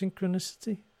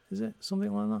 Synchronicity? Is it?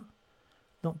 Something like that?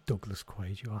 Not Douglas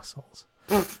Quaid, you assholes.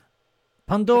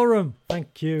 Pandorum.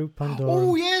 Thank you, Pandorum.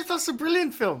 Oh, yes, that's a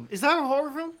brilliant film. Is that a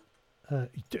horror film?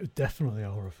 Definitely a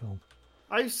horror film.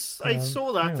 I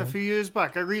saw that a few years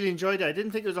back. I really enjoyed it. I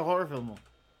didn't think it was a horror film, though.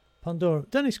 Pandora.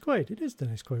 Dennis Quaid. It is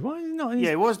Dennis Quaid. Why is he not?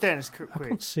 Yeah, it was Dennis Quaid. I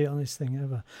can't see it on this thing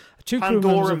ever. Two crew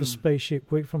members of the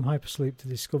spaceship wake from hypersleep to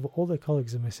discover all their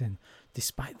colleagues are missing.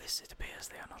 Despite this, it appears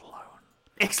they are not alone.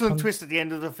 Excellent twist at the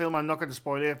end of the film. I'm not going to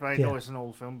spoil it, but I know it's an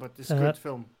old film, but it's a good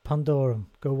film. Pandorum.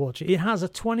 Go watch it. It has a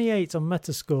 28 on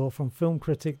Metascore from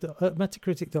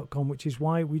Metacritic.com, which is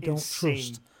why we don't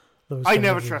trust those. I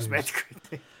never trust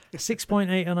Metacritic.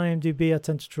 6.8 on IMDb. I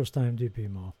tend to trust IMDb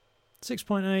more.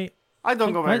 6.8. I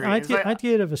don't go by ratings. I'd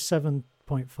give it a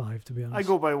 7.5, to be honest. I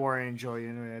go by what I enjoy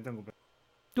anyway. I don't go by...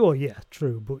 Oh, yeah,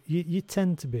 true. But you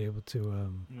tend to be able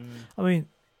to... I mean,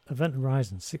 Event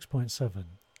Horizon, 6.7.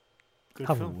 Good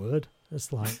Have film. a word.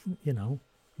 It's like, no.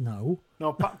 No,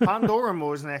 Pandorum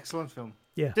was an excellent film.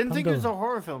 Yeah, Didn't think it was a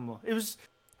horror film, though. It was...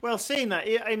 Well, saying that,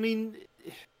 I mean...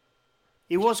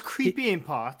 It was creepy in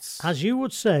parts. As you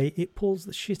would say, it pulls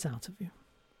the shit out of you.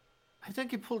 I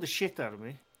think it pulled the shit out of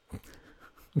me.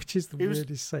 Which is the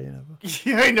weirdest saying ever.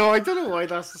 Yeah, I know. I don't know why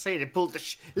that's the saying. It pulled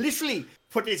the literally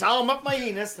put his arm up my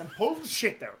anus and pulled the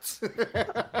shit out.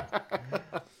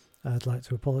 I'd like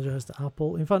to apologise to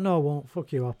Apple. In fact, no, I won't.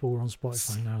 Fuck you, Apple. We're on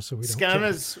Spotify now, so we don't.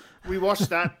 Scanners. We watched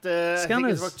that. I think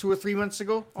it was about 2 or 3 months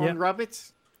ago on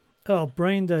Rabbit. Oh,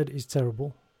 Brain Dead is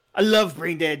terrible. I love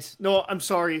Brain Dead. No, I'm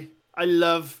sorry. I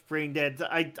love Brain Dead.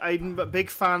 I'm a big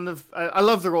fan of... I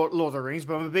love the Lord of the Rings,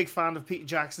 but I'm a big fan of Peter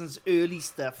Jackson's early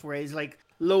stuff, where he's like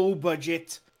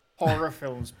low-budget horror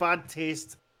films. Bad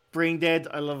Taste, Brain Dead,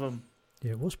 I love them.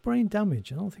 Yeah, what's Brain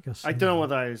Damage? I don't think I've seen I don't know what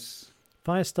that is.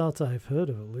 Firestarter I've heard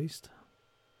of, at least.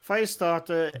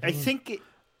 Firestarter, I think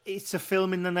it's a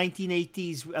film in the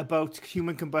 1980s about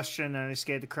human combustion, and it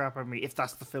scared the crap out of me, if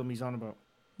that's the film he's on about.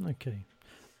 Okay.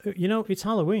 You know, it's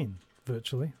Halloween.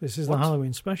 Virtually. This is the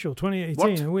Halloween special,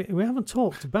 2018. And we haven't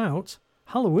talked about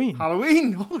Halloween.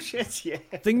 Halloween? Oh, shit, yeah.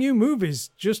 The new movie's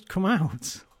just come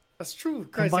out. That's true.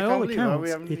 Christ, and by all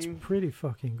accounts, it's pretty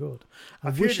fucking good.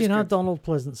 I wish it had Donald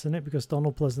Pleasance in it, because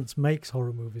Donald Pleasance makes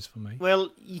horror movies for me.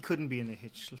 Well, he couldn't be in the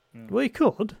Hitch. Yeah. Well, he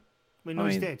could. We know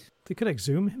he's dead. They could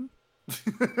exhume him.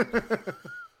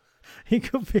 He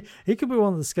could be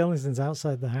one of the skeletons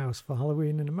outside the house for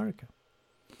Halloween in America.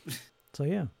 So,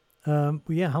 yeah. But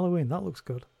yeah, Halloween, that looks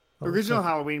good. Original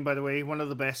Halloween, by the way, one of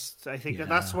the best. I think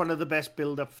that's one of the best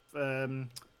build up in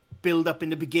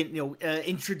the beginning,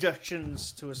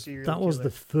 introductions to a serial killer. That was the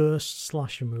first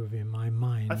slasher movie in my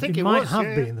mind. I think it might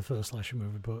have been the first slasher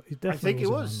movie, but it definitely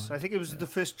I think it was the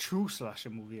first true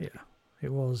slasher movie. Yeah,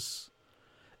 it was.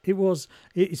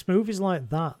 It's movies like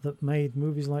that made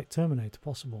movies like Terminator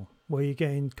possible, where you're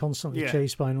getting constantly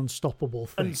chased by an unstoppable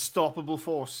thing. Unstoppable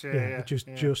force. Yeah. It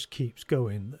just keeps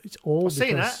going. It's all because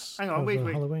saying that. Hang on, wait.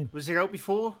 Halloween. Was it out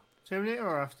before Terminator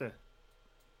or after?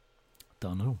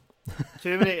 Don't know.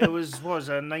 Terminator was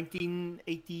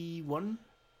 1981?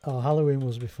 Oh, Halloween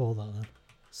was before that then.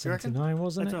 79,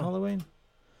 wasn't it? Halloween?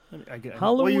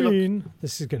 Halloween.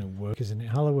 This is going to work, isn't it?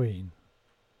 Halloween.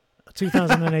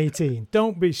 2018.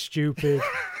 Don't be stupid.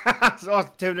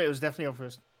 Terminator was definitely up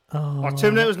first. Oh,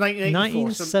 Terminator was 1984.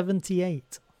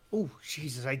 1978. Oh,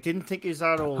 Jesus. I didn't think it was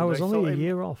that old. I was only a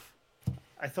year off.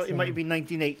 I thought it might have been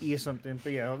 1980 or something.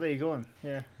 But yeah, there you go.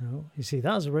 Yeah. No, you see,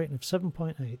 that is a rating of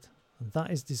 7.8. And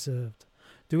that is deserved.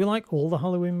 Do we like all the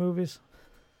Halloween movies?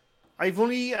 I've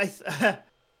only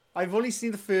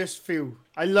seen the first few.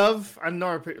 I know a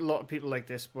lot of people like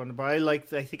this one, but I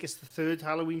think it's the third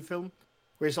Halloween film,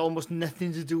 where it's almost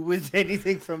nothing to do with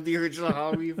anything from the original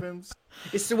Halloween films.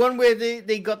 It's the one where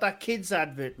they got that kids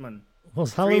advert, man.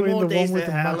 Was Halloween the one with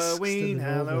the Halloween,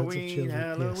 masks? Halloween.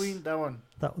 Yes. That one.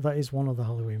 That is one of the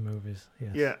Halloween movies.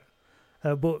 Yes.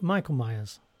 Yeah. But Michael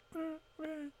Myers.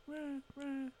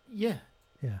 Yeah.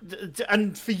 Yeah.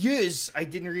 And for years, I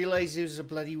didn't realise it was a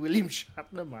bloody William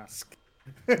Shatner mask.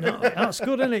 No, that's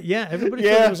good, isn't it? Yeah, everybody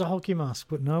thought it was a hockey mask,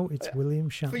 but no, it's William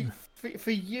Shatner.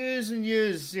 For years and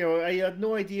years, I had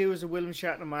no idea it was a William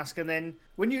Shatner mask, and then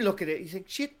when you look at it, you think,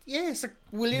 shit, yeah, it's a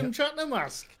William Shatner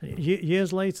mask.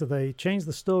 Years later, they changed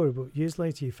the story, but years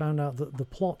later, you found out that the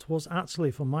plot was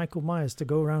actually for Michael Myers to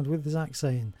go around with his axe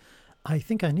saying, I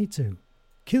think I need to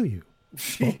kill you.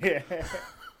 Yeah.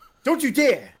 Don't you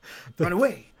dare run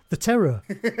away. The terror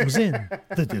was in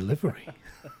the delivery.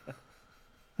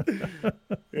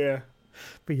 Yeah.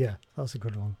 But yeah, that's a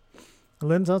good one. I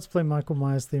learned how to play Michael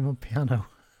Myers' theme on piano.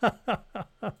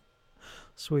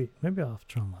 Sweet. Maybe I'll have to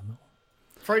try and learn that one.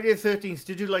 Friday the 13th,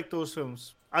 did you like those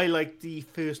films? I liked the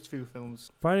first few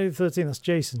films. Friday the 13th, that's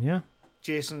Jason, yeah?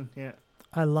 Jason, yeah.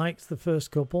 I liked the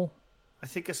first couple. I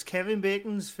think it's Kevin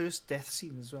Bacon's first death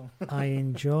scene as well. I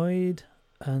enjoyed,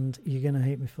 and you're going to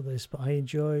hate me for this, but I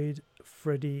enjoyed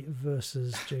Freddy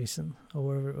versus Jason, or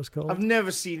whatever it was called. I've never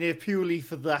seen it purely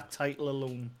for that title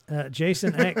alone.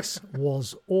 Jason X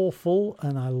was awful,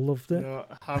 and I loved it. No,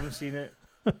 I haven't seen it.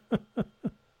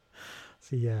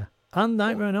 So, yeah. And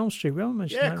Nightmare on Elm Street. We haven't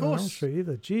mentioned Nightmare on Elm Street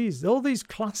either. Jeez, all these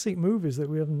classic movies that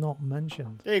we have not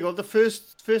mentioned. There you go. The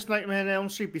first Nightmare on Elm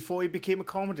Street before he became a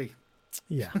comedy.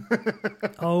 Yeah.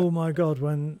 Oh, my God.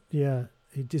 When,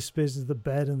 he disposes the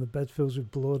bed and the bed fills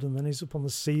with blood and then he's up on the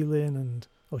ceiling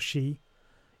or she.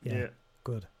 Yeah.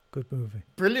 Good movie.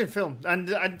 Brilliant film. And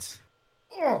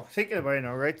thinking about it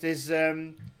now, right? There's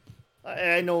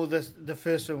I know the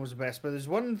first one was the best, but there's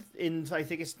one in, I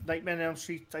think it's Nightmare on Elm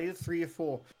Street, either 3 or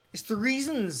 4. It's the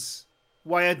reasons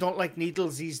why I don't like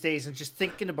needles these days, and just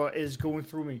thinking about it is going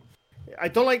through me. I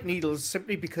don't like needles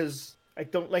simply because I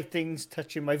don't like things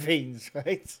touching my veins,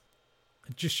 right?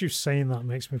 Just you saying that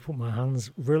makes me put my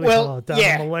hands really hard down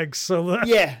on my legs. So that...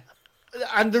 Yeah.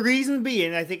 And the reason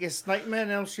being, I think it's Nightmare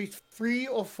on Elm Street 3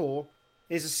 or 4.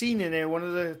 There's a scene in there, one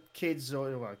of the kids,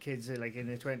 kids are like in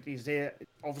their 20s, they're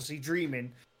obviously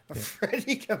dreaming. And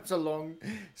Freddy comes along,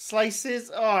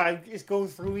 slices, it's going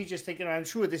through me just thinking, I'm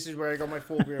sure this is where I got my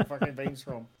phobia of fucking veins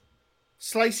from.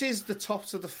 Slices the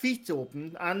tops of the feet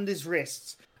open and his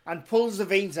wrists and pulls the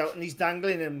veins out and he's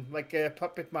dangling him like a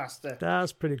puppet master.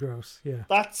 That's pretty gross, yeah.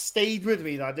 That stayed with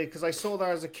me, that did, because I saw that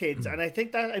as a kid, and I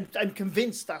think that, I'm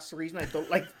convinced that's the reason I don't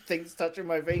like things touching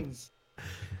my veins.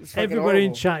 Everybody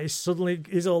in chat is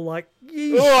all like,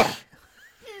 yeah.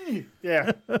 I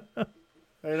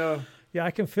know. Yeah,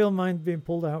 I can feel mine being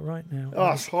pulled out right now.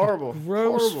 Oh, it's horrible.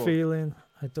 Gross feeling.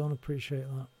 I don't appreciate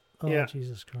that. Oh,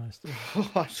 Jesus Christ.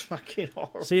 Oh, it's fucking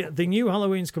horrible. See, the new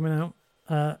Halloween's coming out.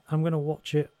 I'm going to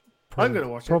watch it. I'm going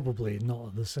to watch it. Probably not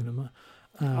at the cinema.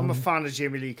 I'm a fan of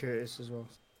Jamie Lee Curtis as well.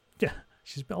 Yeah,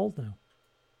 she's a bit old now.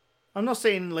 I'm not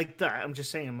saying like that. I'm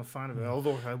just saying I'm a fan of her,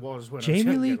 although I was when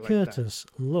Jamie I was Lee like Curtis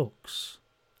looks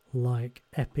like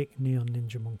Epic Neon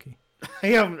Ninja Monkey.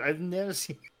 I've never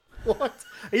seen... What?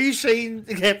 Are you saying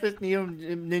Epic Neon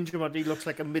Ninja Monkey looks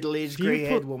like a middle-aged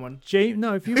grey-haired woman?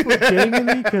 If you put Jamie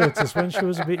Lee Curtis when she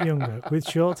was a bit younger with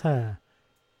short hair,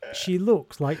 she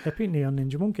looks like Epic Neon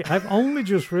Ninja Monkey. I've only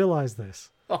just realised this.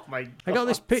 Oh my God. I got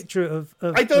this picture of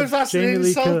I don't know if that's an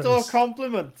insult or a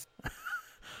compliment.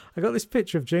 I got this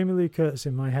picture of Jamie Lee Curtis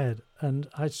in my head, and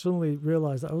I suddenly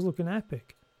realised that I was looking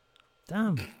epic.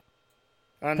 Damn.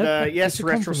 And yes,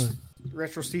 Retro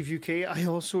Steve UK, I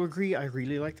also agree. I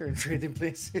really like her in Trading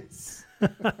Places.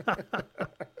 I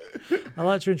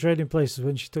liked her in Trading Places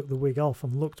when she took the wig off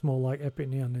and looked more like Epic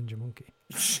Neon Ninja Monkey.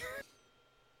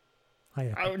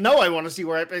 Now I want to see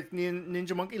what Epic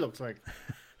Ninja Monkey looks like.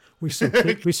 We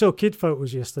saw kid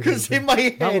photos yesterday. Because in my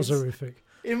head, that was horrific.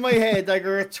 In my head, I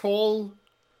got a tall,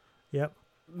 yep,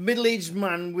 middle-aged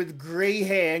man with grey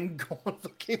hair and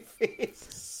gaunt-looking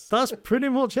face. That's pretty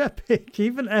much Epic.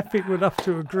 Even Epic would have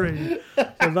to agree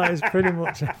that that is pretty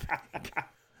much Epic.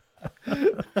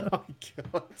 Oh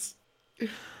God!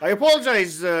 I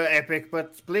apologise, Epic,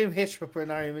 but blame Hitch for putting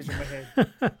our image in my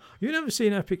head. You've never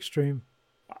seen Epic stream?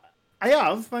 I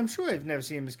have. I'm sure I've never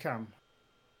seen him as cam.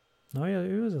 No, yeah,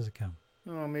 he was as a cam.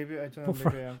 Oh, maybe I don't know.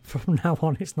 Well, maybe I am. From now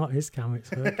on, it's not his cam; it's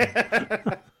her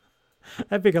cam.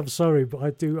 Epic, I'm sorry, but I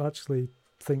do actually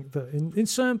think that in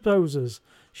certain poses,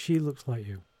 she looks like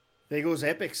you. There goes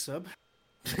Epic sub.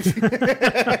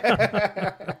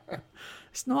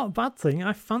 It's not a bad thing.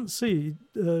 I fancy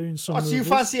in some. Oh, so you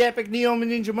fancy Epic Neon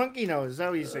Ninja Monkey now? Is that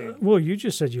what you're saying? Well, you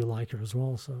just said you like her as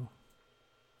well, so.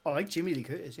 I like Jimmy Lee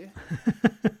Curtis, yeah.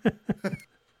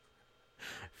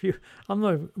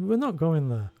 We're not going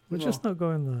there. We're just not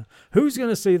going there. Who's going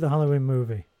to see the Halloween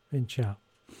movie in chat?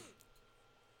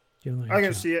 I'm going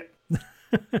to see it.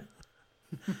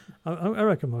 I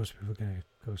reckon most people are going to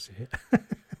go see it.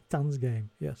 Dan's game,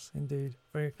 yes, indeed.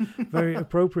 Very, very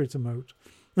appropriate emote.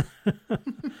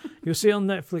 You'll see it on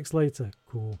Netflix later.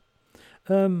 Cool.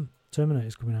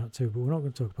 Terminator's coming out too, but we're not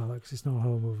going to talk about that because it's not a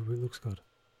horror movie, but it looks good.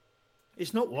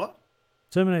 It's not what?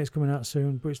 Terminator's coming out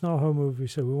soon, but it's not a horror movie,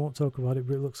 so we won't talk about it,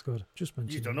 but it looks good. Just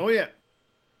mention it. You don't know yet?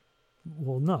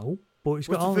 Well, no, but it's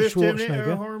got What's Arnold the first Terminator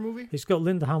Schwarzenegger. a horror movie? It's got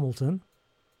Linda Hamilton.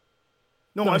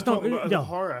 No, I'm talking about the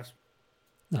horror.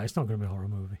 No, it's not going to be a horror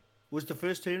movie. Was the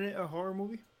first Terminator a horror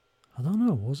movie? I don't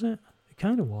know, was it? It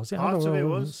kind of was. Parts of it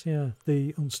was. Yeah,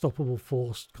 the unstoppable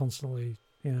force constantly,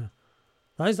 yeah.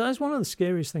 That is one of the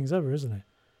scariest things ever, isn't it?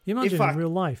 You imagine in real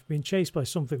life being chased by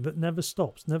something that never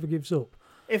stops, never gives up.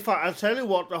 In fact, I'll tell you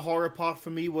what the horror part for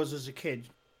me was as a kid.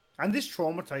 And this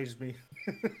traumatized me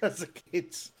as a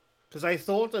kid. Because I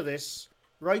thought of this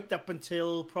right up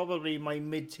until probably my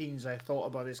mid-teens. I thought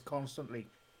about this constantly.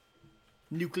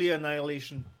 Nuclear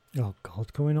annihilation. Oh,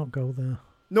 God, can we not go there?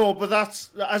 No, but that's...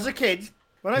 As a kid,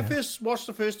 when I first watched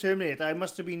the first Terminator, I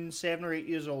must have been 7 or 8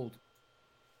 years old.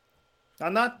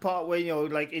 And that part where,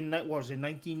 like in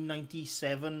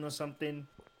 1997 or something,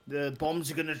 the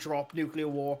bombs are going to drop, nuclear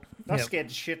war. That scared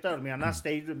the shit out of me, and that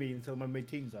stayed with me until my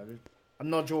mid-teens. I'm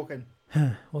not joking.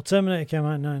 Well, Terminator came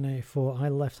out in 1984. I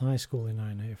left high school in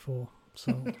 1984,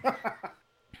 so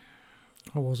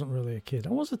I wasn't really a kid. I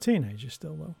was a teenager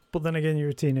still, though. But then again, you're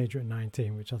a teenager at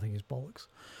 19, which I think is bollocks.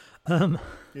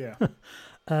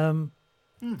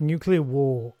 Nuclear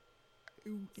war.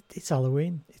 It's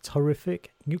Halloween. It's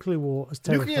horrific. Nuclear war has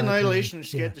terrified Nuclear annihilation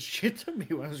scared the shit out of me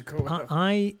when I was growing up.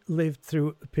 I lived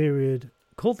through a period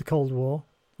called the Cold War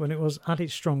when it was at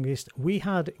its strongest. We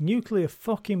had nuclear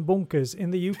fucking bunkers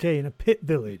in the UK in a pit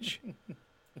village.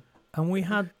 And we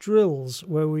had drills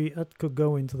where we could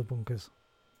go into the bunkers.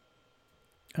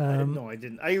 No, I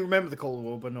didn't. I remember the Cold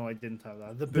War, but no, I didn't have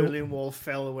that. The Berlin Wall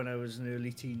fell when I was an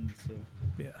early teen. So.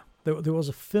 Yeah. There was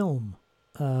a film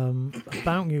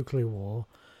about nuclear war,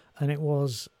 and it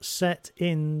was set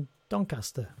in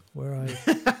Doncaster, where I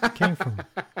came from.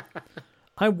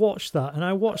 I watched that, and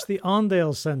I watched the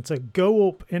Arndale Centre go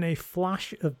up in a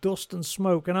flash of dust and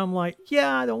smoke, and I'm like,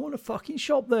 yeah, I don't want to fucking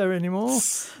shop there anymore.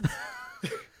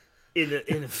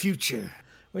 In a future,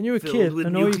 when you're a kid,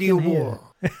 and all you can hear.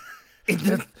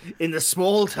 In the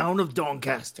small town of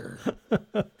Doncaster.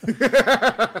 All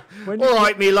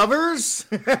right, me lovers.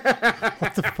 What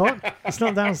the fuck? It's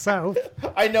not down south.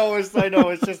 I know. It's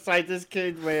just like this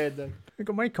kid, man. I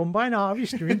got my combine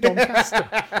harvester in Doncaster.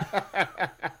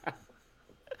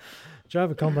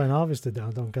 Drive a combine harvester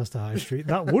down Doncaster High Street.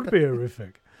 That would be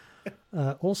horrific.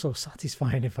 Also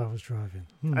satisfying if I was driving.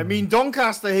 I mean,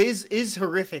 Doncaster is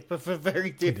horrific, but for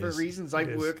very different reasons.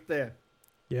 I've worked there.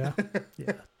 Yeah,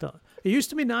 yeah. It used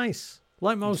to be nice,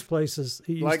 like most places.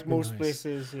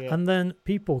 Places, yeah. And then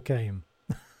people came.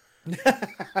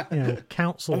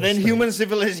 Council. And then human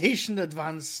civilization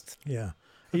advanced. Yeah,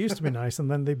 it used to be nice,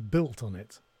 and then they built on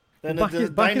it. Then back in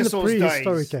the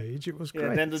prehistoric age, it was great.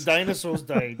 Yeah, then the dinosaurs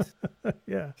died.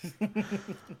 Yeah.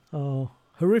 Oh,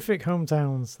 horrific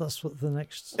hometowns. That's what the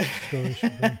next story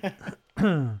should be.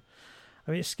 I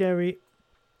mean, it's scary.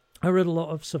 I read a lot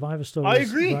of survivor stories. I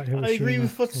agree. I agree with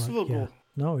Footstool.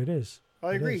 No, it is.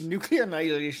 I agree. Nuclear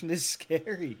annihilation is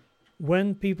scary.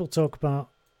 When people talk about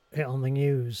it on the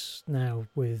news now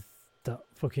with that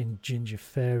fucking ginger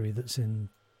fairy that's in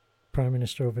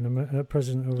President over in America. You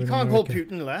can't call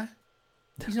Putin that.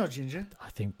 He's not ginger. I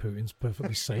think Putin's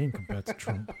perfectly sane compared to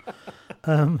Trump.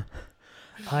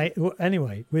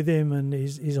 Anyway, with him and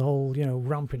his whole,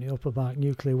 ramping it up about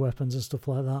nuclear weapons and stuff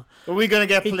like that. Are we going to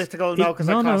get political now? Because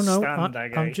I can't stand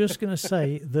that guy. I'm just going to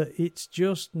say that it's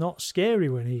just not scary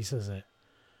when he says it.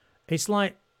 It's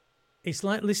like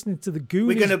listening to the Goonies.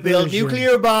 We're going to build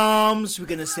nuclear bombs. We're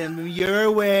going to send them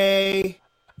your way.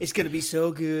 It's going to be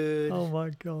so good. Oh, my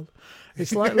God.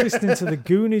 It's like listening to the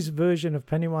Goonies version of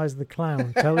Pennywise the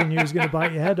Clown telling you he's going to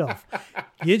bite your head off.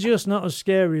 You're just not as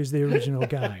scary as the original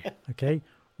guy, okay?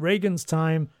 Reagan's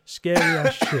time, scary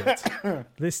as shit.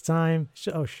 This time,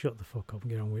 shut the fuck up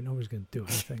and get on with it. Nobody's going to do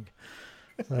anything.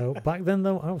 So back then,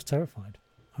 though, I was terrified.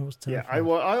 Yeah, I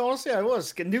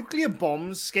was. Nuclear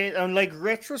bombs, and like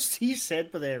Retro Steve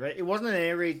said, but right? It wasn't an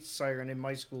air raid siren in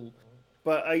my school.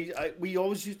 But we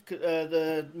always used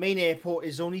the main airport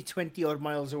is only 20 odd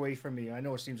miles away from me. I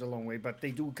know it seems a long way, but they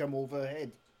do come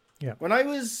overhead. Yeah. When I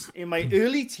was in my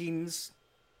early teens,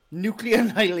 nuclear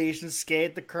annihilation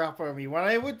scared the crap out of me. When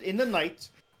I would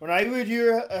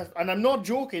hear, and I'm not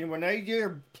joking, when I hear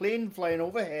a plane flying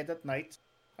overhead at night,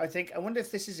 I think, I wonder if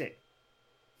this is it.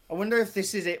 I wonder if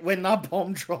this is it when that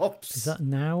bomb drops. Is that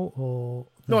now or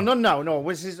no? Not now. No,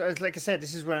 this is, like I said,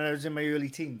 this is when I was in my early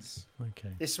teens. Okay.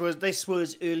 This was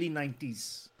early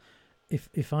 90s.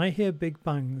 If I hear big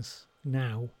bangs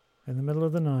now in the middle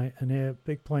of the night and hear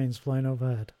big planes flying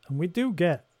overhead, and we do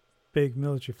get big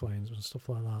military planes and stuff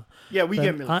like that. Yeah, we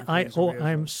get military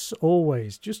planes. I'm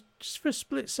always just for a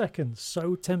split second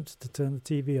so tempted to turn the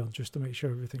TV on just to make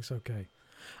sure everything's okay,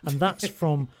 and that's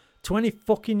from 20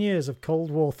 fucking years of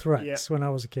Cold War threats when I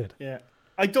was a kid. Yeah.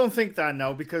 I don't think that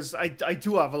now because I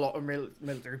do have a lot of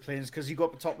military planes because you go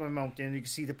up the top of a mountain and you can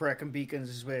see the Brecon Beacons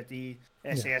is where the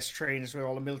SAS train is where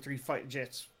all the military fighter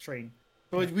jets train.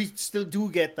 So we still do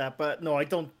get that, but no, I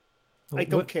don't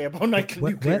care about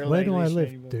nuclear. Where do I live,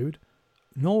 anymore. dude?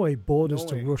 Norway borders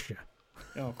to Russia.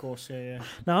 Oh, of course, yeah.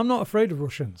 Now, I'm not afraid of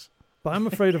Russians, but I'm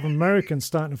afraid of Americans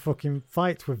starting to fucking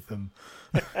fight with them.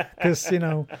 Because,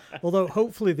 although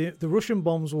hopefully the Russian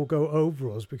bombs will go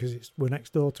over us because we're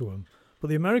next door to them, but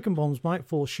the American bombs might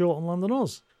fall short and land on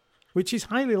us, which is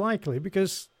highly likely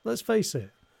because, let's face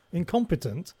it,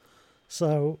 incompetent.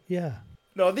 So, yeah.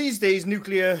 No, these days,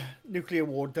 nuclear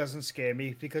war doesn't scare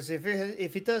me because if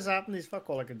it does happen, there's fuck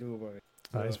all I can do about it.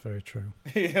 So, that is very true.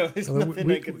 There's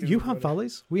nothing I can do. You have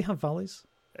valleys. We have valleys.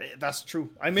 That's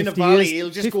true. I'm in a valley. It'll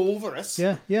just go over us.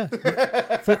 Yeah.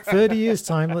 For 30 years'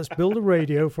 time, let's build a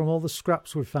radio from all the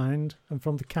scraps we find and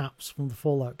from the caps, from the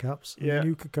fallout caps, and the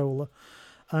Nuka-Cola.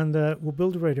 And we'll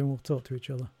build a radio and we'll talk to each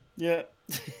other. Yeah.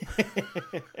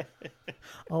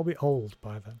 I'll be old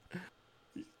by then.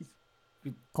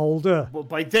 Older. Well,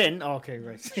 by then? Okay,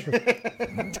 right.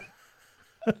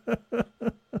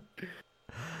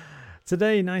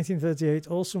 Today, 1938,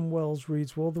 Orson Welles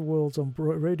reads War of the Worlds on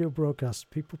radio broadcast.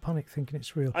 People panic thinking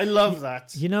it's real. I love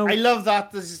that. I love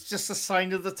that. This is just a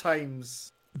sign of the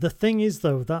times. The thing is,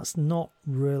 though, that's not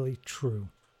really true.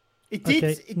 It did.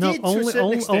 Okay. It did to a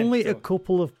certain extent, only a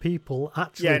couple of people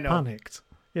actually panicked.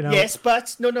 Yes,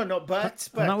 but no, but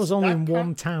and that was only in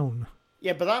one town.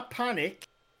 Yeah, but that panic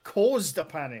caused a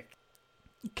panic.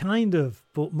 Kind of,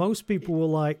 but most people were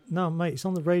like, "No, mate, it's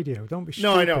on the radio. Don't be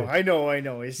stupid." No, I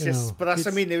know. It's just, but that's.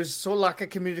 I mean, there was so lack of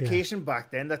communication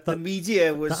back then that the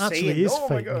media was that saying, actually is "Oh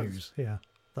fake my God." news. Yeah,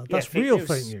 that's real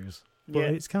fake news. But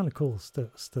it's kind of cool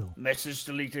still. Message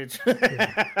deleted.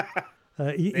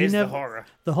 The horror.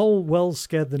 The whole Wells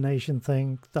scared the nation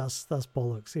thing. That's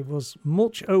bollocks. It was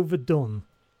much overdone.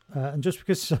 And just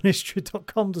because it's on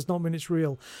history.com does not mean it's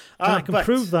real. And I can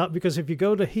prove that because if you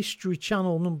go to History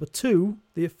Channel number 2,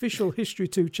 the official History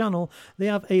 2 channel, they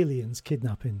have aliens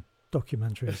kidnapping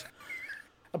documentaries.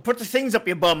 And put the things up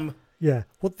your bum. Yeah.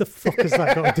 What the fuck has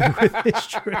that got to do with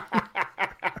history?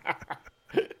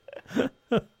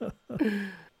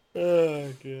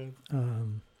 Oh, God.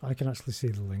 I can actually see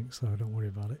the link, so don't worry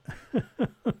about it.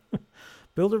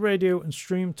 Build a radio and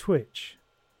stream Twitch.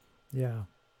 Yeah.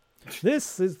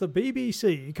 This is the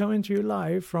BBC coming to you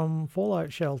live from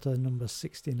Fallout Shelter number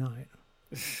 69.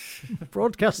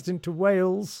 Broadcasting to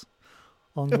Wales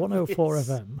on 104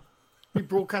 FM. We're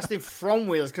broadcasting from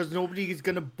Wales because nobody is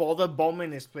going to bother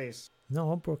bombing this place.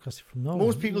 No, I'm broadcasting from Norway.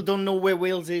 Most people don't know where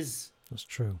Wales is. That's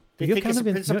true. They think it's a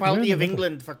Principality of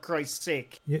England, for Christ's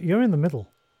sake. You're in the middle.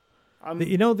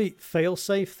 You know the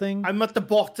fail-safe thing? I'm at the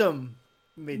bottom.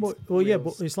 Well, yeah,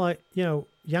 but it's like,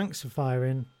 Yanks are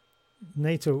firing.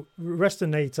 NATO, the rest of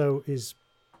NATO is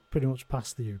pretty much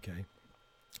past the UK.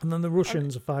 And then the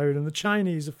Russians are firing and the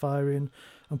Chinese are firing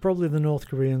and probably the North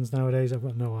Koreans nowadays, I've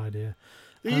got no idea.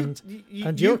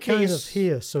 And you're kind of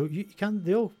here, so you can.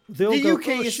 They all go. UK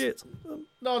oh, is, shit.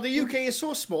 No, the UK is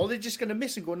so small; they're just going to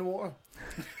miss and go in the water.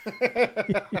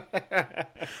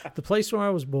 The place where I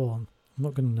was born, I'm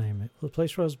not going to name it. The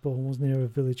place where I was born was near a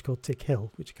village called Tick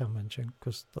Hill, which I can't mention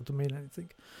because that doesn't mean anything.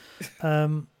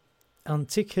 And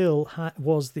Tick Hill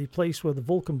was the place where the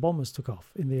Vulcan bombers took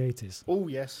off in the 80s. Oh,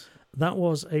 yes. That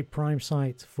was a prime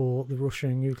site for the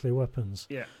Russian nuclear weapons.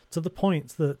 Yeah. To the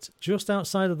point that just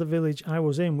outside of the village I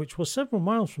was in, which was several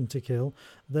miles from Tick Hill,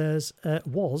 it's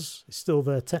still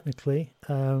there technically,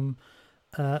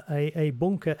 a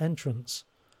bunker entrance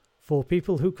for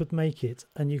people who could make it,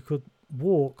 and you could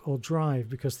walk or drive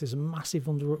because there's a massive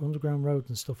underground road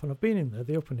and stuff. And I've been in there,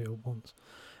 they opened it up once.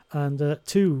 And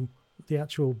to the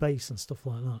actual base and stuff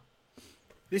like that.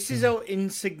 This is how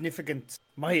insignificant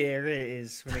my area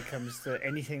is when it comes to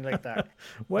anything like that.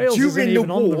 Wales isn't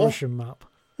even on the Russian map.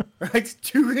 Right,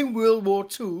 during World War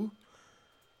II,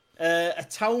 a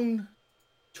town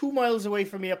 2 miles away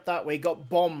from me up that way got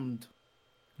bombed.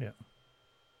 Yeah.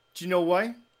 Do you know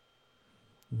why?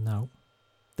 No.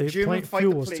 The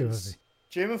fuel was too heavy.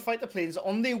 German fighter planes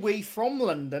on their way from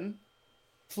London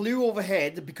flew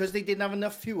overhead because they didn't have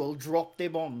enough fuel, dropped their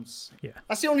bombs. Yeah.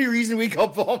 That's the only reason we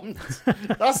got bombed.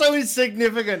 That's how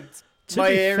insignificant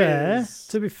my area is.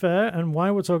 To be fair, and why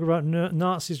we're talking about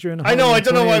Nazis during the I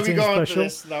don't know why we got into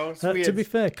this now. It's weird. To be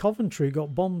fair, Coventry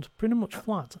got bombed pretty much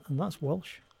flat, and that's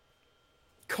Welsh.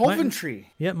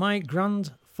 Coventry? My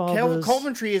grandfather's...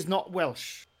 Coventry is not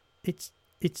Welsh. It's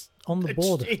on the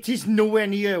border. It is nowhere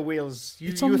near Wales.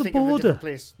 It's on the border. Of a different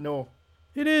place. No.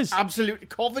 It is. Absolutely.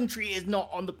 Coventry is not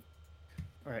on the...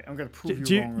 All right, I'm going to prove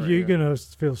you wrong. You're going to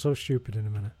feel so stupid in a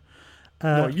minute.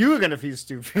 No, you're going to feel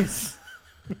stupid.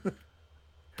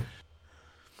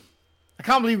 I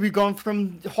can't believe we've gone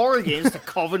from horror games to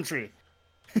Coventry.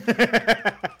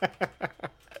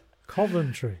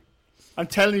 Coventry. I'm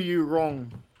telling you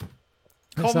wrong.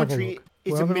 Coventry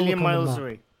is a million miles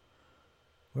away.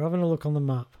 We're having a look on the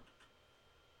map.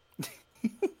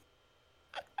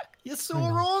 You're so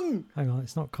wrong. Hang on,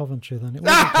 it's not Coventry then. It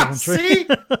wasn't Coventry. See?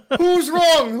 Who's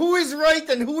wrong? Who is right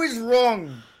and who is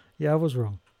wrong? Yeah, I was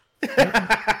wrong.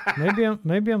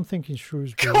 Maybe I'm thinking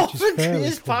Shrewsbury. Coventry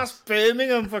is past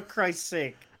Birmingham, for Christ's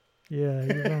sake. Yeah,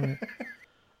 you're right.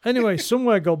 Anyway,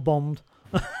 somewhere got bombed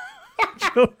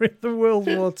during the World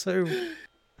War II.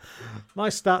 My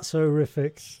stats are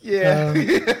horrific. Yeah.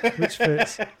 Which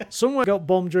fits. Somewhere got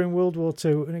bombed during World War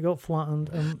II and it got flattened,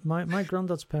 and my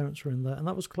granddad's parents were in there, and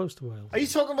that was close to Wales. Are you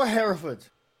talking about Hereford?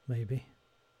 Maybe.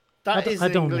 That is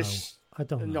English. Know. I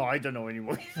don't know. No, I don't know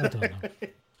anymore. I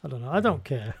don't know. I don't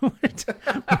care.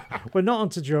 We're not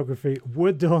onto geography.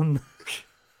 We're done.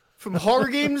 From horror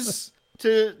games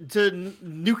to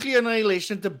nuclear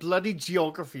annihilation to bloody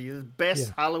geography. The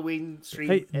best Halloween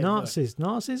stream ever.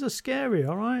 Nazis are scary,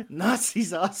 all right?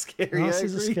 Nazis are scary.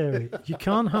 Nazis are scary. You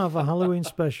can't have a Halloween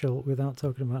special without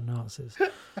talking about Nazis.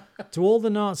 To all the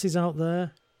Nazis out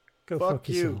there, go fuck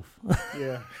yourself.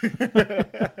 Yeah.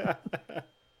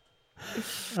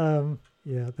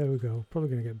 Yeah, there we go. Probably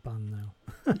going to get banned now.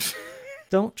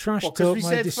 Don't trash talk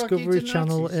my Discovery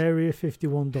Channel Nazis. Area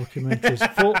 51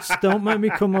 documentaries. Folks, don't make me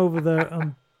come over there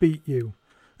and beat you.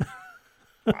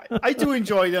 I do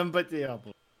enjoy them, but yeah.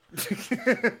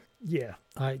 Yeah,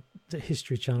 the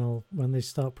History Channel, when they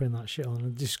start putting that shit on,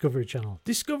 and Discovery Channel.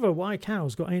 Discover why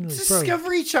cows got anal probes.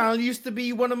 Discovery Channel used to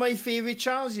be one of my favourite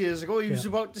channels years ago. It was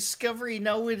about discovery.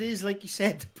 Now it is, like you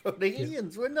said, about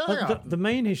aliens. We're not. The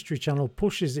main History Channel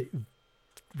pushes it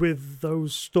with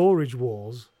those storage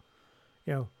wars.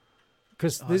 You know,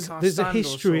 because there's a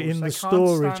history in the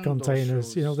storage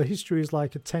containers. You know, the history is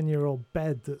like a 10-year-old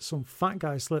bed that some fat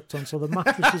guy slept on, so the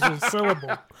mattress is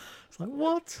unsellable. It's like,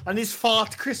 what? And his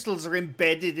fart crystals are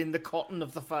embedded in the cotton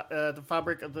of the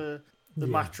fabric of the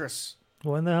mattress.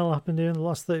 What in the hell happened here in the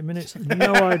last 30 minutes?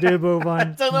 No idea,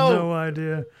 Bovine. Don't know. No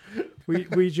idea.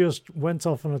 We just went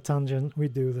off on a tangent. We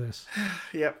do this.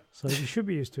 Yep. So you should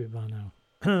be used to it by now.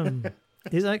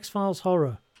 Is X-Files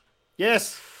horror?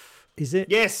 Yes. Is it?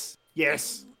 Yes.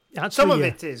 Actually, some of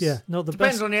it is. Yeah. No,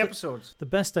 depends on the episodes. The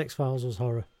best X-Files was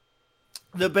horror.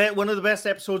 One of the best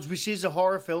episodes, which is a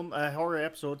horror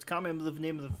episode. Can't remember the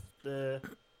name of the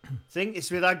thing.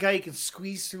 It's where that guy can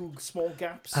squeeze through small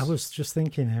gaps. I was just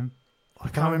thinking him. I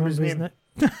can't remember his name.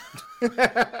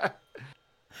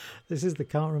 This is the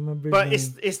can't remember his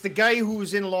name. But it's the guy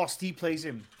who's in Lost. He plays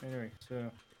him. Anyway,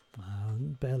 so. I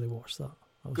barely watched that.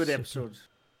 Good episode.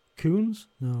 Coons?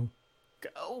 No.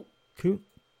 Oh.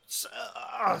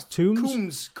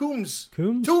 Tombs? Coombs.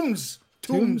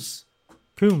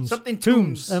 Something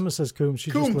Tombs. Emma says Coombs. She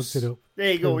just looked it up.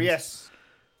 There you go. Yes.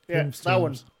 Yeah, that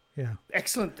one. Yeah.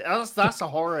 Excellent. That's a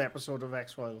horror episode of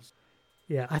X-Files.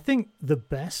 Yeah, I think the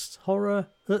best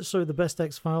the best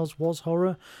X-Files was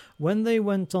horror. When they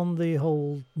went on the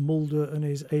whole Mulder and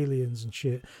his aliens and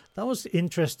shit, that was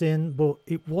interesting, but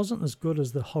it wasn't as good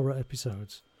as the horror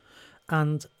episodes.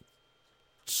 And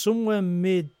somewhere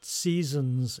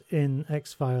mid-seasons in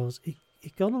X-Files, it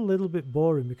got a little bit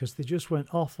boring because they just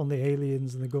went off on the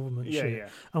aliens and the government shit. Yeah.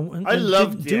 And I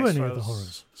loved didn't do X-Files. any of the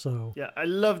horrors. So yeah, I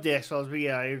loved the X-Files, but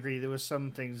yeah, I agree. There were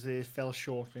some things they fell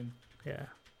short in. Yeah.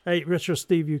 Hey, Retro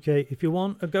Steve UK, if you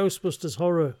want a Ghostbusters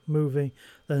horror movie,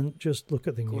 then just look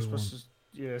at the new one. Ghostbusters,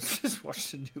 yeah, just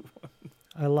watch the new one.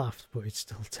 I laughed, but it's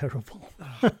still terrible.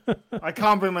 I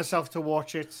can't bring myself to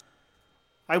watch it.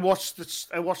 I watched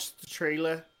the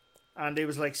trailer, and it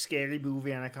was like scary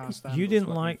movie, and I can't stand. You didn't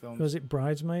like? films. Was it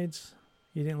Bridesmaids?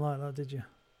 You didn't like that, did you?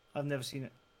 I've never seen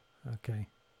it. Okay.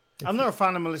 I'm not a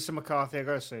fan of Melissa McCarthy, I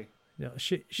gotta say. Yeah,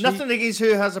 she Nothing against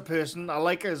her as a person. I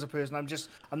like her as a person.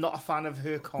 I'm not a fan of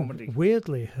her comedy.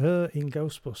 Weirdly, her in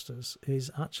Ghostbusters is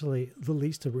actually the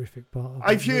least horrific part of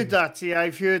I've heard that. Yeah,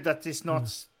 I've heard that it's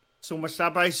not so much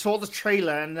that. But I saw the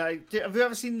trailer, and have you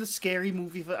ever seen the scary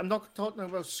movie? I'm not talking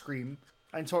about Scream.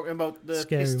 I'm talking about the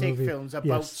piss take films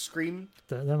about Scream.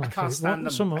 I can't stand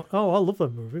them. I love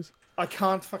those movies. I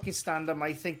can't fucking stand them.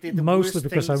 I think they're the mostly worst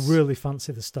because things. I really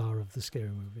fancy the star of the scary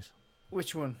movies.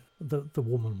 Which one? The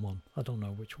woman one. I don't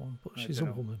know which one, but she's a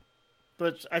woman.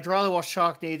 But I'd rather watch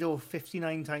Sharknado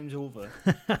 59 times over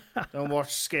than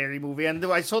watch Scary Movie. And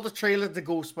I saw the trailer of the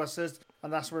Ghostbusters,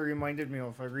 and that's what it reminded me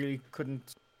of. I really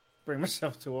couldn't bring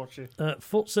myself to watch it.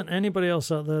 Foots and anybody else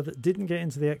out there that didn't get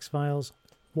into the X-Files,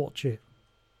 watch it.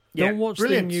 Yeah, don't watch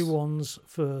brilliant. the new ones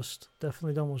first.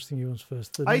 Definitely don't watch the new ones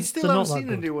first. I still haven't seen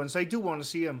the new ones. I do want to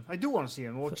see them.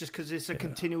 Just because it's a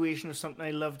continuation of something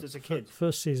I loved as a kid.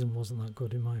 First season wasn't that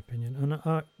good, in my opinion.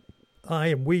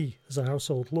 And we, as a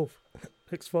household, love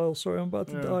X-Files. Sorry, I'm about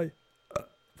to die.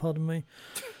 Pardon me.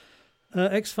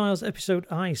 X-Files episode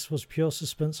Ice was pure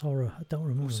suspense horror. I don't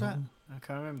remember. What's that? One. I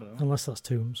can't remember. Unless that's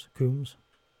Coombs.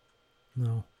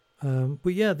 No.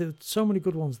 But yeah, there's so many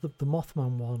good ones. The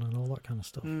Mothman one and all that kind of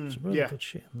stuff. It's really good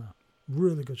shit in there.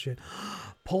 Really good shit.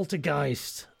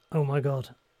 Poltergeist. Oh my god.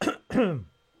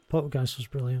 Poltergeist was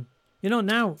brilliant. You know,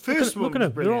 now look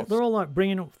at them. They're all like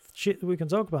bringing up shit that we can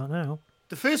talk about now.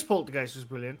 The first Poltergeist was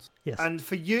brilliant. Yes. And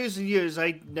for years and years,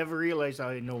 I never realised.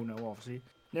 Obviously,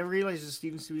 never realised it's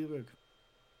Steven Spielberg.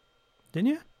 Didn't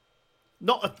you?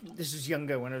 This is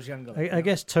younger, when I was younger. I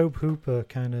guess Tobe Hooper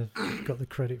kind of got the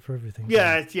credit for everything.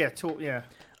 Yeah.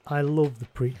 I love The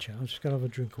Preacher. I'm just going to have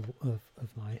a drink of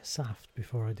my Saft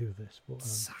before I do this. But,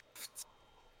 Saft.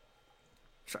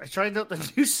 I tried out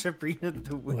the new Sabrina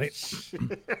the Witch.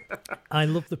 I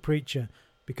love The Preacher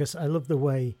because I love the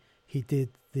way he did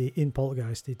in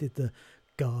Poltergeist, he did the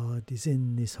God is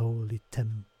in this holy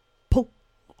temple.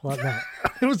 Like that.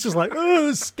 It was just like,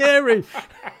 oh, scary.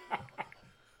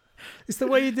 It's the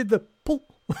way he did the pull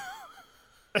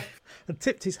and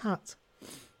tipped his hat.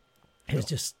 It was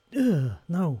just,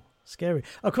 no, scary.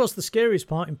 Of course, the scariest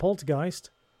part in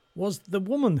Poltergeist was the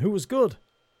woman who was good.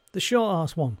 The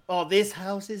short-ass one. Oh, this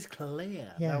house is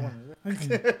clear. Yeah.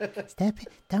 That one.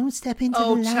 Don't step into the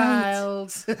light.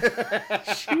 Child.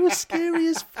 She was scary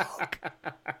as fuck.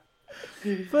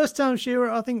 First time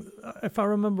I think, if I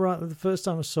remember right, the first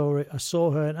time I saw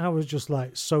her and I was just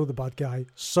like, so the bad guy.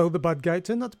 It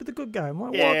turned out to be the good guy. I'm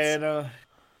like, what? Yeah, no.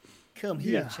 Come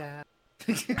here, child.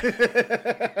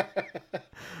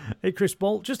 Hey, Chris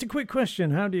Bolt, just a quick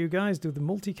question. How do you guys do the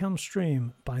multicam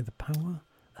stream? By the power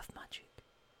of magic.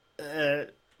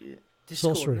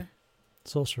 Discord,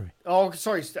 Sorcery. Oh,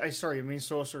 sorry. I mean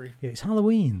sorcery. Yeah, it's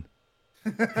Halloween.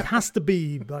 It has to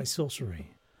be by sorcery.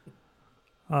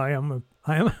 I am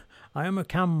a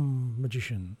cam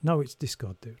magician. No, it's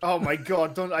Discord, dude. Oh my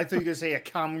god! I thought you were gonna say a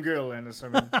cam girl then or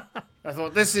something. I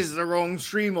thought this is the wrong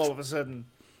stream all of a sudden.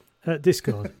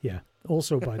 Discord, yeah.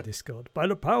 Also by Discord. By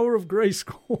the power of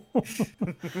Grayskull.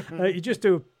 You just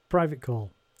do a private call,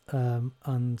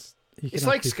 and you can it's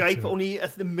like Skype, only a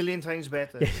million times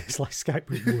better. Yeah, it's like Skype,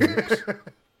 but it works.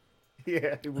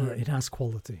 Yeah, it works. It has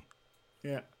quality.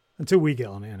 Yeah. Until we get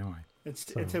on it, anyway.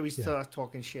 Until we start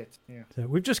talking shit. Yeah. So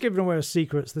we've just given away our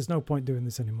secrets. There's no point doing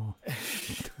this anymore.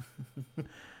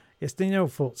 Yes, Dino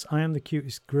Foots, I am the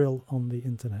cutest grill on the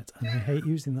internet, and I hate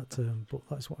using that term, but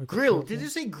that's what I got. Grill? Did you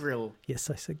say grill? Yes,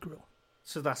 I said grill.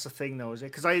 So that's the thing, though, is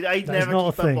it? Because I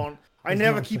never keep up on. I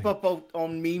never keep up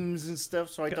on memes and stuff,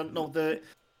 so I don't know the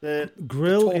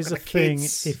grill is a thing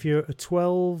if you're a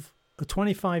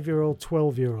 25-year-old,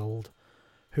 12-year-old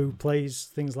who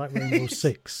plays things like Rainbow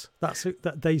Six. That's it,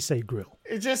 that they say grill.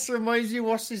 It just reminds you,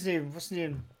 what's his name?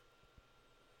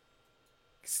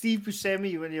 Steve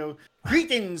Buscemi when you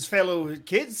greetings, fellow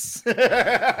kids. Steve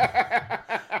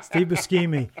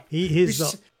Buscemi. He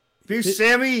is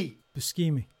Buscemi.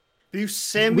 Buscemi.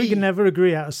 Buscemi. We can never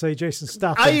agree how to say Jason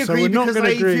Statham. I agree, so we're not because I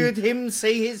agree. heard him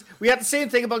say his. We had the same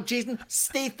thing about Jason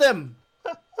Statham.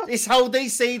 It's how they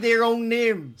say their own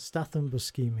name. Statham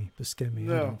Buscemi.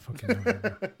 No. I don't fucking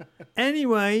know.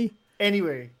 Anyway,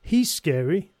 he's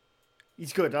scary.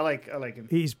 He's good. I like him.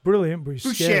 He's brilliant, but he's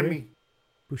scary.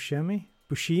 Buscemi.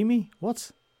 Buscemi?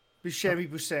 What?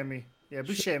 Buscemi. Yeah,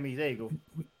 Buscemi. There you go.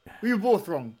 We were both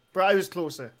wrong, but I was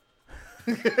closer.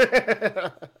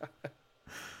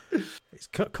 It's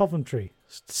Coventry.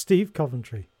 Steve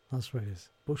Coventry. That's what it is.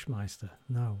 Bushmeister.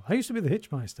 No. I used to be the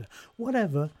Hitchmeister.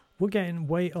 Whatever. We're getting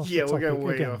way off the topic. We're getting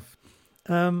way off.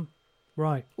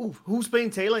 Right. Ooh, who's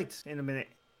playing Taillight in a minute?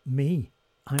 Me.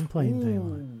 I'm playing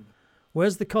Daylight.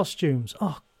 Where's the costumes?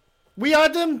 Oh. We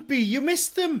had them, B. You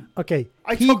missed them. Okay.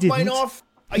 I took mine off.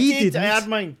 I did. I had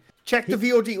mine. Check the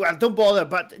VOD. Well, don't bother,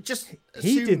 but just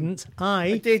assume. He didn't.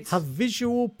 I did. have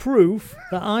visual proof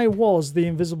that I was the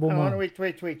Invisible Man. Wait.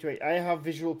 I have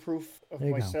visual proof of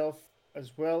myself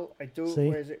as well. I do. See?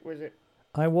 Where is it?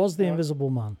 I was the Invisible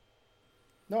Man.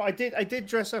 No, I did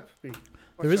dress up.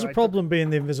 There is a problem being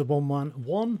the Invisible Man.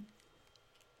 One,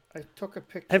 I took a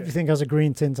picture. Everything has a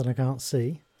green tint and I can't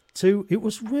see. Two, it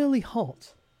was really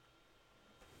hot.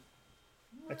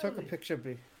 I took a picture,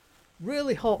 B.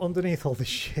 Really hot underneath all this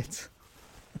shit.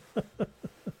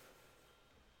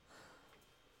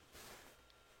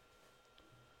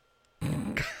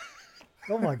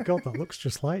 Oh my God, that looks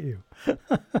just like you.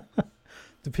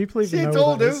 Do people even know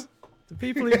what that is? Do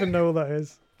people even know what that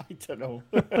is? I don't know.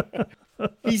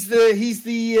 He's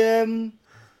the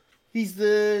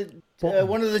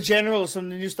one of the generals from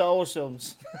the new Star Wars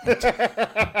films.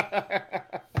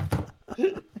 That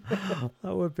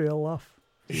would be a laugh.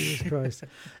 Jesus Christ.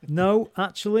 No,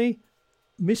 actually,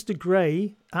 Mr.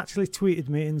 Gray actually tweeted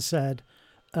me and said,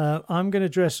 I'm going to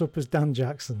dress up as Dan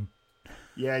Jackson.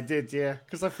 Yeah, I did, yeah,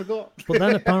 because I forgot. But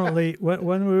then apparently,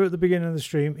 when we were at the beginning of the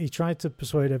stream, he tried to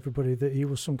persuade everybody that he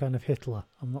was some kind of Hitler.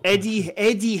 I'm not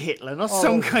Eddie Hitler, not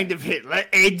some kind of Hitler.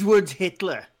 Edward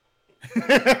Hitler.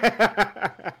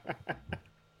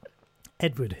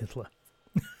 Edward Hitler.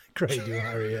 Great, you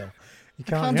Ariel. You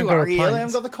can't do Ariel. I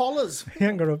haven't got the collars. He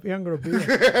ain't got a beard.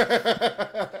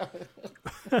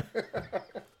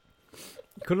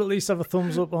 Could at least have a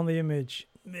thumbs up on the image.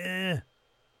 Meh.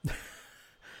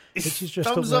 It's just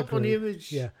thumbs up on the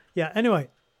image. Yeah. Anyway,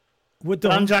 we're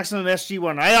done. Dan Jackson and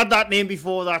SG1. I had that name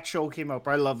before that show came up.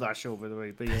 I love that show, by the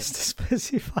way. But yeah. Just to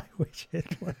specify which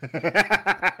Hitler.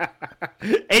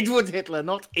 Edward Hitler,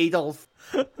 not Adolf.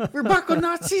 We're back on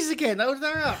Nazis again. How did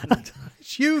that happen?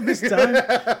 It's you this time.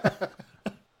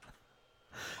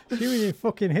 You and your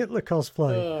fucking Hitler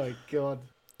cosplay. Oh God!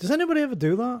 Does anybody ever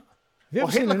do that? Have you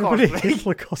ever seen anybody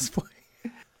Hitler cosplay?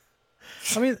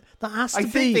 I mean, that has to be. I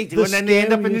think they do, and then they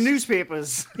end up in the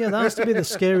newspapers. Yeah, that has to be the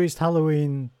scariest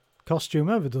Halloween costume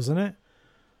ever, doesn't it?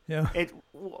 Yeah.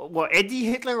 What, Eddie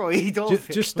Hitler or Adolf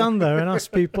Hitler? Just stand there and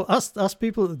ask people at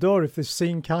the door if they've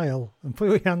seen Kyle, and put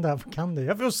your hand out for candy.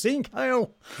 Have you seen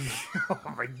Kyle? Oh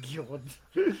my God!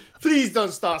 Please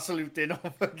don't start saluting on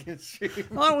fucking stream.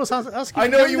 I was asking. I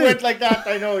know you went like that.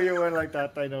 I know you went like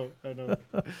that. I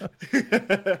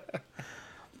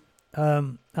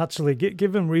know. Actually,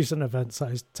 given recent events,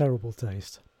 that is terrible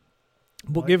taste.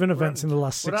 But given events in the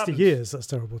last 60 years, that's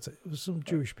terrible taste. Some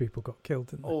Jewish people got killed,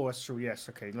 didn't they? Oh, that's true. Yes.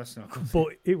 Okay. Let's not go.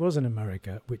 But it was in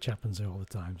America, which happens there all the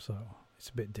time, so it's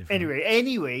a bit different.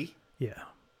 Anyway. Yeah.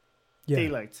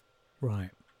 Daylight.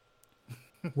 Right.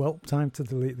 Well, time to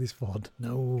delete this VOD.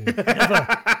 No,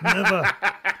 never.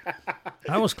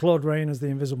 I was Claude Rain as the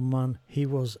Invisible Man. He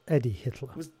was Eddie Hitler.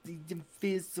 Was the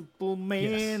Invisible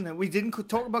Man. Yes. We didn't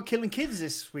talk about killing kids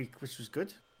this week, which was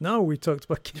good. No, we talked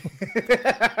about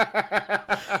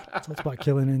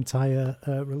killing entire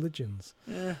religions.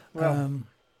 Yeah, well,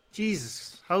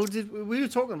 Jesus, we were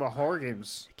talking about horror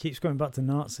games? It keeps going back to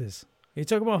Nazis. You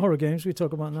talk about horror games, we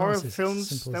talk about Nazis. Horror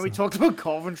films. Then we talked about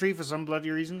Coventry for some bloody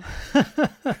reason.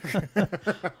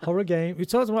 Horror game. We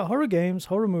talked about horror games,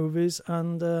 horror movies,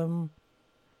 and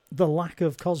the lack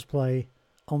of cosplay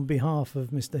on behalf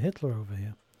of Mr. Hitler over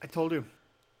here. I told you,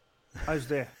 I was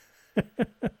there.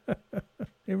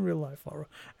 In real life horror.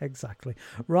 Exactly.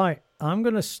 Right. I'm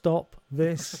going to stop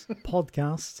this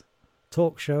podcast,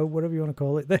 talk show, whatever you want to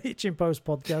call it, the Hitch in Post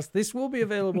podcast. This will be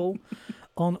available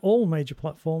on all major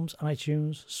platforms,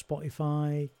 iTunes,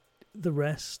 Spotify, the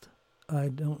rest. I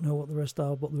don't know what the rest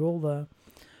are, but they're all there.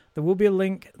 There will be a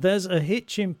link. There's a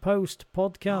Hitch in Post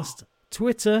podcast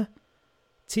Twitter,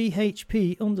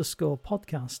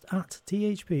 THP_podcast, at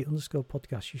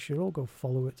THP_podcast. You should all go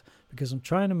follow it because I'm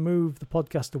trying to move the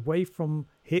podcast away from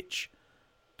Hitch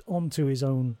onto its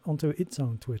own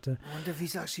Twitter. I wonder if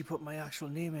he's actually put my actual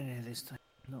name in here this time.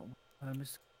 No, I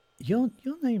missed. Your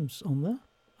name's on there.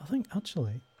 I think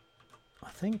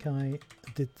I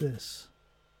did this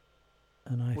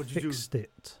and I fixed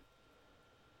it.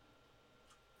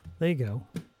 There you go.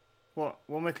 What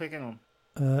am I clicking on?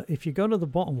 If you go to the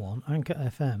bottom one, Anchor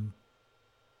FM,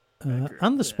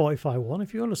 and the Spotify one,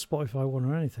 if you go to Spotify one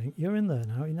or anything, you're in there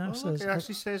now. It now says... It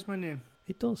actually says my name.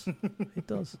 It does. It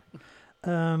does.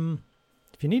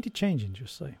 If you need it changing,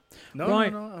 just say.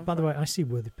 No. By the way, I see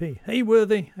Worthy P. Hey,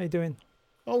 Worthy. How you doing?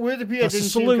 Oh, Worthy P, I didn't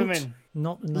see you come in.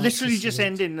 Not literally just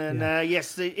ending. And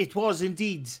yes, it was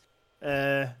indeed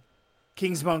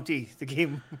King's Bounty, the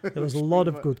game. There was a lot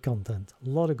of good content.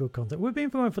 We've been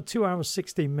going for 2 hours,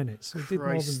 16 minutes. We did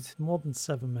more than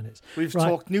 7 minutes. We've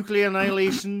talked nuclear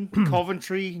annihilation,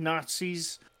 Coventry,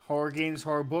 Nazis, horror games,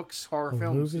 horror books, horror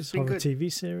films. Movies, horror TV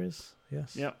series.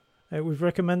 Yes. Yep. We've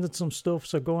recommended some stuff,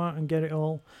 so go out and get it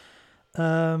all.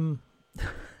 We're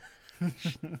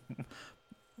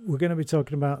going to be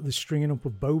talking about the stringing up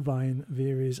of bovine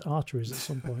various arteries at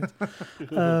some point.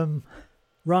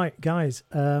 Right, guys,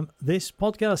 this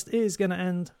podcast is going to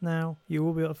end now. You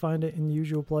will be able to find it in the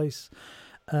usual place.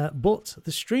 But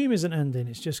the stream isn't ending.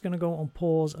 It's just going to go on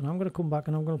pause, and I'm going to come back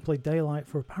and I'm going to play Daylight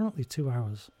for apparently 2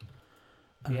 hours.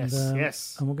 And,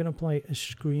 yes. And we're going to play a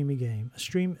screamy game. A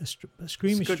screamy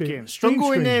stream. Game. Don't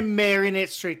go in there marinate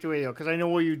straight away, because I know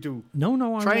what you do.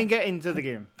 No. Try and get into the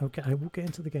game. Okay, I will get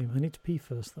into the game. I need to pee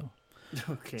first, though.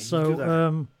 Okay.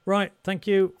 So, right, thank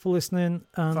you for listening.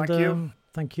 And thank you.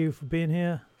 Thank you for being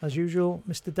here, as usual,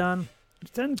 Mr. Dan.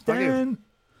 Dan.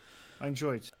 I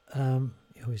enjoyed. You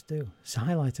always do. It's a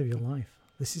highlight of your life.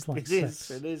 This is like sex.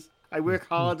 It is. I work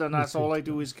hard, and that's all I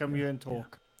do is come here and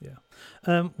talk. Yeah.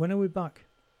 When are we back?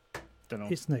 Don't know.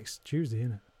 It's next Tuesday,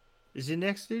 isn't it? Is it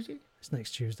next Tuesday? It's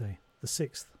next Tuesday, the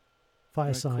 6th.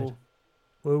 Fireside. Right, cool.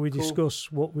 Where we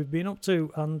discuss what we've been up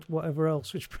to and whatever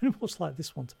else, which pretty much like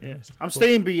this one, to be honest. I'm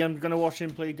staying B. I'm going to watch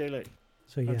him play Daylight.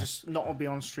 So, yeah. I'll just not be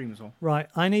on stream as well. Right.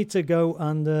 I need to go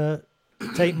and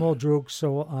take more drugs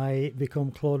so I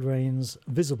become Claude Rains'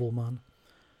 Visible Man.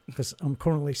 Because I'm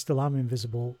currently still am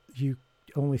invisible. You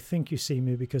only think you see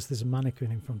me because there's a mannequin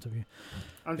in front of you.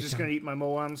 I'm just going to eat my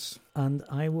Moans. And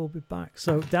I will be back.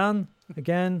 So, Dan,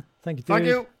 again, thank you, dude. Thank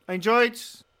you. I enjoyed.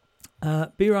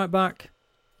 Be right back.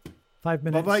 5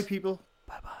 minutes. Bye-bye, people.